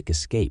need a quick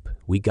escape,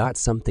 we got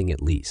something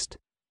at least.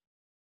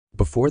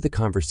 Before the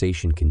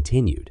conversation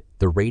continued,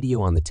 the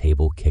radio on the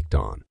table kicked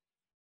on.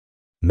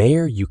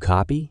 Mayor, you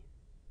copy?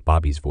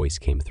 Bobby's voice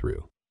came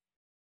through.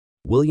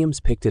 Williams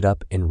picked it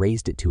up and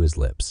raised it to his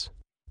lips.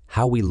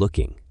 How we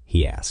looking?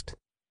 He asked.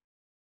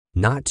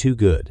 Not too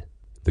good,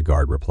 the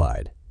guard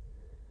replied.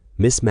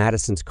 Miss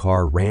Madison's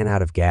car ran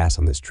out of gas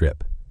on this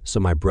trip, so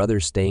my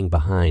brother's staying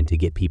behind to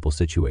get people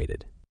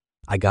situated.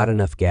 I got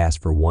enough gas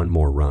for one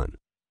more run.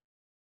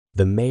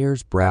 The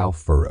mayor's brow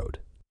furrowed.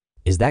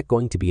 Is that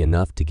going to be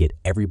enough to get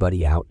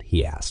everybody out?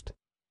 He asked.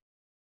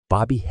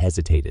 Bobby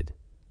hesitated.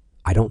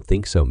 I don't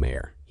think so,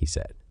 Mayor, he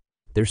said.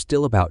 There's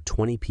still about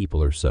 20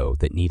 people or so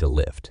that need a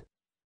lift.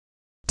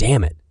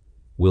 Damn it,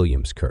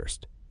 Williams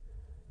cursed.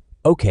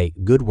 Okay,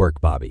 good work,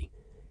 Bobby.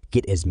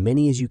 Get as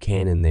many as you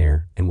can in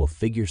there and we'll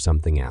figure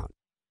something out.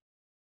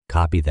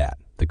 Copy that,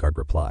 the guard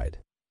replied.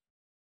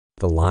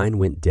 The line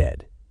went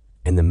dead,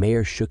 and the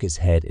mayor shook his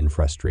head in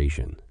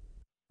frustration,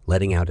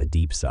 letting out a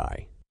deep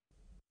sigh.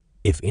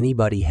 If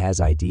anybody has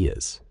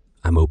ideas,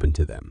 I'm open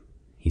to them,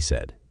 he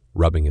said,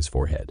 rubbing his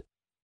forehead.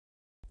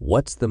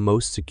 What's the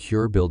most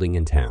secure building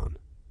in town?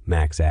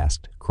 Max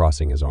asked,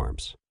 crossing his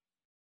arms.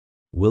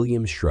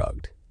 Williams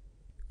shrugged.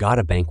 Got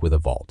a bank with a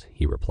vault,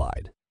 he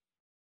replied.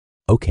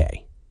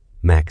 Okay,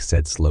 Max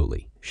said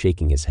slowly,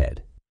 shaking his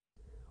head.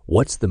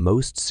 What's the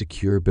most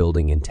secure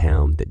building in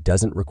town that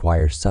doesn't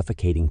require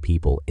suffocating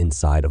people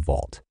inside a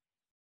vault?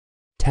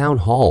 Town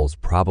hall's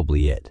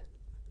probably it,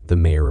 the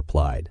mayor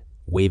replied,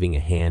 waving a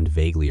hand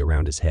vaguely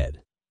around his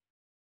head.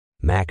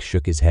 Max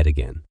shook his head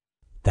again.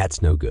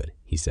 That's no good,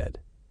 he said.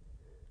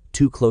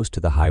 Too close to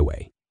the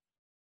highway.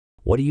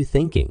 What are you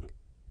thinking?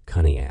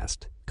 Connie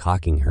asked,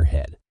 cocking her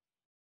head.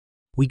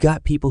 We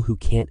got people who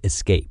can't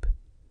escape.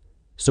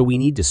 So we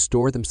need to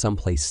store them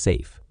someplace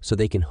safe so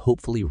they can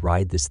hopefully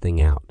ride this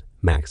thing out,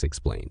 Max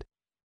explained.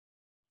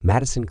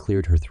 Madison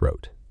cleared her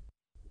throat.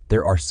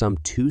 There are some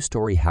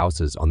 2-story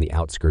houses on the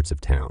outskirts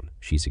of town,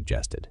 she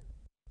suggested.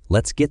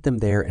 Let's get them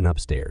there and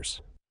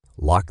upstairs.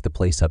 Lock the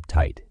place up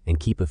tight and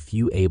keep a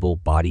few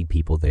able-bodied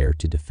people there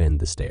to defend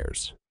the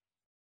stairs.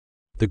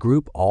 The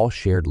group all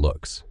shared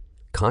looks,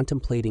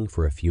 contemplating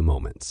for a few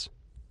moments.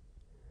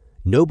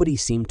 Nobody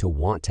seemed to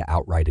want to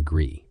outright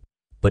agree,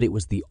 but it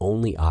was the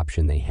only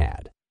option they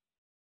had.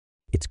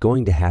 It's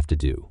going to have to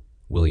do,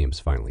 Williams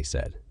finally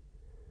said.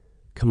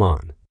 Come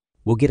on,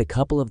 we'll get a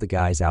couple of the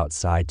guys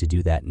outside to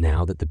do that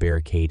now that the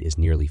barricade is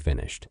nearly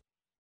finished.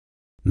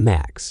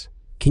 Max,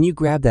 can you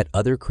grab that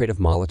other crate of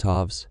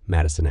Molotovs?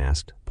 Madison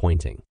asked,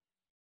 pointing.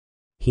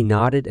 He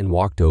nodded and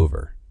walked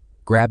over,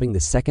 grabbing the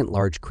second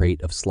large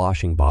crate of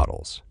sloshing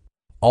bottles.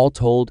 All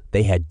told,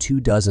 they had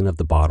 24 of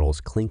the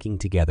bottles clinking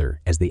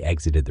together as they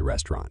exited the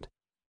restaurant.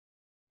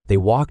 They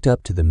walked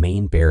up to the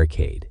main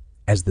barricade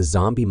as the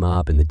zombie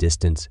mob in the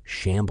distance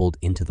shambled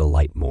into the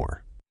light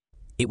more.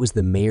 It was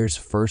the mayor's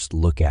first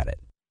look at it,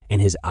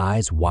 and his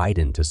eyes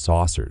widened to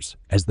saucers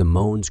as the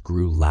moans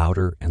grew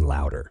louder and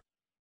louder.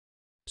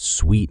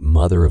 Sweet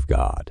Mother of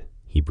God,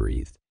 he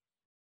breathed.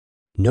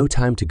 No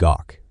time to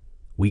gawk.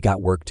 We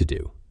got work to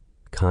do,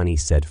 Connie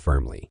said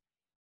firmly.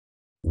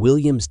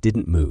 Williams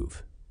didn't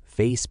move,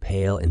 face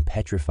pale and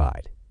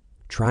petrified,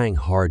 trying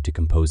hard to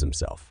compose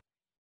himself.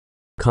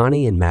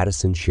 Connie and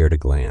Madison shared a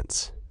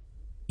glance,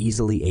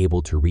 easily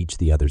able to reach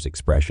the other's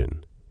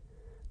expression.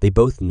 They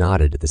both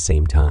nodded at the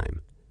same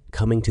time,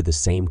 coming to the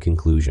same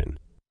conclusion.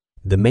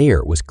 The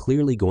mayor was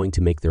clearly going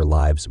to make their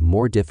lives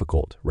more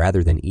difficult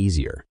rather than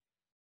easier.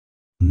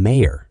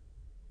 Mayor,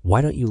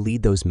 why don't you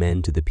lead those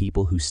men to the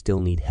people who still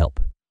need help?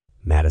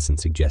 Madison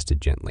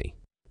suggested gently.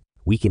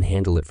 We can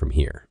handle it from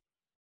here.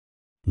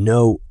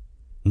 No,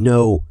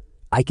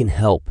 I can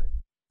help,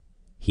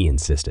 he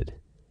insisted,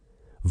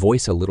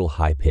 voice a little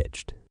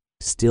high-pitched,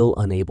 still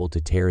unable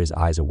to tear his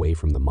eyes away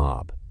from the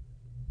mob.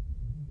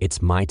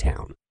 It's my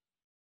town,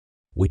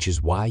 which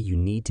is why you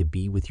need to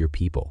be with your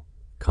people,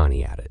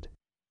 Connie added,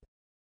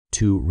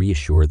 to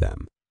reassure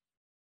them.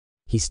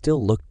 He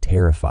still looked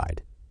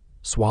terrified,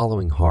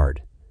 swallowing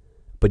hard,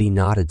 but he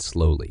nodded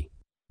slowly,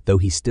 though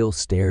he still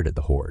stared at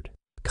the horde.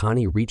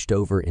 Connie reached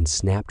over and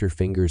snapped her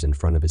fingers in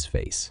front of his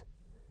face,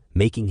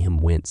 making him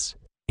wince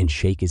and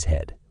shake his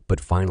head,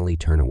 but finally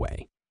turn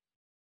away.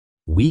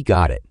 We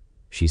got it,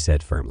 she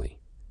said firmly.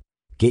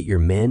 Get your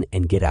men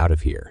and get out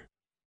of here.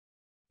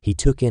 He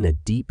took in a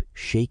deep,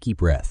 shaky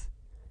breath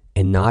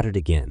and nodded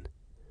again,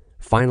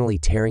 finally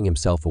tearing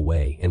himself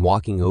away and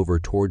walking over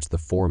towards the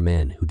 4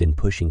 men who'd been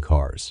pushing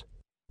cars,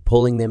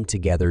 pulling them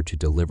together to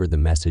deliver the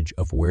message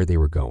of where they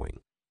were going.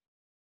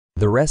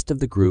 The rest of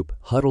the group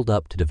huddled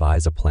up to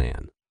devise a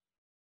plan.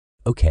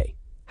 Okay,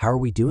 how are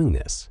we doing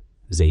this?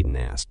 Zayden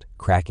asked,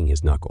 cracking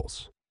his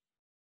knuckles.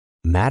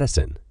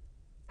 Madison,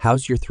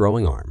 how's your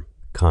throwing arm?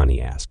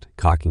 Connie asked,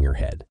 cocking her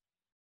head.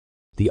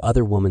 The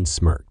other woman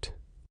smirked.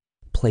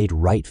 Played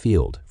right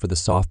field for the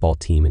softball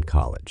team in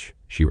college,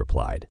 she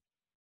replied.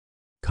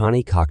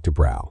 Connie cocked a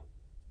brow.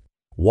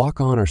 Walk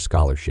on or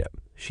scholarship?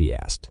 She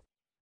asked.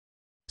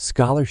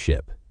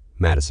 Scholarship,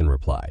 Madison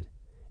replied,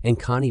 and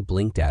Connie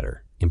blinked at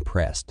her,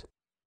 impressed.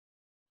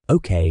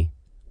 Okay,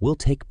 we'll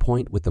take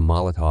point with the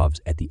Molotovs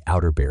at the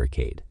outer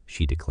barricade,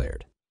 she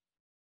declared.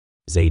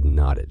 Zayden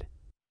nodded.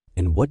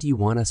 And what do you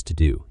want us to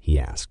do? He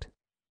asked.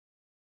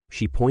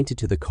 She pointed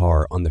to the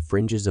car on the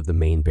fringes of the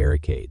main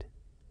barricade.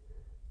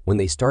 When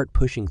they start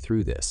pushing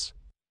through this,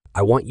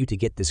 I want you to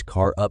get this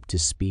car up to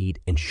speed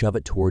and shove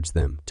it towards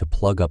them to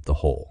plug up the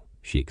hole,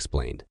 she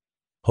explained.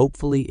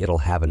 Hopefully it'll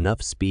have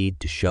enough speed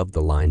to shove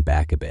the line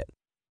back a bit.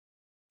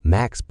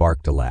 Max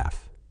barked a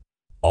laugh.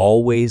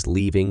 Always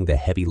leaving the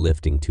heavy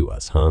lifting to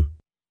us, huh?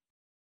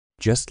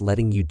 Just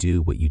letting you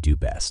do what you do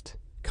best,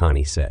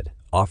 Connie said,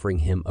 offering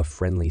him a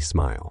friendly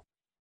smile.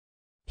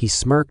 He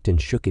smirked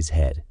and shook his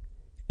head,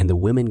 and the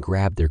women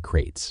grabbed their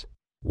crates,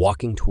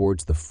 walking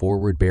towards the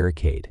forward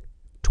barricade,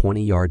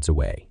 20 yards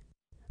away.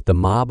 The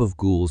mob of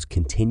ghouls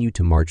continued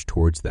to march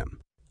towards them,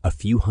 a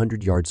few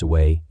hundred yards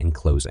away and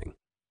closing.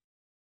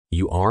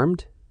 You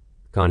armed?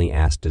 Connie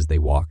asked as they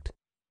walked.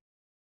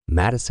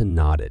 Madison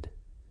nodded.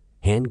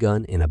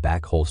 Handgun in a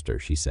back holster,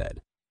 she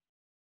said.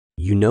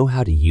 You know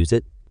how to use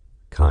it?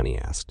 Connie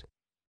asked.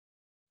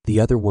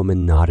 The other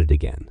woman nodded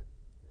again.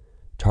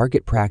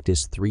 Target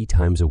practice 3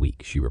 times a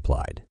week, she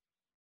replied.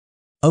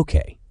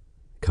 Okay,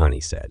 Connie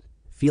said,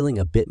 feeling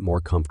a bit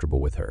more comfortable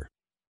with her.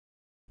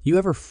 You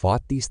ever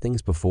fought these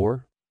things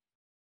before?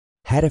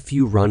 Had a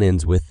few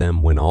run-ins with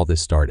them when all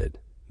this started,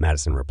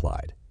 Madison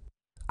replied.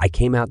 I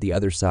came out the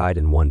other side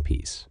in one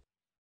piece.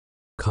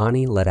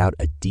 Connie let out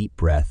a deep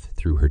breath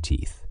through her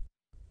teeth.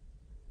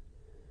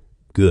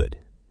 Good,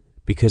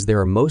 because there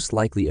are most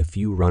likely a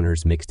few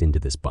runners mixed into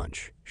this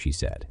bunch, she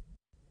said.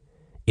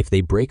 If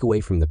they break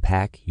away from the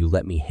pack, you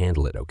let me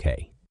handle it,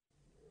 okay?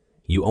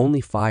 You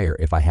only fire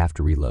if I have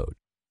to reload.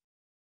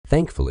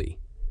 Thankfully,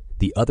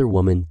 the other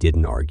woman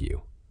didn't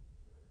argue.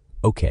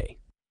 Okay,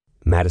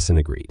 Madison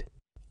agreed.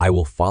 I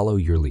will follow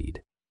your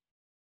lead.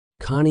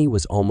 Connie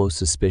was almost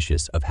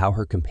suspicious of how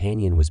her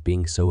companion was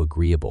being so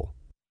agreeable,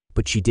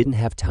 but she didn't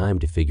have time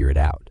to figure it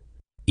out,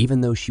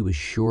 even though she was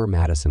sure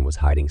Madison was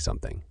hiding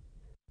something.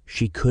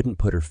 She couldn't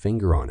put her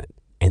finger on it,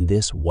 and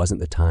this wasn't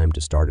the time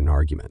to start an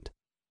argument.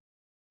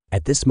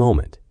 At this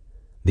moment,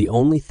 the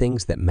only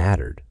things that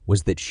mattered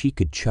was that she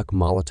could chuck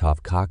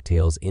Molotov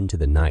cocktails into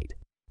the night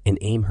and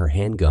aim her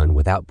handgun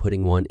without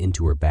putting one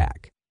into her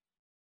back.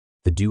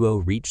 The duo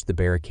reached the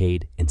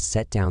barricade and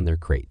set down their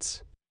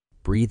crates,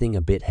 breathing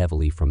a bit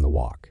heavily from the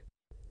walk.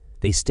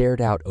 They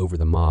stared out over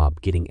the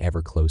mob, getting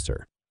ever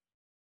closer.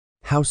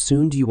 How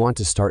soon do you want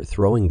to start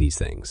throwing these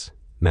things?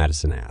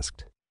 Madison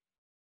asked.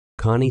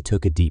 Connie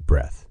took a deep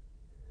breath.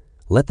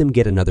 Let them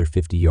get another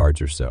 50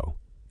 yards or so,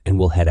 and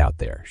we'll head out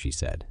there, she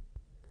said.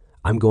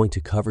 I'm going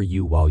to cover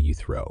you while you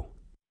throw.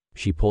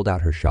 She pulled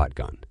out her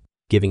shotgun,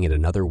 giving it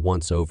another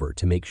once-over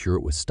to make sure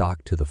it was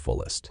stocked to the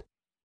fullest.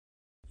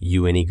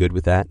 You any good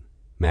with that?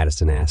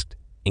 Madison asked,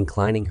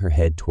 inclining her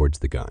head towards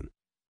the gun.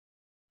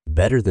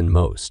 Better than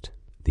most,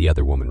 the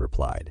other woman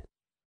replied.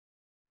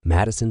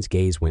 Madison's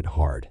gaze went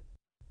hard.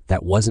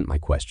 That wasn't my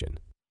question,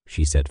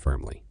 she said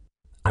firmly.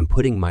 I'm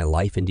putting my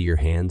life into your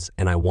hands,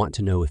 and I want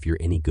to know if you're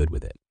any good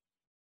with it.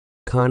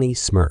 Connie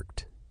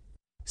smirked.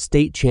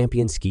 State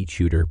champion skeet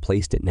shooter,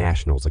 placed at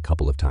nationals a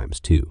couple of times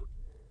too,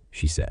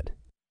 she said.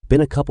 Been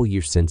a couple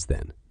years since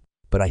then,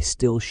 but I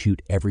still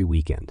shoot every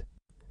weekend.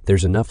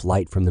 There's enough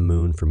light from the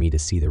moon for me to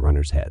see the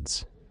runners'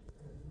 heads.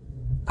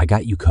 I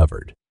got you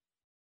covered.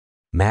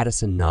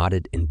 Madison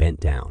nodded and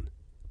bent down,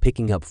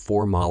 picking up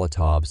 4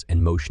 Molotovs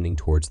and motioning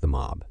towards the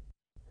mob.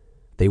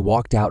 They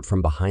walked out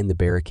from behind the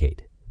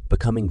barricade,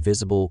 becoming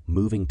visible,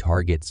 moving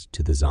targets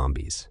to the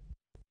zombies.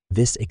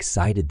 This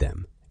excited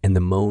them, and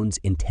the moans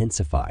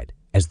intensified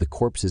as the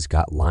corpses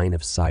got line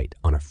of sight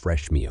on a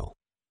fresh meal.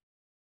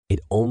 It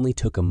only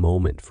took a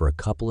moment for a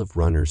couple of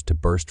runners to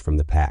burst from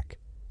the pack,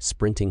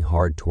 sprinting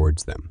hard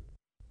towards them.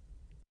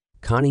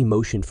 Connie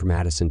motioned for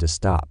Madison to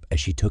stop as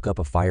she took up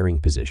a firing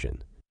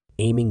position,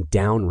 aiming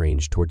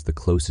downrange towards the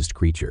closest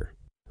creature,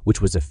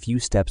 which was a few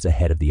steps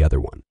ahead of the other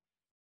one.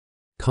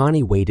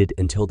 Connie waited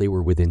until they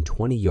were within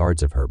 20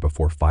 yards of her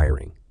before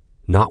firing,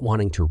 not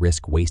wanting to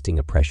risk wasting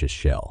a precious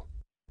shell.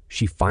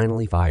 She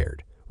finally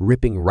fired,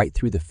 ripping right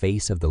through the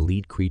face of the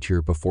lead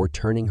creature before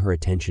turning her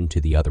attention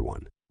to the other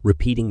one,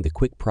 repeating the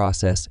quick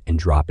process and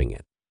dropping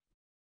it.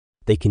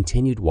 They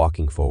continued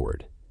walking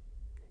forward,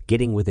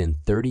 getting within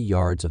 30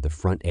 yards of the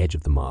front edge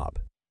of the mob.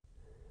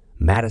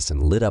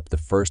 Madison lit up the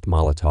first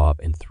Molotov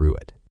and threw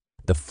it.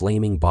 The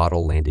flaming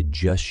bottle landed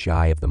just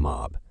shy of the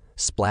mob,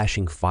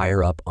 splashing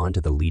fire up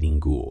onto the leading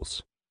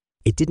ghouls.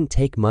 It didn't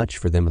take much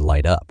for them to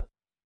light up.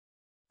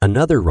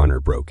 Another runner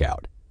broke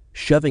out,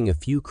 shoving a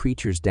few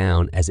creatures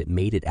down as it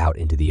made it out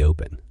into the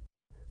open.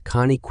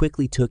 Connie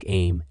quickly took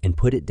aim and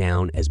put it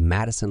down as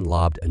Madison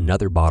lobbed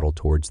another bottle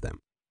towards them.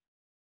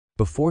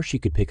 Before she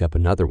could pick up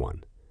another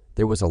one,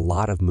 there was a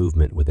lot of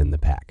movement within the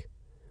pack,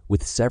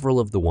 with several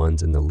of the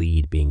ones in the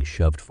lead being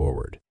shoved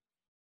forward.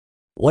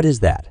 What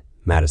is that?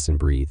 Madison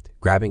breathed,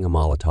 grabbing a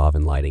Molotov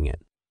and lighting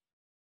it.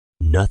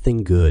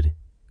 Nothing good,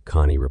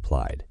 Connie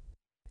replied.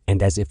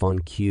 And as if on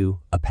cue,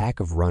 a pack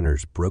of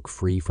runners broke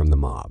free from the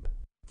mob.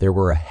 There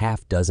were a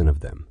half dozen of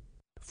them,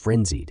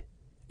 frenzied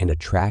and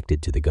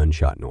attracted to the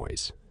gunshot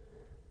noise.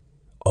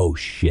 Oh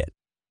shit.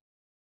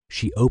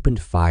 She opened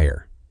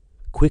fire,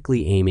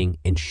 quickly aiming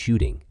and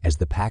shooting as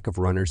the pack of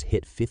runners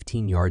hit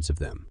 15 yards of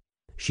them.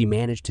 She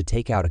managed to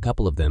take out a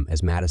couple of them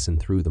as Madison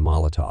threw the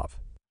Molotov.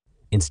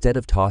 Instead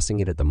of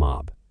tossing it at the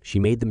mob, she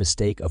made the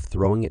mistake of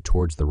throwing it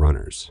towards the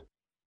runners.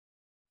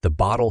 The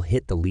bottle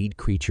hit the lead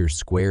creature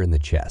square in the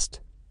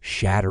chest,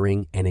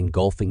 shattering and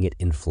engulfing it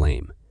in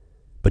flame,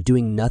 but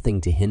doing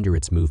nothing to hinder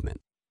its movement.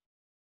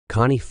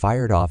 Connie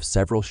fired off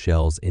several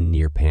shells in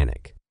near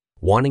panic,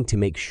 wanting to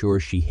make sure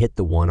she hit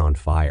the one on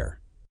fire.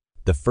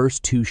 The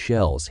first 2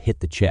 shells hit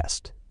the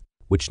chest,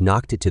 which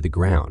knocked it to the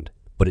ground,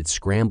 but it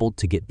scrambled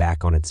to get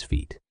back on its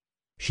feet.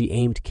 She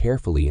aimed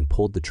carefully and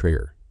pulled the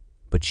trigger,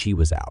 but she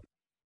was out.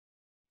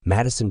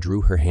 Madison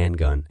drew her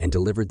handgun and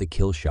delivered the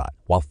kill shot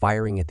while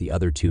firing at the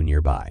other 2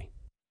 nearby.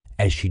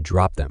 As she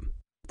dropped them,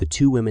 the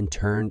 2 women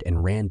turned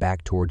and ran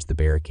back towards the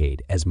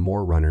barricade as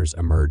more runners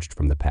emerged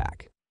from the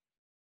pack.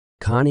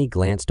 Connie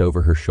glanced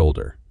over her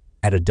shoulder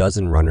at a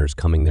dozen runners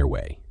coming their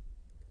way,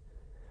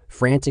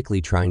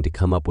 frantically trying to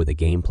come up with a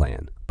game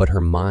plan, but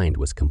her mind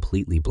was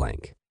completely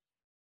blank.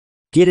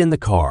 "Get in the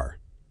car,"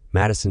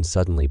 Madison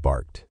suddenly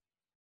barked.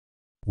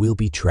 "We'll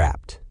be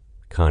trapped,"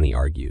 Connie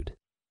argued.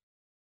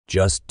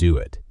 "Just do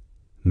it,"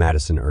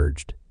 Madison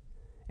urged,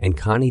 and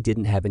Connie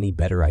didn't have any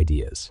better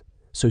ideas,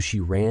 so she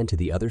ran to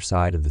the other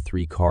side of the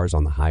 3 cars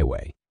on the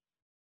highway.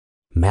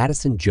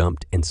 Madison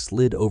jumped and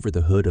slid over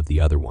the hood of the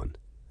other one,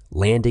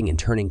 landing and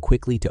turning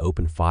quickly to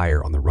open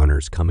fire on the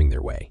runners coming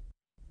their way.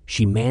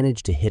 She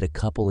managed to hit a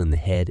couple in the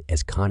head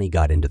as Connie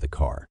got into the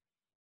car.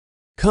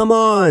 "Come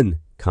on!"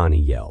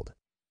 Connie yelled.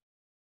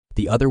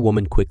 The other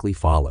woman quickly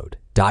followed,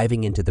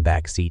 diving into the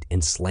back seat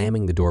and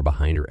slamming the door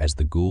behind her as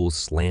the ghouls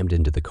slammed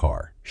into the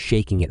car,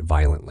 shaking it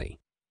violently.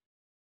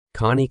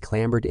 Connie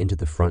clambered into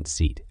the front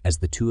seat as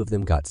the 2 of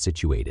them got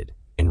situated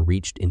and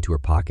reached into her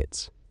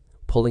pockets,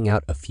 pulling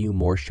out a few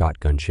more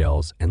shotgun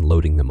shells and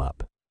loading them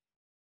up.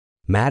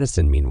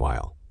 Madison,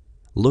 meanwhile,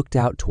 looked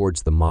out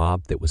towards the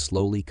mob that was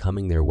slowly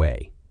coming their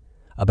way,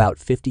 about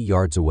 50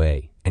 yards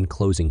away and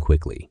closing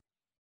quickly.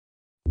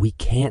 "We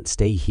can't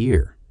stay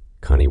here,"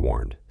 Connie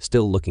warned,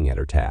 still looking at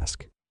her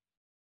task.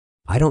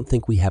 "I don't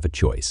think we have a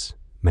choice,"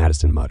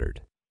 Madison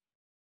muttered.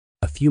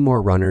 A few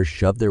more runners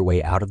shoved their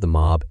way out of the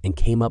mob and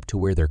came up to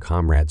where their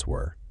comrades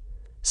were,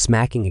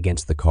 smacking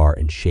against the car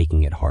and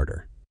shaking it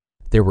harder.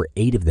 There were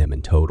 8 of them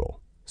in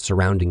total,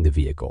 surrounding the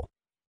vehicle.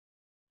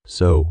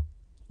 "So,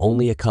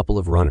 only a couple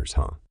of runners,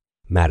 huh?"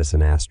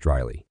 Madison asked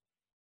dryly.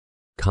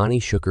 Connie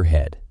shook her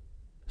head,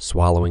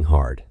 swallowing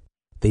hard.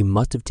 "They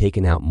must have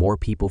taken out more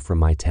people from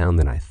my town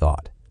than I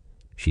thought,"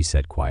 she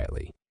said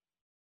quietly.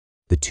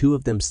 The 2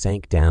 of them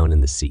sank down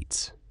in the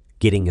seats,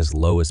 getting as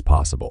low as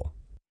possible.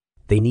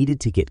 They needed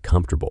to get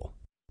comfortable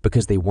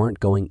because they weren't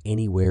going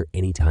anywhere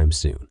anytime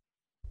soon.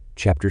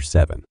 Chapter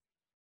 7.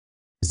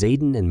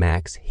 Zayden and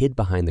Max hid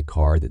behind the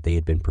car that they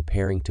had been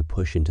preparing to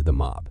push into the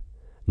mob,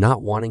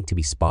 not wanting to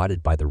be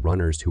spotted by the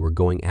runners who were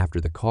going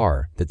after the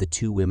car that the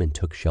 2 women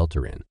took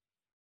shelter in.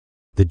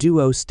 The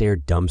duo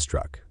stared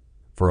dumbstruck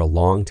for a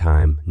long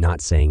time,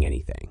 not saying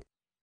anything.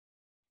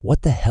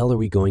 "What the hell are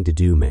we going to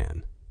do,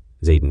 man?"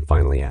 Zayden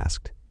finally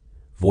asked,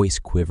 voice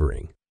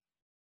quivering.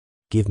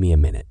 "Give me a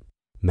minute,"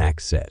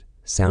 Max said,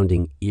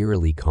 sounding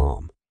eerily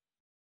calm.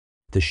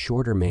 The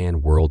shorter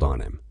man whirled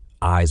on him,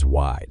 eyes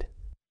wide.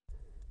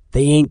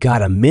 "They ain't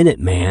got a minute,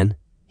 man,"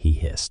 he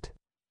hissed.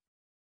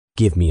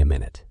 "Give me a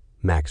minute,"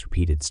 Max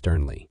repeated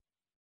sternly.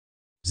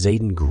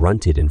 Zayden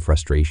grunted in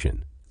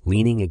frustration,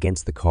 leaning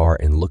against the car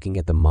and looking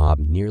at the mob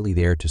nearly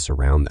there to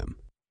surround them.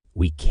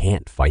 "We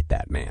can't fight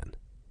that man,"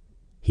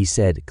 he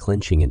said,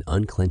 clenching and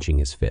unclenching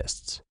his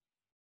fists.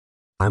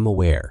 "I'm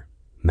aware,"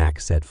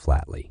 Max said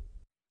flatly,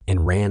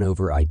 and ran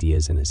over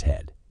ideas in his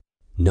head.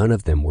 None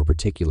of them were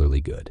particularly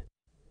good.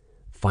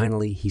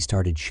 Finally, he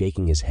started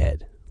shaking his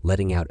head,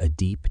 letting out a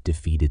deep,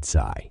 defeated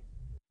sigh.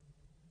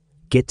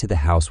 "Get to the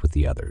house with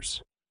the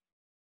others."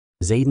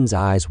 Zayden's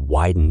eyes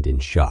widened in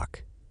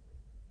shock.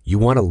 "You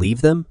want to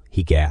leave them?"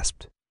 he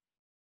gasped.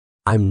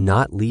 "I'm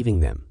not leaving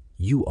them.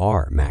 You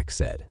are," Max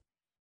said.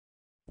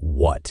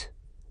 "What?"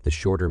 the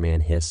shorter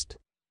man hissed.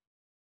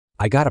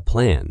 "I got a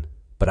plan,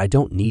 but I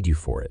don't need you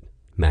for it,"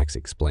 Max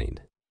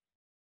explained.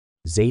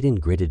 Zayden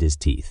gritted his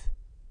teeth.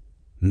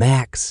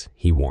 "Max,"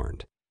 he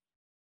warned.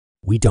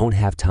 "We don't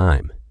have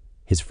time,"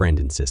 his friend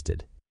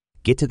insisted.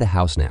 "Get to the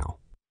house now.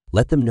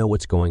 Let them know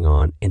what's going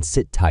on and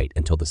sit tight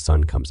until the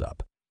sun comes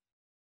up."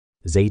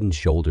 Zayden's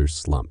shoulders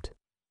slumped.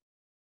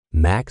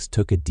 Max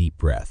took a deep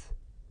breath.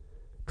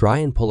 "Try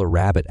and pull a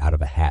rabbit out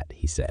of a hat,"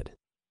 he said.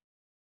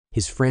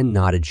 His friend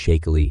nodded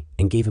shakily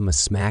and gave him a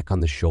smack on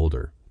the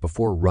shoulder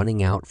before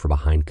running out from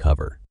behind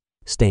cover,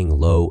 staying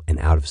low and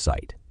out of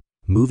sight,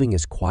 moving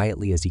as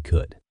quietly as he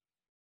could.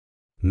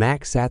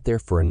 Max sat there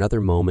for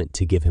another moment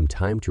to give him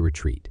time to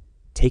retreat,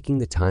 taking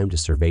the time to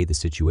survey the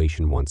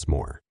situation once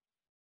more.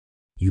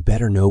 "You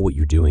better know what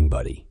you're doing,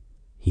 buddy,"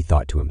 he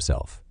thought to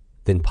himself,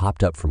 then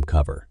popped up from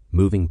cover,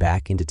 moving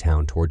back into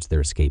town towards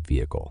their escape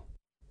vehicle.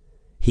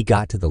 He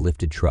got to the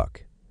lifted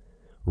truck,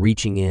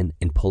 reaching in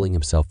and pulling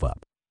himself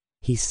up.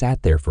 He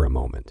sat there for a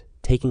moment,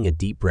 taking a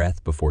deep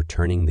breath before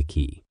turning the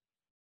key.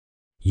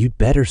 "You'd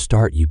better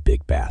start, you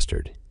big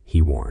bastard,"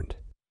 he warned,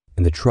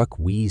 and the truck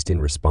wheezed in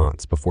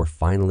response before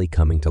finally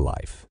coming to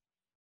life.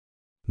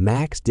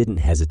 Max didn't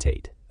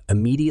hesitate,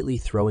 immediately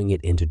throwing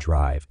it into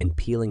drive and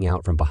peeling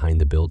out from behind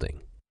the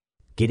building,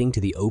 getting to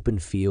the open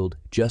field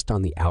just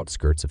on the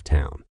outskirts of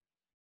town.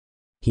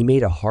 He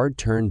made a hard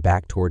turn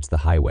back towards the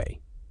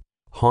highway,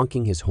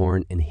 honking his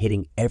horn and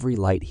hitting every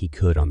light he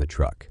could on the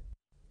truck.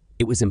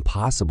 It was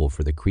impossible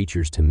for the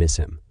creatures to miss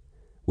him,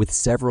 with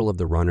several of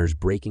the runners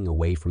breaking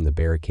away from the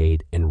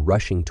barricade and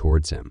rushing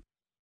towards him.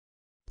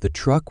 The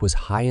truck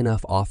was high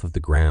enough off of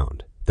the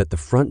ground that the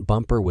front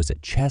bumper was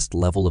at chest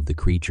level of the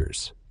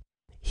creatures.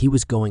 He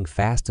was going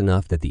fast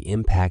enough that the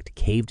impact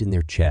caved in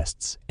their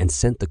chests and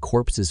sent the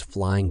corpses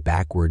flying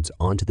backwards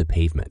onto the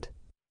pavement,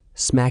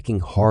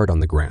 smacking hard on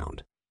the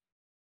ground.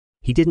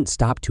 He didn't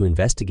stop to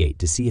investigate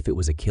to see if it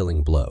was a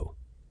killing blow.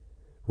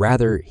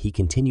 Rather, he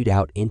continued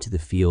out into the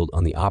field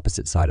on the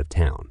opposite side of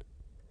town,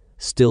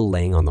 still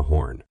laying on the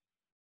horn.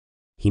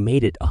 He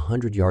made it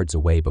 100 yards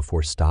away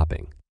before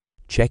stopping,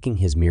 checking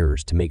his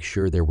mirrors to make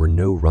sure there were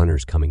no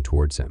runners coming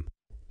towards him.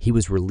 He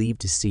was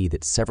relieved to see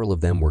that several of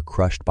them were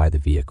crushed by the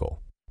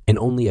vehicle, and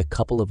only a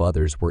couple of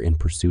others were in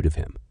pursuit of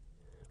him,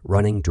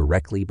 running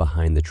directly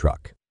behind the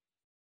truck.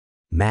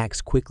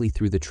 Max quickly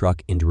threw the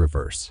truck into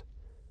reverse,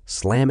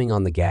 slamming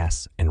on the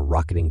gas and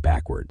rocketing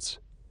backwards.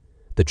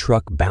 The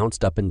truck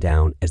bounced up and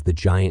down as the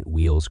giant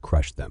wheels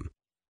crushed them.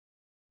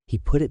 He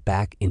put it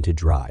back into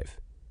drive,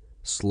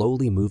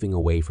 slowly moving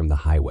away from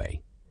the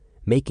highway,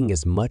 making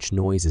as much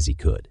noise as he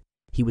could.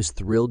 He was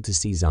thrilled to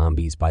see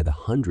zombies by the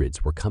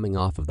hundreds were coming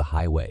off of the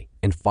highway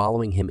and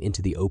following him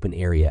into the open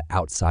area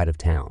outside of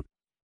town.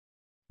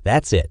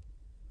 "That's it.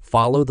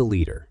 Follow the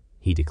leader,"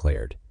 he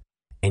declared,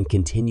 and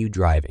continued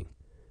driving,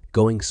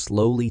 going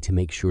slowly to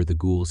make sure the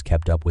ghouls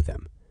kept up with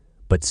him,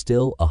 but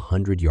still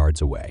 100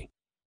 yards away.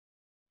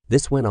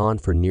 This went on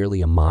for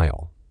nearly a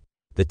mile,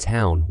 the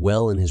town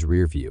well in his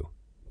rear view,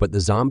 but the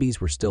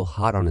zombies were still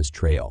hot on his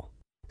trail,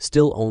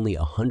 still only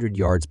 100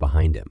 yards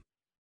behind him.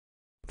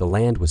 The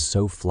land was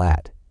so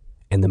flat,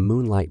 and the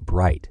moonlight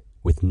bright,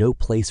 with no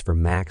place for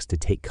Max to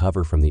take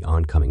cover from the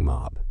oncoming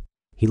mob.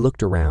 He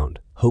looked around,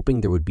 hoping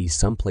there would be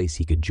some place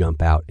he could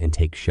jump out and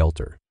take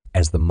shelter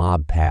as the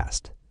mob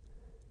passed.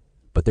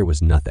 But there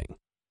was nothing.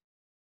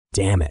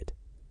 "Damn it,"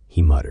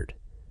 he muttered,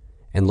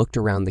 and looked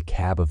around the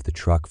cab of the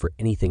truck for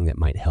anything that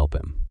might help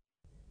him.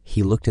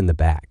 He looked in the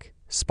back,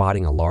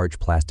 spotting a large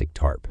plastic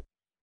tarp.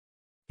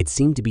 It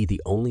seemed to be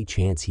the only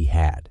chance he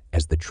had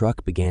as the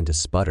truck began to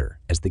sputter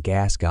as the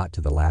gas got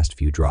to the last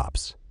few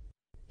drops.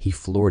 He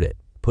floored it,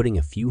 putting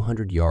a few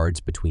hundred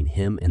yards between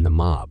him and the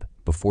mob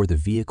before the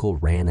vehicle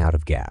ran out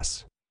of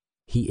gas.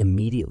 He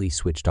immediately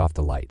switched off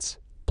the lights,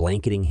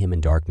 blanketing him in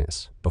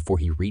darkness before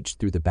he reached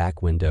through the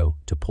back window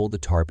to pull the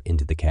tarp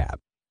into the cab.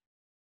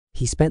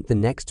 He spent the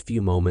next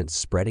few moments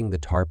spreading the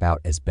tarp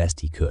out as best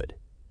he could,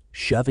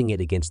 shoving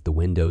it against the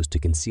windows to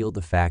conceal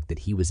the fact that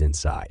he was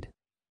inside.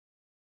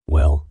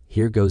 "Well,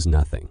 here goes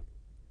nothing,"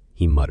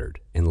 he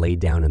muttered and lay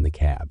down in the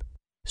cab,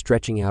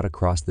 stretching out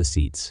across the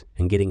seats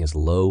and getting as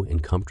low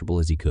and comfortable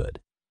as he could.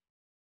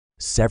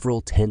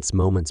 Several tense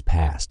moments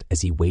passed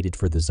as he waited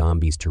for the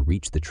zombies to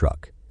reach the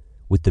truck,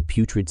 with the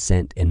putrid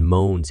scent and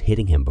moans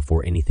hitting him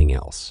before anything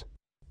else.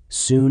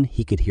 Soon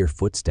he could hear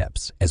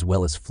footsteps as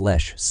well as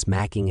flesh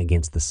smacking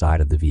against the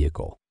side of the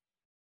vehicle.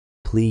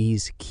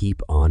 "Please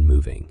keep on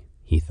moving,"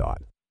 he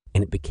thought,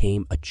 and it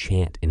became a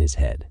chant in his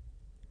head.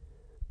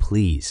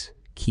 "Please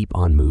keep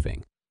on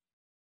moving."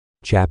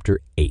 Chapter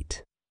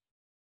 8.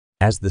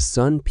 As the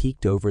sun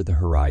peeked over the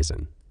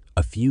horizon,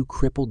 a few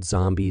crippled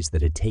zombies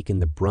that had taken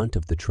the brunt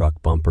of the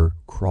truck bumper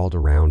crawled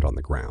around on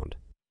the ground.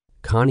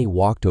 Connie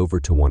walked over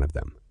to one of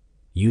them,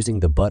 using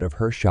the butt of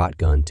her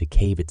shotgun to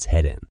cave its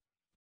head in.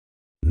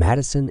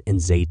 Madison and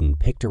Zayden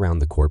picked around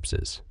the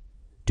corpses,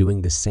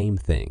 doing the same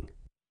thing,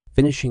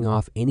 finishing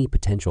off any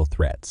potential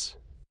threats.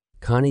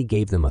 Connie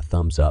gave them a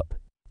thumbs up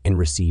and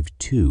received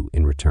 2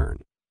 in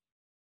return.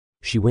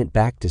 She went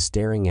back to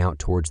staring out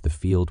towards the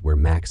field where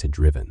Max had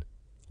driven,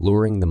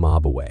 luring the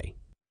mob away.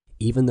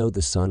 Even though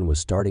the sun was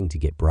starting to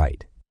get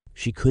bright,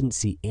 she couldn't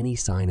see any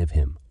sign of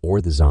him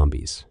or the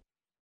zombies.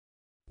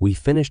 "We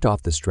finished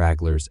off the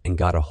stragglers and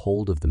got a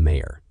hold of the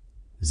mayor,"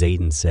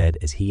 Zayden said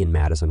as he and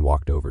Madison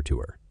walked over to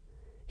her.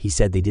 He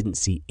said they didn't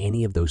see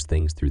any of those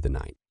things through the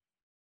night.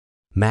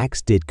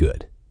 "Max did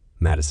good,"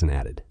 Madison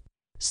added.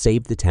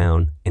 "Saved the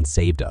town and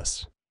saved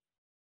us."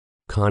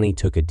 Connie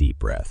took a deep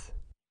breath.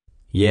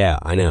 "Yeah,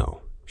 I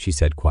know," she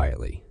said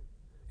quietly,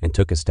 and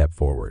took a step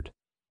forward.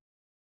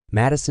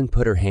 Madison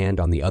put her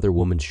hand on the other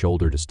woman's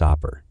shoulder to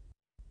stop her.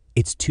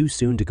 "It's too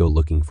soon to go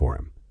looking for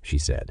him," she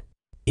said.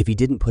 "If he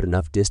didn't put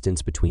enough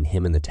distance between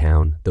him and the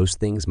town, those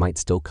things might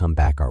still come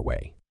back our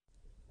way.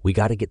 We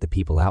got to get the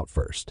people out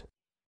first."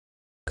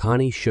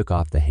 Connie shook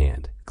off the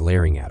hand,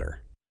 glaring at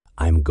her.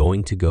 "I'm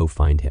going to go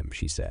find him,"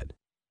 she said.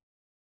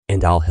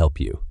 "And I'll help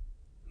you,"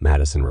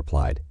 Madison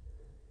replied,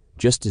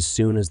 "just as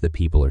soon as the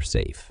people are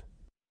safe.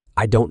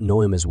 I don't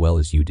know him as well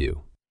as you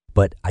do,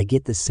 but I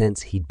get the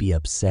sense he'd be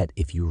upset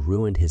if you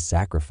ruined his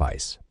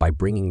sacrifice by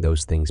bringing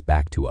those things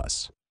back to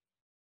us."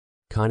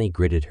 Connie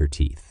gritted her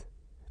teeth.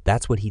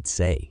 "That's what he'd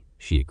say,"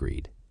 she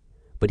agreed.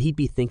 "But he'd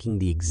be thinking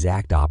the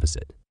exact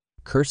opposite,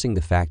 cursing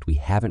the fact we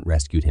haven't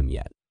rescued him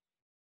yet."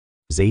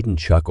 Zayden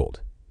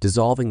chuckled,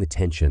 dissolving the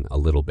tension a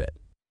little bit,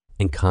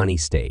 and Connie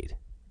stayed,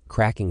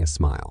 cracking a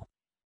smile.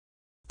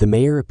 The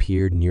mayor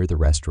appeared near the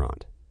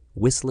restaurant,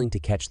 whistling to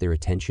catch their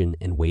attention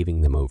and waving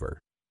them over.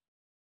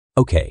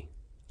 "Okay,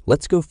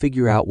 let's go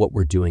figure out what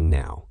we're doing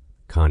now,"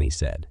 Connie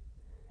said,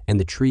 and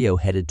the trio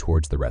headed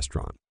towards the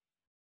restaurant.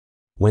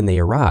 When they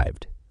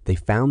arrived, they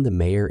found the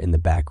mayor in the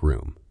back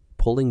room,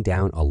 pulling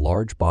down a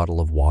large bottle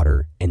of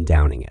water and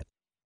downing it.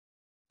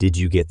 "Did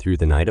you get through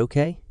the night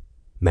okay?"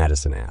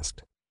 Madison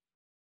asked.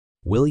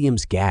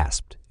 Williams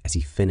gasped as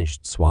he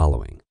finished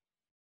swallowing.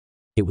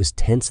 "It was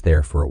tense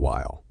there for a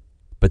while,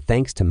 but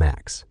thanks to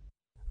Max.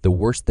 The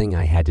worst thing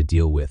I had to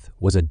deal with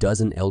was a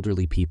dozen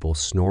elderly people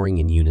snoring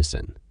in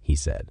unison," he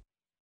said.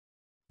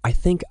 "I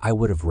think I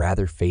would have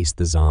rather faced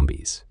the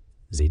zombies,"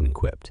 Slaton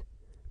quipped,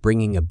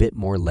 bringing a bit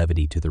more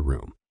levity to the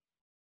room.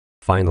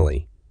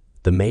 Finally,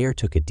 the mayor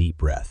took a deep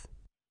breath.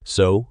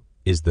 "So,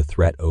 is the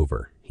threat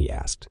over?" he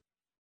asked.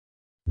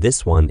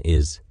 "This one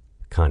is,"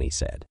 Connie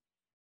said.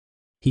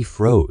 He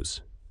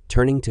froze,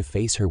 turning to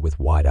face her with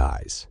wide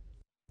eyes.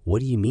 "What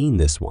do you mean,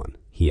 this one?"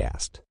 he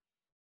asked.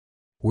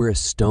 "We're a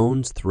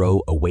stone's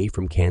throw away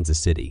from Kansas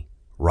City,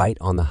 right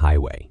on the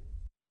highway,"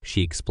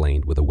 she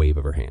explained with a wave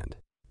of her hand.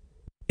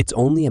 "It's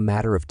only a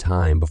matter of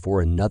time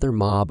before another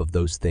mob of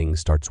those things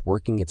starts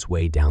working its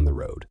way down the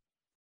road."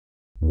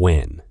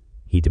 "When?"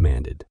 he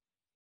demanded.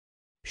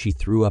 She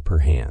threw up her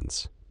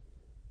hands.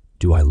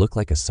 "Do I look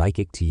like a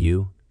psychic to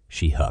you?"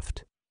 she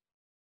huffed.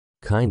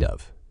 "Kind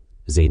of,"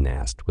 Slaton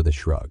asked with a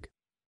shrug.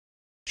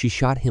 She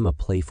shot him a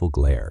playful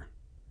glare.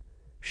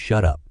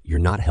 "Shut up, you're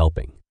not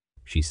helping,"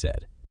 she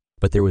said,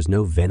 but there was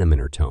no venom in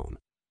her tone.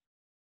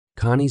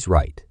 "Connie's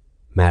right,"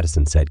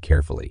 Madison said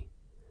carefully.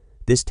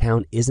 "This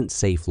town isn't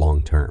safe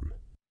long term.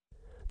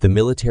 The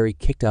military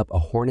kicked up a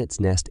hornet's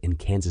nest in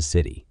Kansas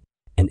City,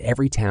 and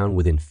every town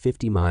within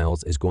 50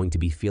 miles is going to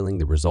be feeling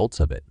the results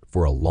of it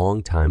for a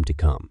long time to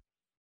come."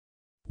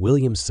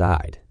 William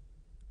sighed.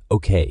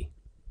 "Okay,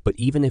 but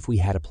even if we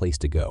had a place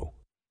to go,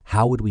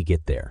 how would we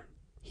get there?"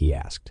 he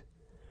asked,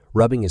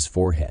 rubbing his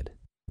forehead.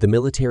 "The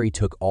military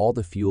took all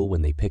the fuel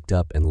when they picked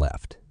up and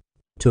left.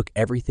 Took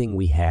everything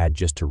we had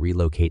just to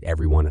relocate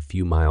everyone a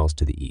few miles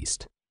to the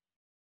east."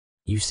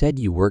 "You said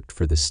you worked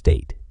for the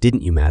state,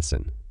 didn't you,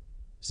 Madison?"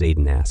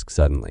 Slaton asked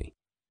suddenly.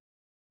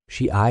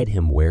 She eyed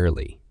him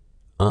warily.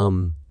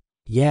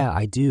 Yeah,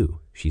 I do,"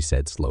 she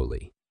said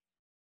slowly.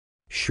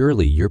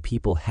 "Surely your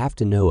people have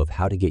to know of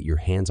how to get your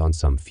hands on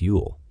some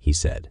fuel," he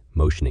said,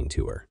 motioning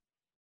to her.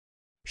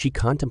 She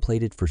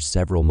contemplated for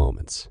several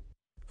moments.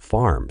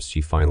 "Farms,"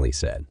 she finally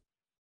said.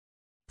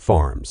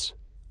 "Farms?"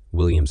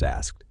 Williams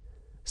asked,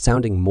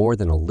 sounding more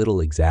than a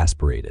little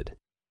exasperated.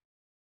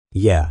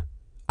 "Yeah,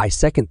 I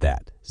second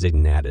that,"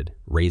 Slaton added,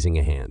 raising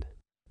a hand.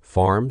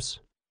 "Farms?"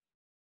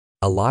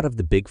 "A lot of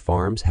the big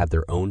farms have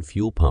their own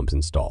fuel pumps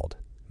installed,"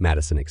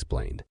 Madison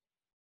explained.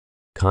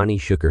 Connie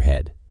shook her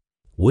head.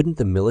 "Wouldn't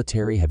the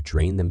military have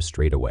drained them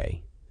straight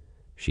away?"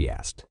 she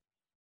asked.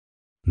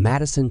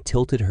 Madison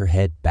tilted her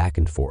head back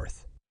and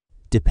forth.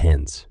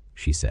 "Depends,"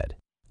 she said.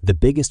 "The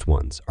biggest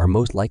ones are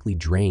most likely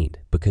drained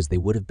because they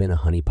would have been a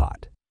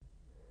honeypot.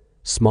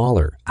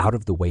 Smaller,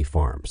 out-of-the-way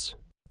farms,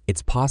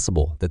 it's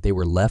possible that they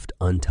were left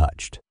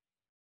untouched."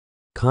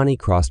 Connie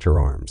crossed her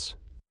arms.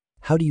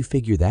 "How do you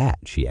figure that?"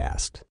 she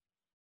asked.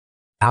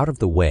 "Out of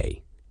the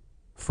way.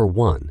 For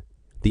one,"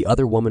 the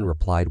other woman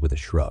replied with a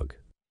shrug.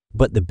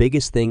 "But the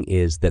biggest thing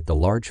is that the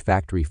large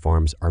factory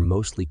farms are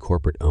mostly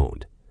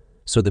corporate-owned,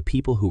 so the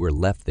people who were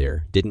left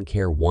there didn't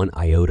care one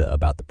iota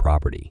about the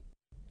property.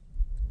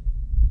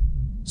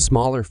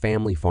 Smaller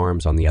family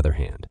farms, on the other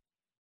hand,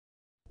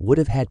 would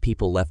have had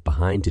people left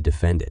behind to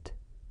defend it,"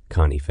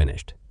 Connie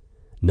finished,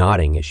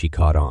 nodding as she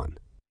caught on.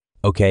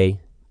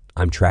 "Okay,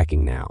 I'm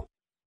tracking now."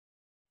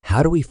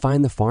 "How do we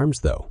find the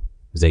farms, though?"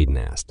 Slaton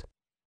asked.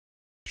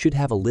 "Should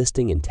have a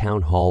listing in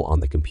town hall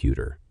on the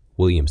computer,"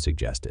 Williams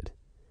suggested.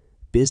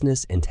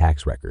 "Business and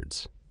tax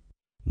records.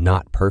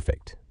 Not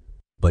perfect,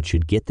 but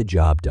should get the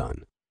job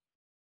done."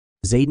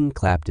 Slaton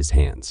clapped his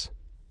hands.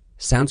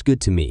 "Sounds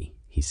good to me,"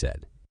 he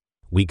said.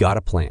 "We got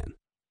a plan."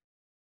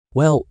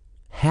 "Well,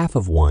 half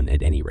of one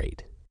at any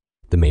rate,"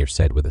 the mayor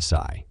said with a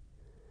sigh.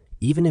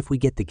 "Even if we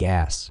get the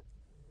gas,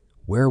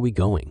 where are we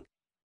going?"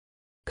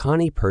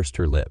 Connie pursed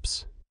her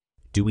lips.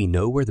 "Do we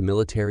know where the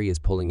military is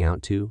pulling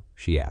out to?"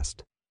 she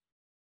asked.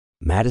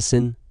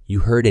 "Madison,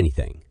 you heard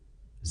anything?"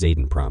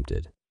 Slaton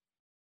prompted.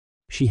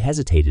 She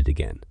hesitated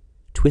again,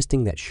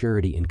 twisting that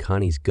surety in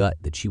Connie's gut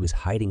that she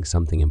was hiding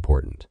something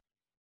important.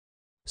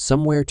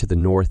 "Somewhere to the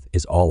north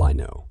is all I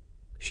know,"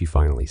 she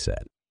finally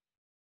said.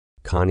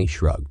 Connie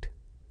shrugged.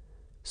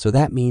 "So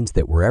that means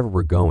that wherever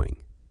we're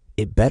going,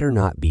 it better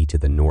not be to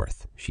the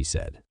north," she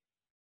said.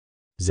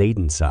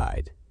 Slaton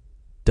sighed.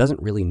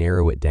 "Doesn't really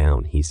narrow it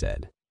down," he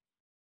said.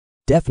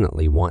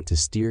 "Definitely want to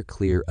steer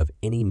clear of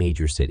any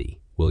major city,"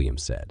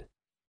 Williams said.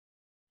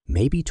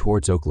 "Maybe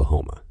towards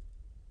Oklahoma,"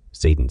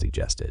 Slaton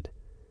suggested.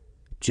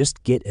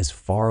 "Just get as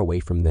far away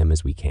from them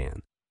as we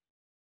can."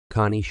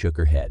 Connie shook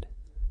her head.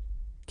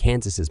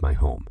 "Kansas is my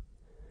home,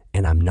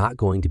 and I'm not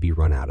going to be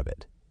run out of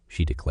it,"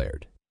 she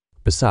declared.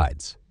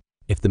 "Besides,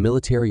 if the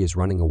military is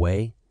running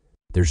away,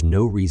 there's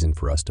no reason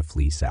for us to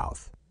flee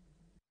south.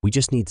 We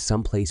just need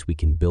someplace we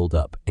can build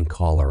up and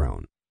call our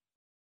own."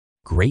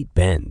 "Great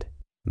Bend,"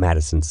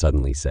 Madison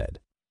suddenly said.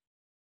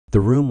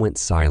 The room went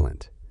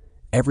silent,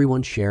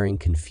 everyone sharing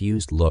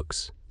confused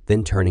looks,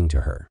 Then turning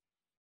to her.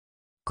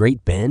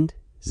 Great Bend?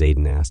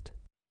 Zayden asked.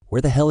 Where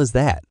the hell is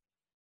that?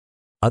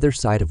 Other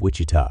side of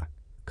Wichita,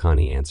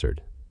 Connie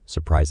answered,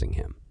 surprising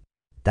him.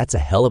 That's a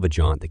hell of a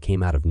jaunt that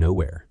came out of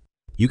nowhere.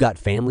 You got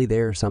family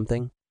there or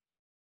something?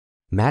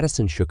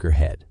 Madison shook her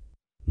head.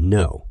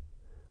 No,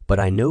 but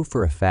I know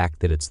for a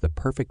fact that it's the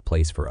perfect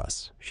place for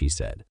us, she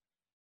said.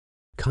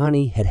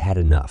 Connie had had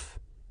enough.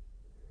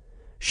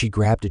 She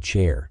grabbed a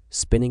chair,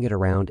 spinning it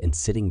around and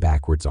sitting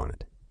backwards on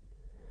it.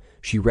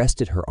 She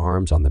rested her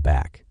arms on the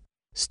back,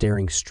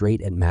 staring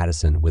straight at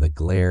Madison with a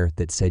glare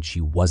that said she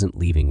wasn't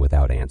leaving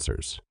without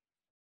answers.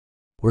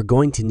 We're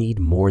going to need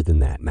more than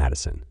that,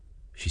 Madison,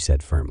 she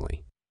said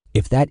firmly,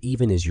 if that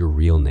even is your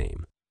real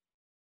name.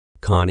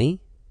 Connie?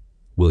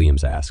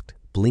 Williams asked,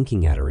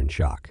 blinking at her in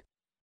shock.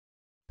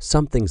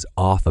 Something's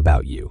off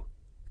about you,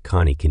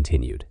 Connie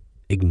continued,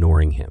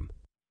 ignoring him.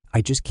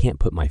 I just can't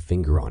put my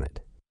finger on it.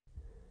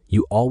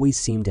 You always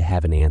seem to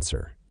have an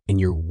answer, and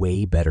you're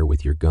way better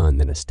with your gun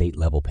than a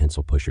state-level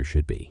pencil pusher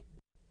should be.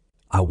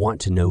 I want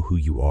to know who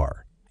you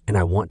are, and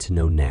I want to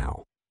know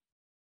now.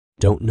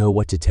 Don't know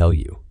what to tell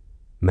you,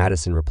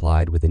 Madison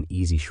replied with an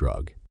easy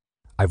shrug.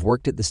 I've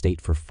worked at the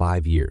state for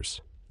 5 years.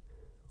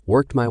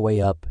 Worked my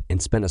way up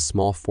and spent a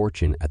small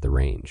fortune at the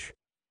range.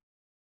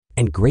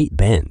 And Great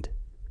Bend,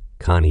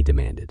 Connie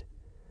demanded,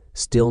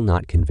 still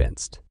not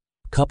convinced.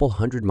 Couple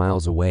 100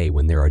 miles away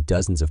when there are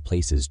dozens of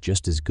places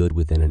just as good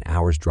within an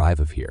hour's drive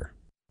of here.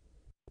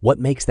 What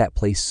makes that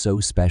place so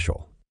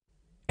special?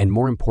 And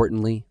more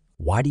importantly,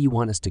 why do you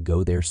want us to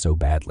go there so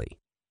badly?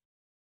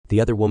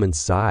 The other woman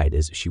sighed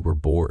as if she were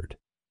bored.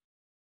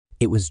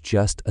 It was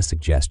just a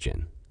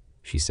suggestion,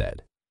 she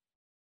said.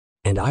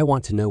 And I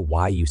want to know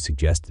why you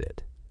suggested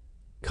it,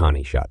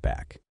 Connie shot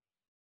back.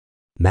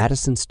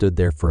 Madison stood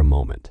there for a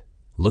moment,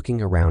 looking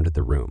around at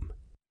the room.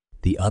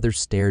 The others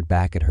stared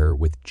back at her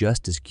with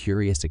just as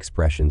curious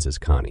expressions as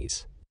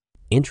Connie's.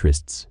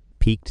 Interests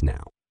peaked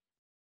now.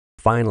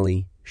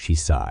 Finally, she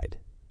sighed.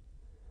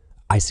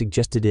 I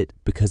suggested it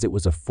because it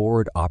was a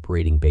forward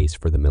operating base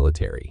for the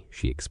military,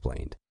 she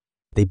explained.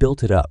 They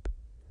built it up,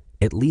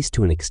 at least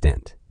to an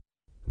extent.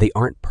 They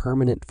aren't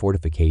permanent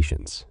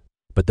fortifications,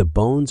 but the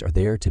bones are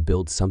there to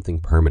build something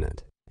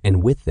permanent.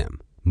 And with them,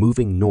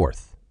 moving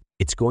north,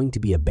 it's going to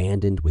be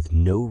abandoned with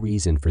no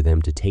reason for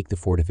them to take the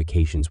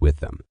fortifications with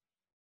them.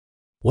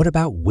 What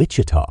about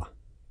Wichita?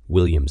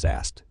 Williams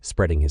asked,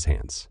 spreading his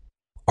hands.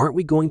 Aren't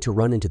we going to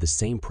run into the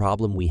same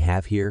problem we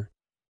have here?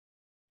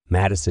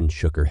 Madison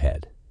shook her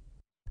head.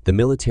 The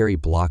military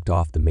blocked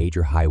off the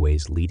major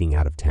highways leading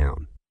out of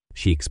town,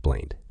 she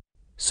explained.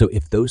 So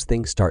if those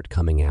things start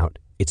coming out,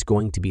 it's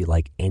going to be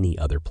like any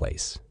other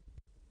place.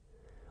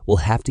 We'll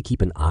have to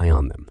keep an eye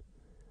on them,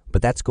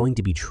 but that's going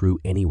to be true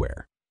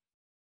anywhere.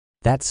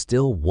 That's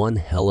still one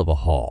hell of a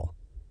haul,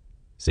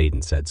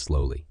 Zayden said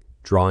slowly,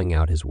 drawing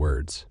out his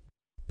words.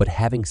 But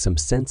having some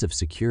sense of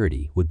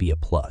security would be a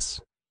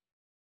plus.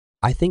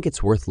 I think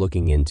it's worth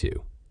looking into,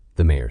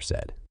 the mayor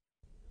said.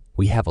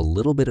 We have a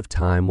little bit of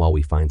time while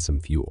we find some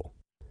fuel.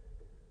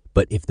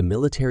 But if the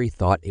military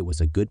thought it was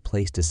a good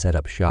place to set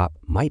up shop,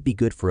 might be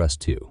good for us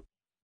too.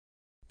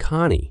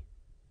 Connie,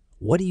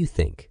 what do you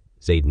think?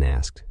 Zayden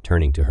asked,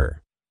 turning to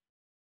her.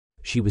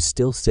 She was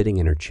still sitting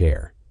in her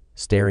chair,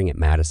 staring at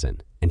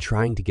Madison and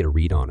trying to get a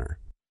read on her.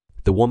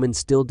 The woman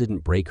still didn't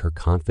break her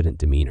confident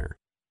demeanor.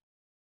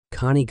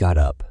 Connie got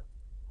up,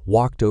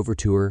 walked over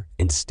to her,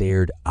 and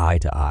stared eye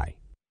to eye.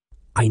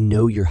 I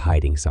know you're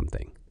hiding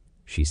something,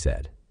 she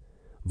said,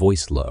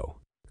 voice low.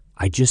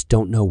 I just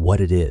don't know what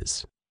it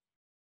is.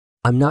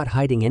 I'm not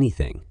hiding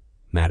anything,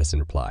 Madison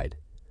replied,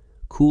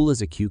 cool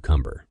as a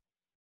cucumber.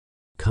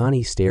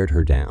 Connie stared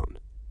her down.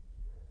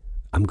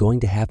 I'm going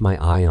to have my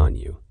eye on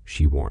you,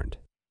 she warned.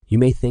 You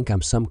may think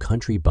I'm some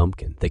country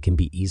bumpkin that can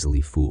be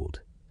easily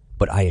fooled,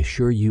 but I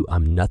assure you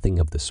I'm nothing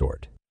of the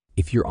sort.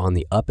 If you're on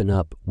the up and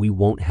up, we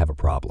won't have a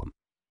problem.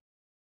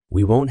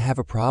 We won't have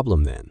a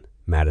problem then,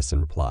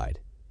 Madison replied,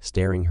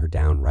 staring her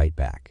down right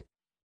back.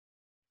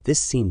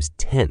 This seems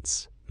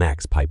tense,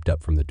 Max piped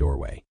up from the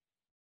doorway.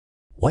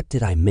 What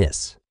did I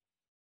miss?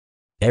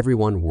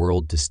 Everyone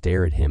whirled to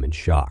stare at him in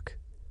shock,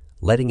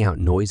 letting out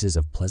noises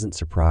of pleasant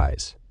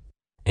surprise,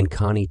 and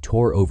Connie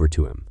tore over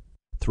to him,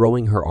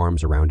 throwing her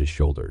arms around his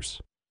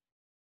shoulders.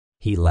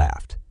 He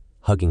laughed,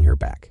 hugging her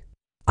back.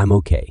 I'm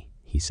okay,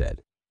 he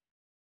said.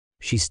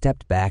 She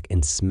stepped back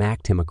and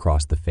smacked him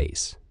across the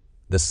face,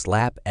 the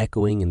slap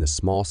echoing in the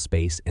small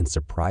space and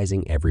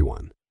surprising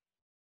everyone.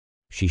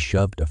 She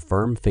shoved a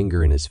firm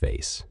finger in his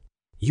face.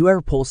 You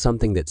ever pull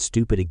something that's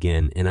stupid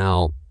again and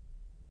I'll...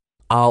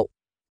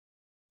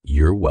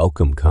 You're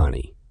welcome,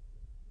 Connie,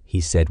 he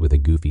said with a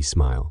goofy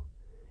smile,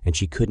 and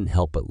she couldn't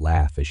help but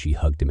laugh as she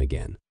hugged him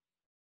again.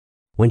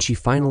 When she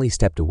finally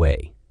stepped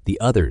away,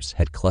 the others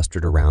had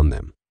clustered around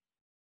them.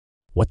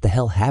 What the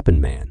hell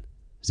happened, man?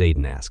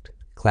 Zayden asked,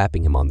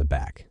 clapping him on the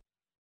back.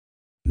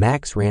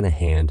 Max ran a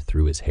hand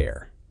through his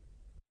hair.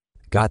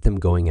 Got them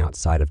going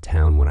outside of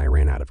town when I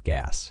ran out of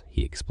gas,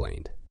 he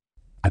explained.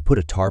 I put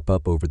a tarp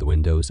up over the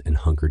windows and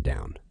hunkered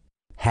down.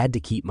 Had to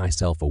keep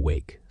myself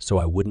awake so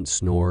I wouldn't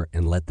snore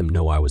and let them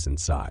know I was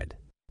inside.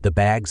 The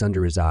bags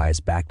under his eyes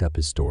backed up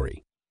his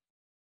story.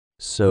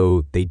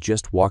 "So they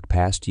just walked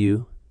past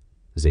you?"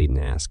 Zayden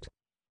asked.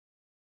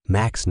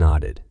 Max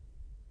nodded.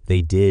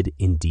 "They did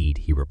indeed,"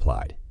 he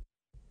replied.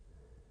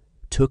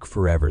 Took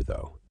forever,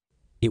 though.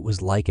 It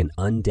was like an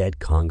undead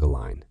conga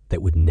line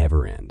that would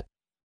never end.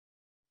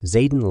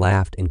 Zayden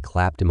laughed and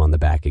clapped him on the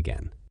back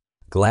again.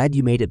 "Glad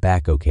you made it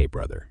back okay,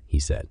 brother," he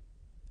said.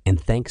 "And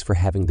thanks for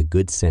having the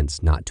good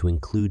sense not to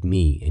include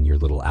me in your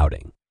little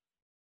outing."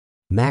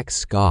 Max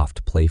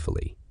scoffed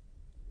playfully.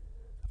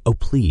 "Oh,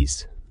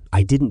 please,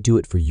 I didn't do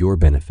it for your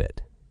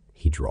benefit,"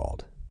 he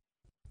drawled.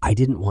 "I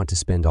didn't want to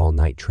spend all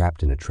night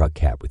trapped in a truck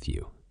cab with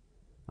you.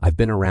 I've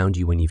been around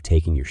you when you've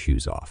taken your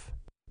shoes off.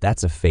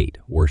 That's a fate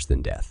worse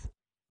than death."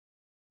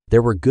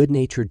 There were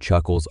good-natured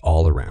chuckles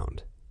all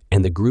around,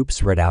 and the group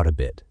spread out a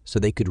bit so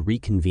they could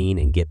reconvene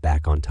and get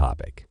back on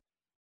topic.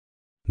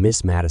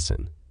 "Miss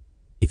Madison,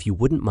 if you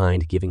wouldn't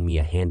mind giving me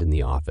a hand in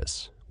the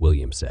office,"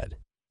 William said.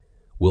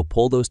 "We'll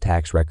pull those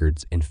tax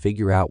records and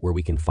figure out where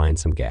we can find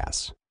some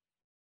gas."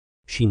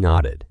 She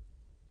nodded.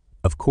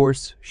 "Of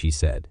course," she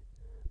said,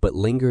 but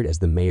lingered as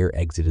the mayor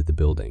exited the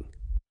building.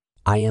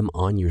 "I am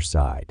on your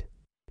side,"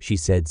 she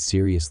said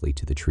seriously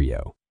to the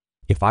trio.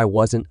 "If I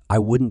wasn't, I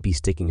wouldn't be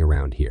sticking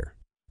around here.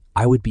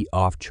 I would be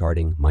off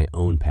charting my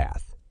own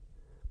path.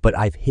 But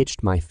I've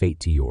hitched my fate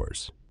to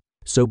yours.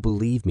 So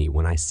believe me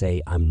when I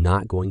say I'm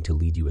not going to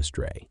lead you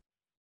astray."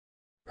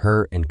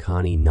 Her and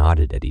Connie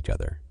nodded at each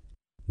other.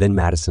 Then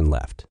Madison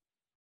left.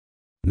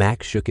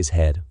 Max shook his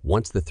head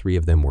once the three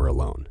of them were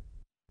alone.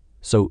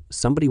 "So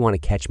somebody want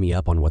to catch me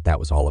up on what that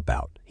was all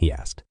about?" he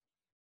asked.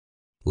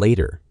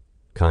 "Later,"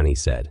 Connie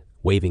said,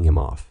 waving him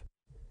off.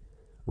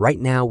 "Right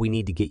now we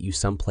need to get you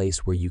someplace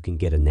where you can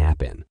get a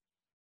nap in."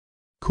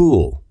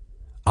 "Cool.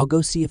 I'll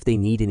go see if they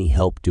need any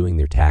help doing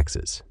their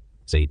taxes,"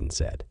 Zayden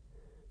said,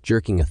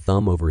 jerking a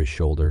thumb over his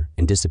shoulder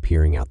and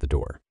disappearing out the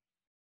door.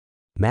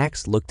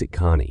 Max looked at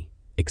Connie,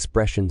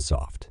 expression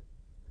soft.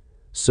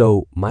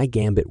 "So my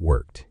gambit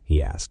worked?"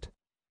 he asked.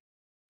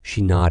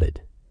 She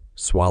nodded,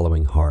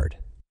 swallowing hard.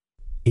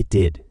 "It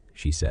did,"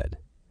 she said.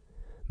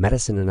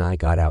 "Madison and I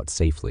got out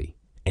safely,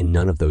 and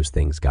none of those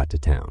things got to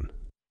town.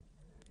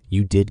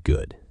 You did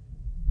good."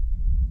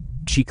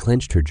 She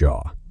clenched her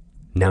jaw.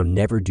 "Now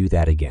never do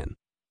that again."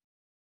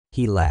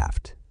 He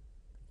laughed.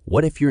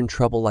 "What if you're in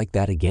trouble like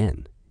that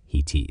again?"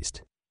 he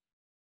teased.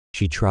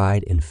 She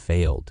tried and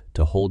failed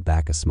to hold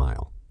back a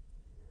smile.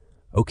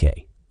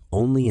 "Okay,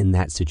 only in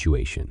that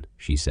situation,"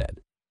 she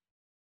said.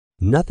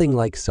 "Nothing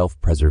like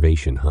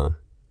self-preservation, huh?"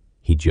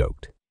 he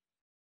joked.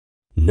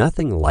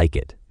 "Nothing like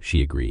it,"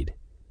 she agreed,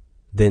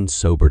 then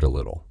sobered a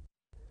little.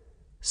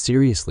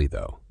 "Seriously,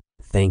 though,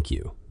 thank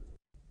you.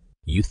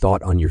 You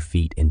thought on your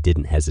feet and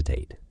didn't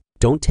hesitate.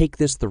 Don't take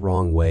this the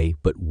wrong way,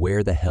 but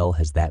where the hell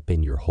has that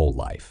been your whole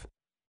life?"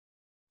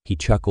 He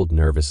chuckled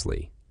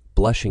nervously,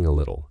 blushing a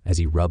little as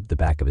he rubbed the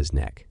back of his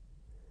neck.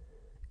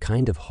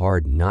 "Kind of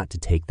hard not to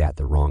take that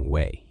the wrong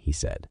way," he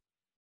said.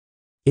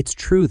 "It's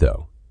true,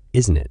 though,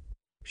 isn't it?"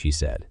 she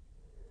said.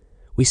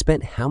 "We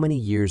spent how many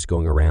years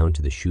going around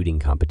to the shooting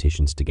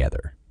competitions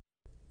together?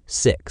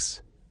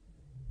 6.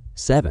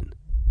 7.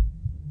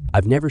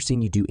 I've never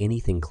seen you do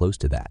anything close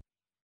to that."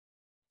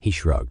 He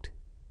shrugged.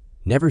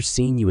 "Never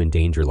seen you in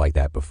danger like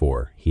that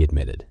before," he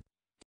admitted.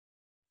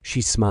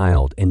 She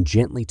smiled and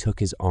gently took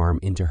his arm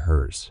into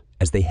hers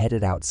as they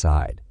headed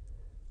outside,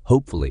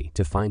 hopefully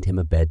to find him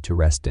a bed to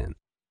rest in.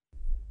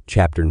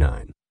 Chapter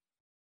 9.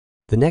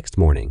 The next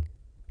morning,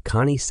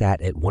 Connie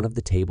sat at one of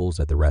the tables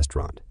at the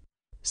restaurant,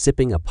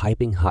 sipping a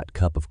piping hot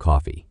cup of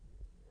coffee,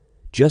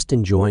 just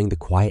enjoying the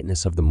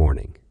quietness of the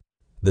morning.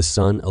 The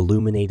sun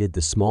illuminated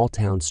the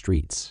small-town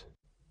streets,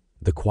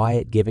 the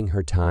quiet giving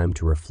her time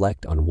to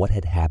reflect on what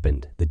had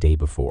happened the day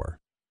before.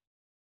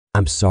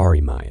 "I'm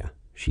sorry, Maya,"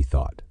 she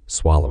thought,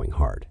 swallowing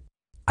hard.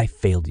 "I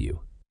failed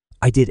you.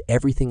 I did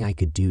everything I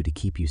could do to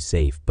keep you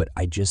safe, but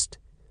I just...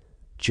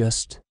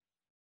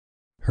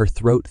 Her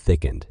throat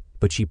thickened,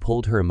 but she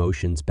pulled her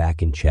emotions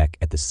back in check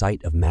at the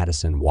sight of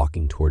Madison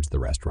walking towards the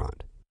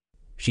restaurant.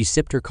 She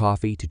sipped her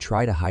coffee to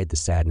try to hide the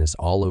sadness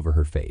all over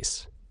her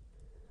face.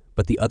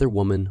 But the other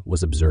woman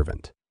was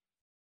observant.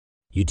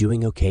 "You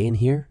doing okay in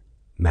here?"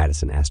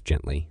 Madison asked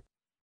gently.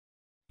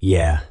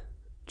 "Yeah,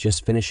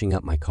 just finishing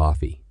up my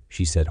coffee,"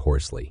 she said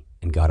hoarsely,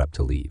 and got up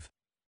to leave.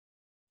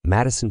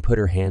 Madison put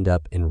her hand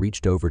up and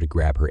reached over to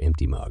grab her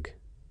empty mug.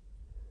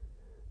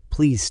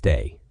 "Please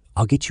stay.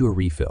 I'll get you a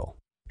refill,"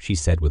 she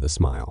said with a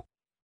smile.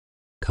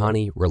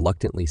 Connie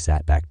reluctantly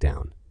sat back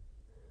down,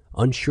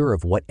 unsure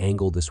of what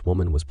angle this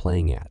woman was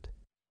playing at.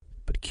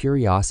 But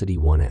curiosity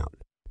won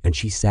out, and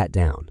she sat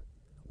down,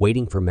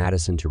 waiting for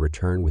Madison to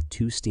return with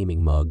 2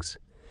 steaming mugs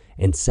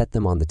and set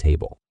them on the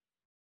table.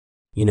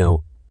 "You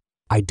know,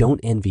 I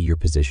don't envy your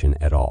position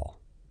at all,"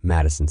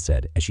 Madison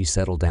said as she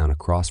settled down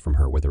across from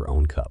her with her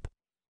own cup.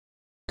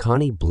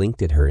 Connie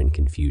blinked at her in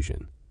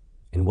confusion.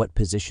 "And what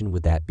position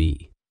would that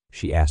be?"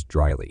 she asked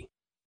dryly.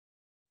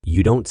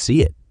 "You don't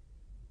see it?"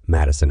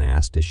 Madison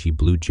asked as she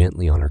blew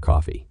gently on her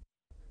coffee.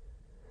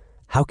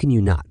 "How can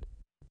you not?"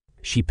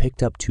 She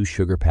picked up 2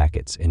 sugar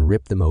packets and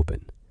ripped them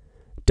open,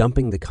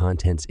 dumping the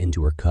contents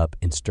into her cup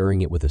and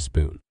stirring it with a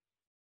spoon.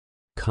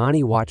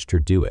 Connie watched her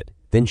do it,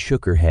 then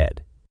shook her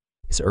head.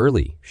 "It's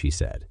early," she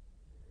said.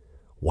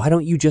 "Why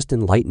don't you just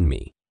enlighten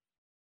me?"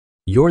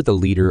 "You're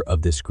the leader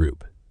of this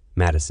group,"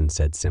 Madison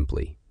said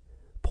simply,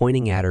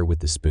 pointing at her with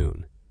the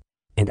spoon.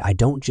 "And I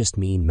don't just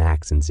mean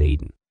Max and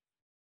Zayden."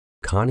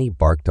 Connie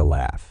barked a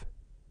laugh,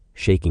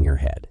 shaking her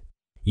head.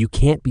 "You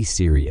can't be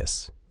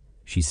serious,"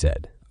 she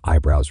said,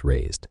 eyebrows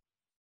raised.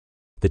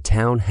 "The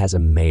town has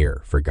a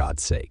mayor, for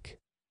God's sake."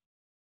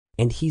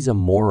 "And he's a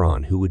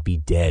moron who would be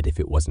dead if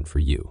it wasn't for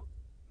you,"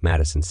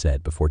 Madison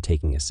said before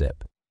taking a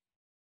sip.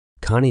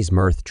 Connie's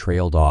mirth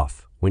trailed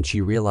off when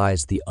she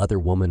realized the other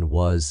woman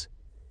was,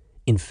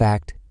 in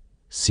fact,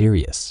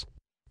 serious.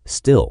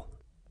 "Still,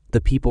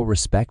 the people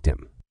respect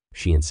him,"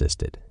 she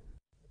insisted.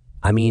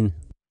 "I mean,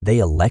 they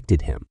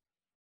elected him."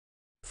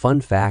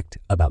 "Fun fact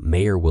about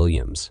Mayor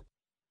Williams,"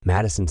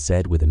 Madison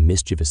said with a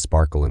mischievous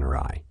sparkle in her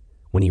eye.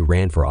 "When he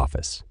ran for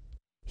office,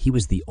 he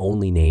was the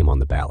only name on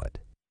the ballot.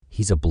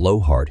 He's a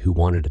blowhard who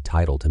wanted a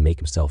title to make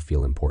himself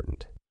feel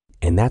important.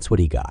 And that's what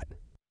he got.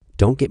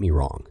 Don't get me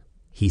wrong,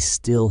 he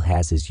still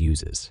has his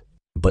uses,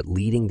 but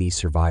leading these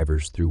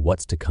survivors through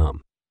what's to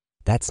come,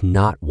 that's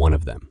not one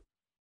of them."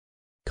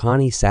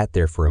 Connie sat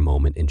there for a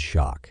moment in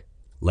shock,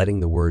 letting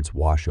the words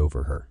wash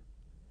over her.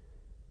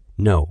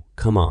 "No,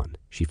 come on,"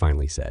 she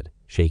finally said,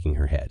 shaking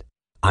her head.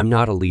 "I'm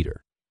not a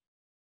leader."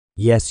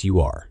 "Yes, you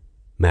are,"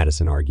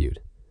 Madison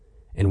argued.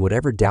 "And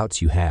whatever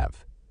doubts you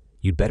have,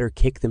 you'd better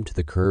kick them to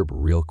the curb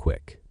real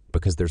quick,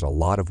 because there's a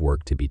lot of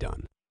work to be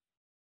done."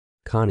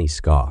 Connie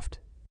scoffed.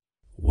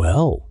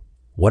 "Well,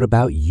 what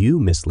about you,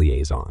 Miss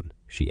Liaison?"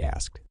 she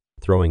asked,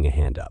 throwing a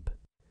hand up.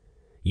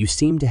 "You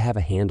seem to have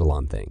a handle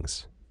on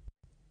things.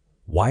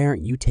 Why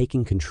aren't you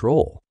taking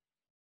control?"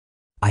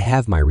 "I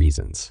have my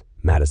reasons,"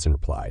 Madison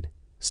replied,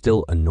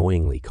 still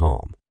annoyingly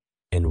calm.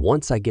 "And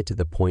once I get to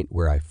the point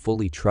where I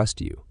fully trust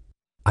you,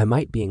 I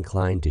might be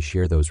inclined to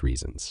share those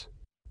reasons.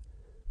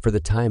 For the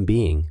time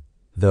being,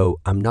 though,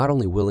 I'm not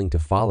only willing to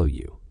follow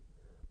you,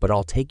 but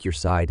I'll take your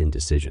side in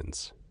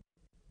decisions.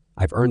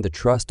 I've earned the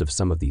trust of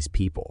some of these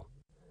people,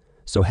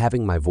 so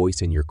having my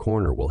voice in your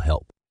corner will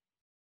help."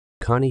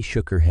 Connie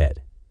shook her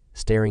head,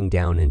 staring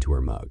down into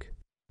her mug.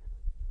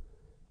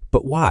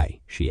 "But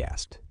why?" she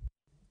asked.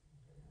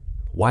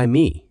 "Why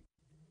me?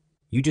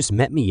 You just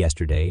met me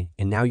yesterday,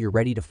 and now you're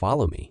ready to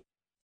follow me."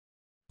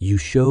 "You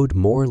showed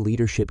more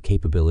leadership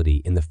capability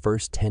in the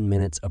first 10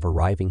 minutes of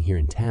arriving here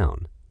in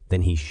town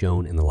than he's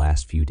shown in the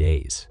last few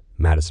days,"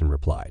 Madison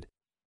replied.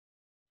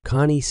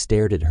 Connie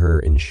stared at her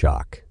in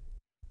shock.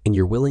 "And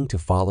you're willing to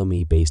follow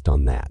me based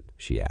on that?"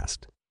 she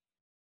asked.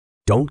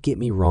 "Don't get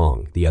me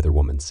wrong," the other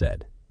woman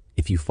said.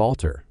 "If you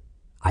falter,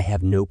 I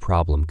have no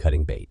problem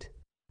cutting bait.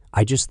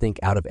 I just think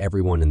out of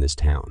everyone in this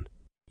town,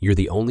 you're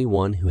the only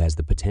one who has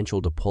the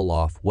potential to pull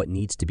off what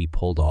needs to be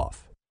pulled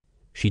off."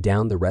 She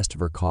downed the rest of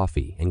her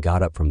coffee and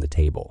got up from the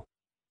table.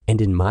 "And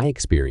in my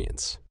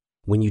experience,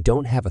 when you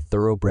don't have a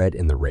thoroughbred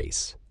in the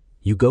race,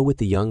 you go with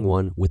the young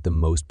one with the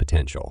most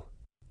potential.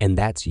 And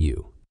that's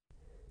you."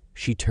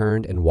 She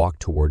turned and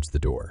walked towards the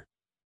door.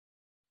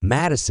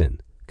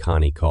 "Madison!"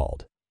 Connie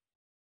called.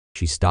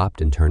 She stopped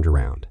and turned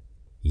around.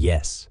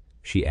 "Yes,"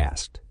 she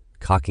asked,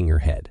 cocking her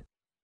head.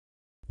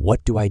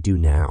 "What do I do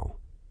now?"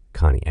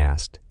 Connie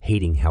asked,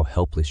 hating how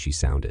helpless she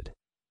sounded.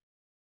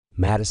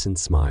 Madison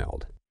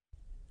smiled.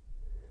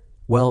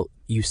 "Well,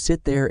 you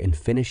sit there and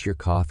finish your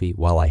coffee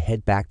while I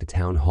head back to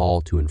town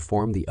hall to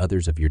inform the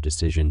others of your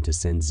decision to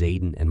send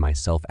Zayden and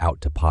myself out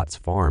to Potts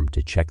Farm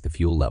to check the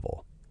fuel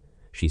level,"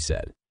 she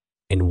said.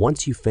 "And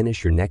once you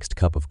finish your next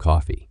cup of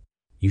coffee,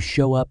 you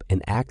show up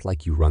and act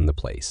like you run the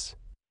place.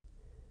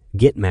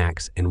 Get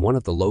Max and one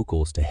of the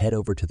locals to head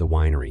over to the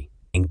winery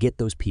and get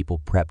those people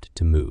prepped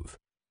to move."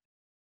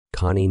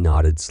 Connie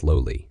nodded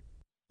slowly.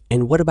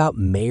 "And what about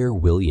Mayor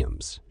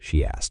Williams?"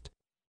 she asked.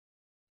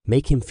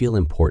 "Make him feel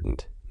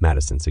important,"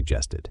 Madison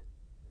suggested.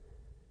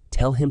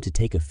 "Tell him to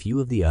take a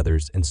few of the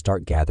others and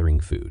start gathering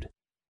food."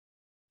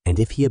 "And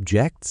if he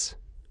objects?"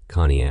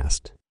 Connie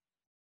asked.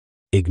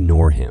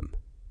 "Ignore him,"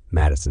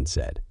 Madison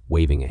said,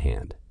 waving a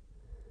hand.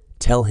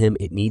 "Tell him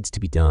it needs to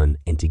be done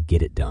and to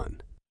get it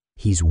done.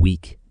 He's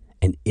weak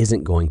and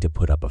isn't going to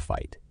put up a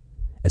fight,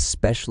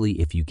 especially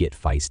if you get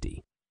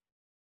feisty."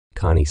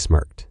 Connie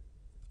smirked.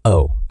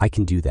 "Oh, I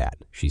can do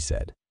that," she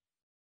said.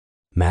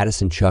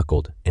 Madison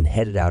chuckled and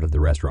headed out of the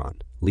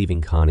restaurant, leaving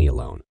Connie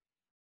alone.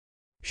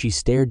 She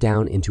stared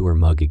down into her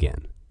mug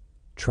again,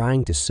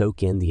 trying to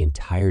soak in the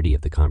entirety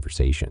of the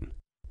conversation.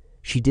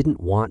 She didn't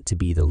want to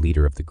be the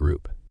leader of the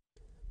group,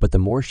 but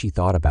the more she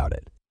thought about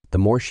it, the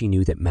more she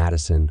knew that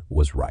Madison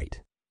was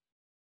right.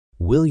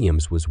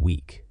 Williams was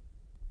weak,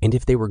 and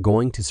if they were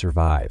going to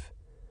survive,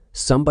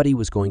 somebody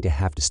was going to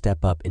have to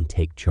step up and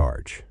take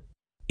charge.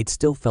 It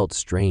still felt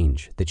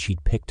strange that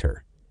she'd picked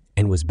her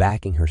and was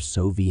backing her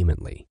so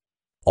vehemently.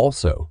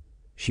 Also,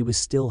 she was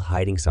still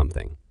hiding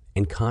something,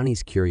 and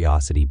Connie's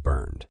curiosity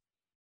burned.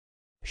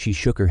 She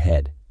shook her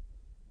head,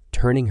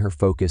 turning her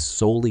focus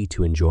solely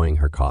to enjoying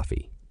her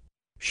coffee.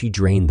 She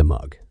drained the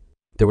mug.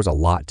 There was a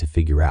lot to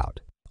figure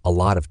out, a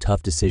lot of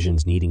tough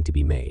decisions needing to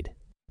be made.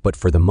 But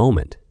for the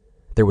moment,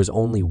 there was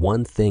only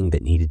one thing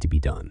that needed to be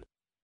done: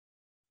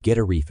 get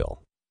a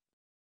refill.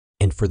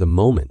 And for the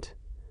moment,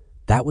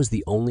 that was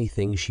the only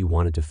thing she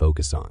wanted to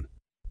focus on,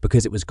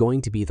 because it was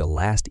going to be the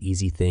last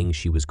easy thing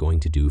she was going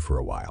to do for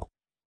a while.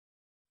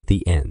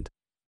 The end.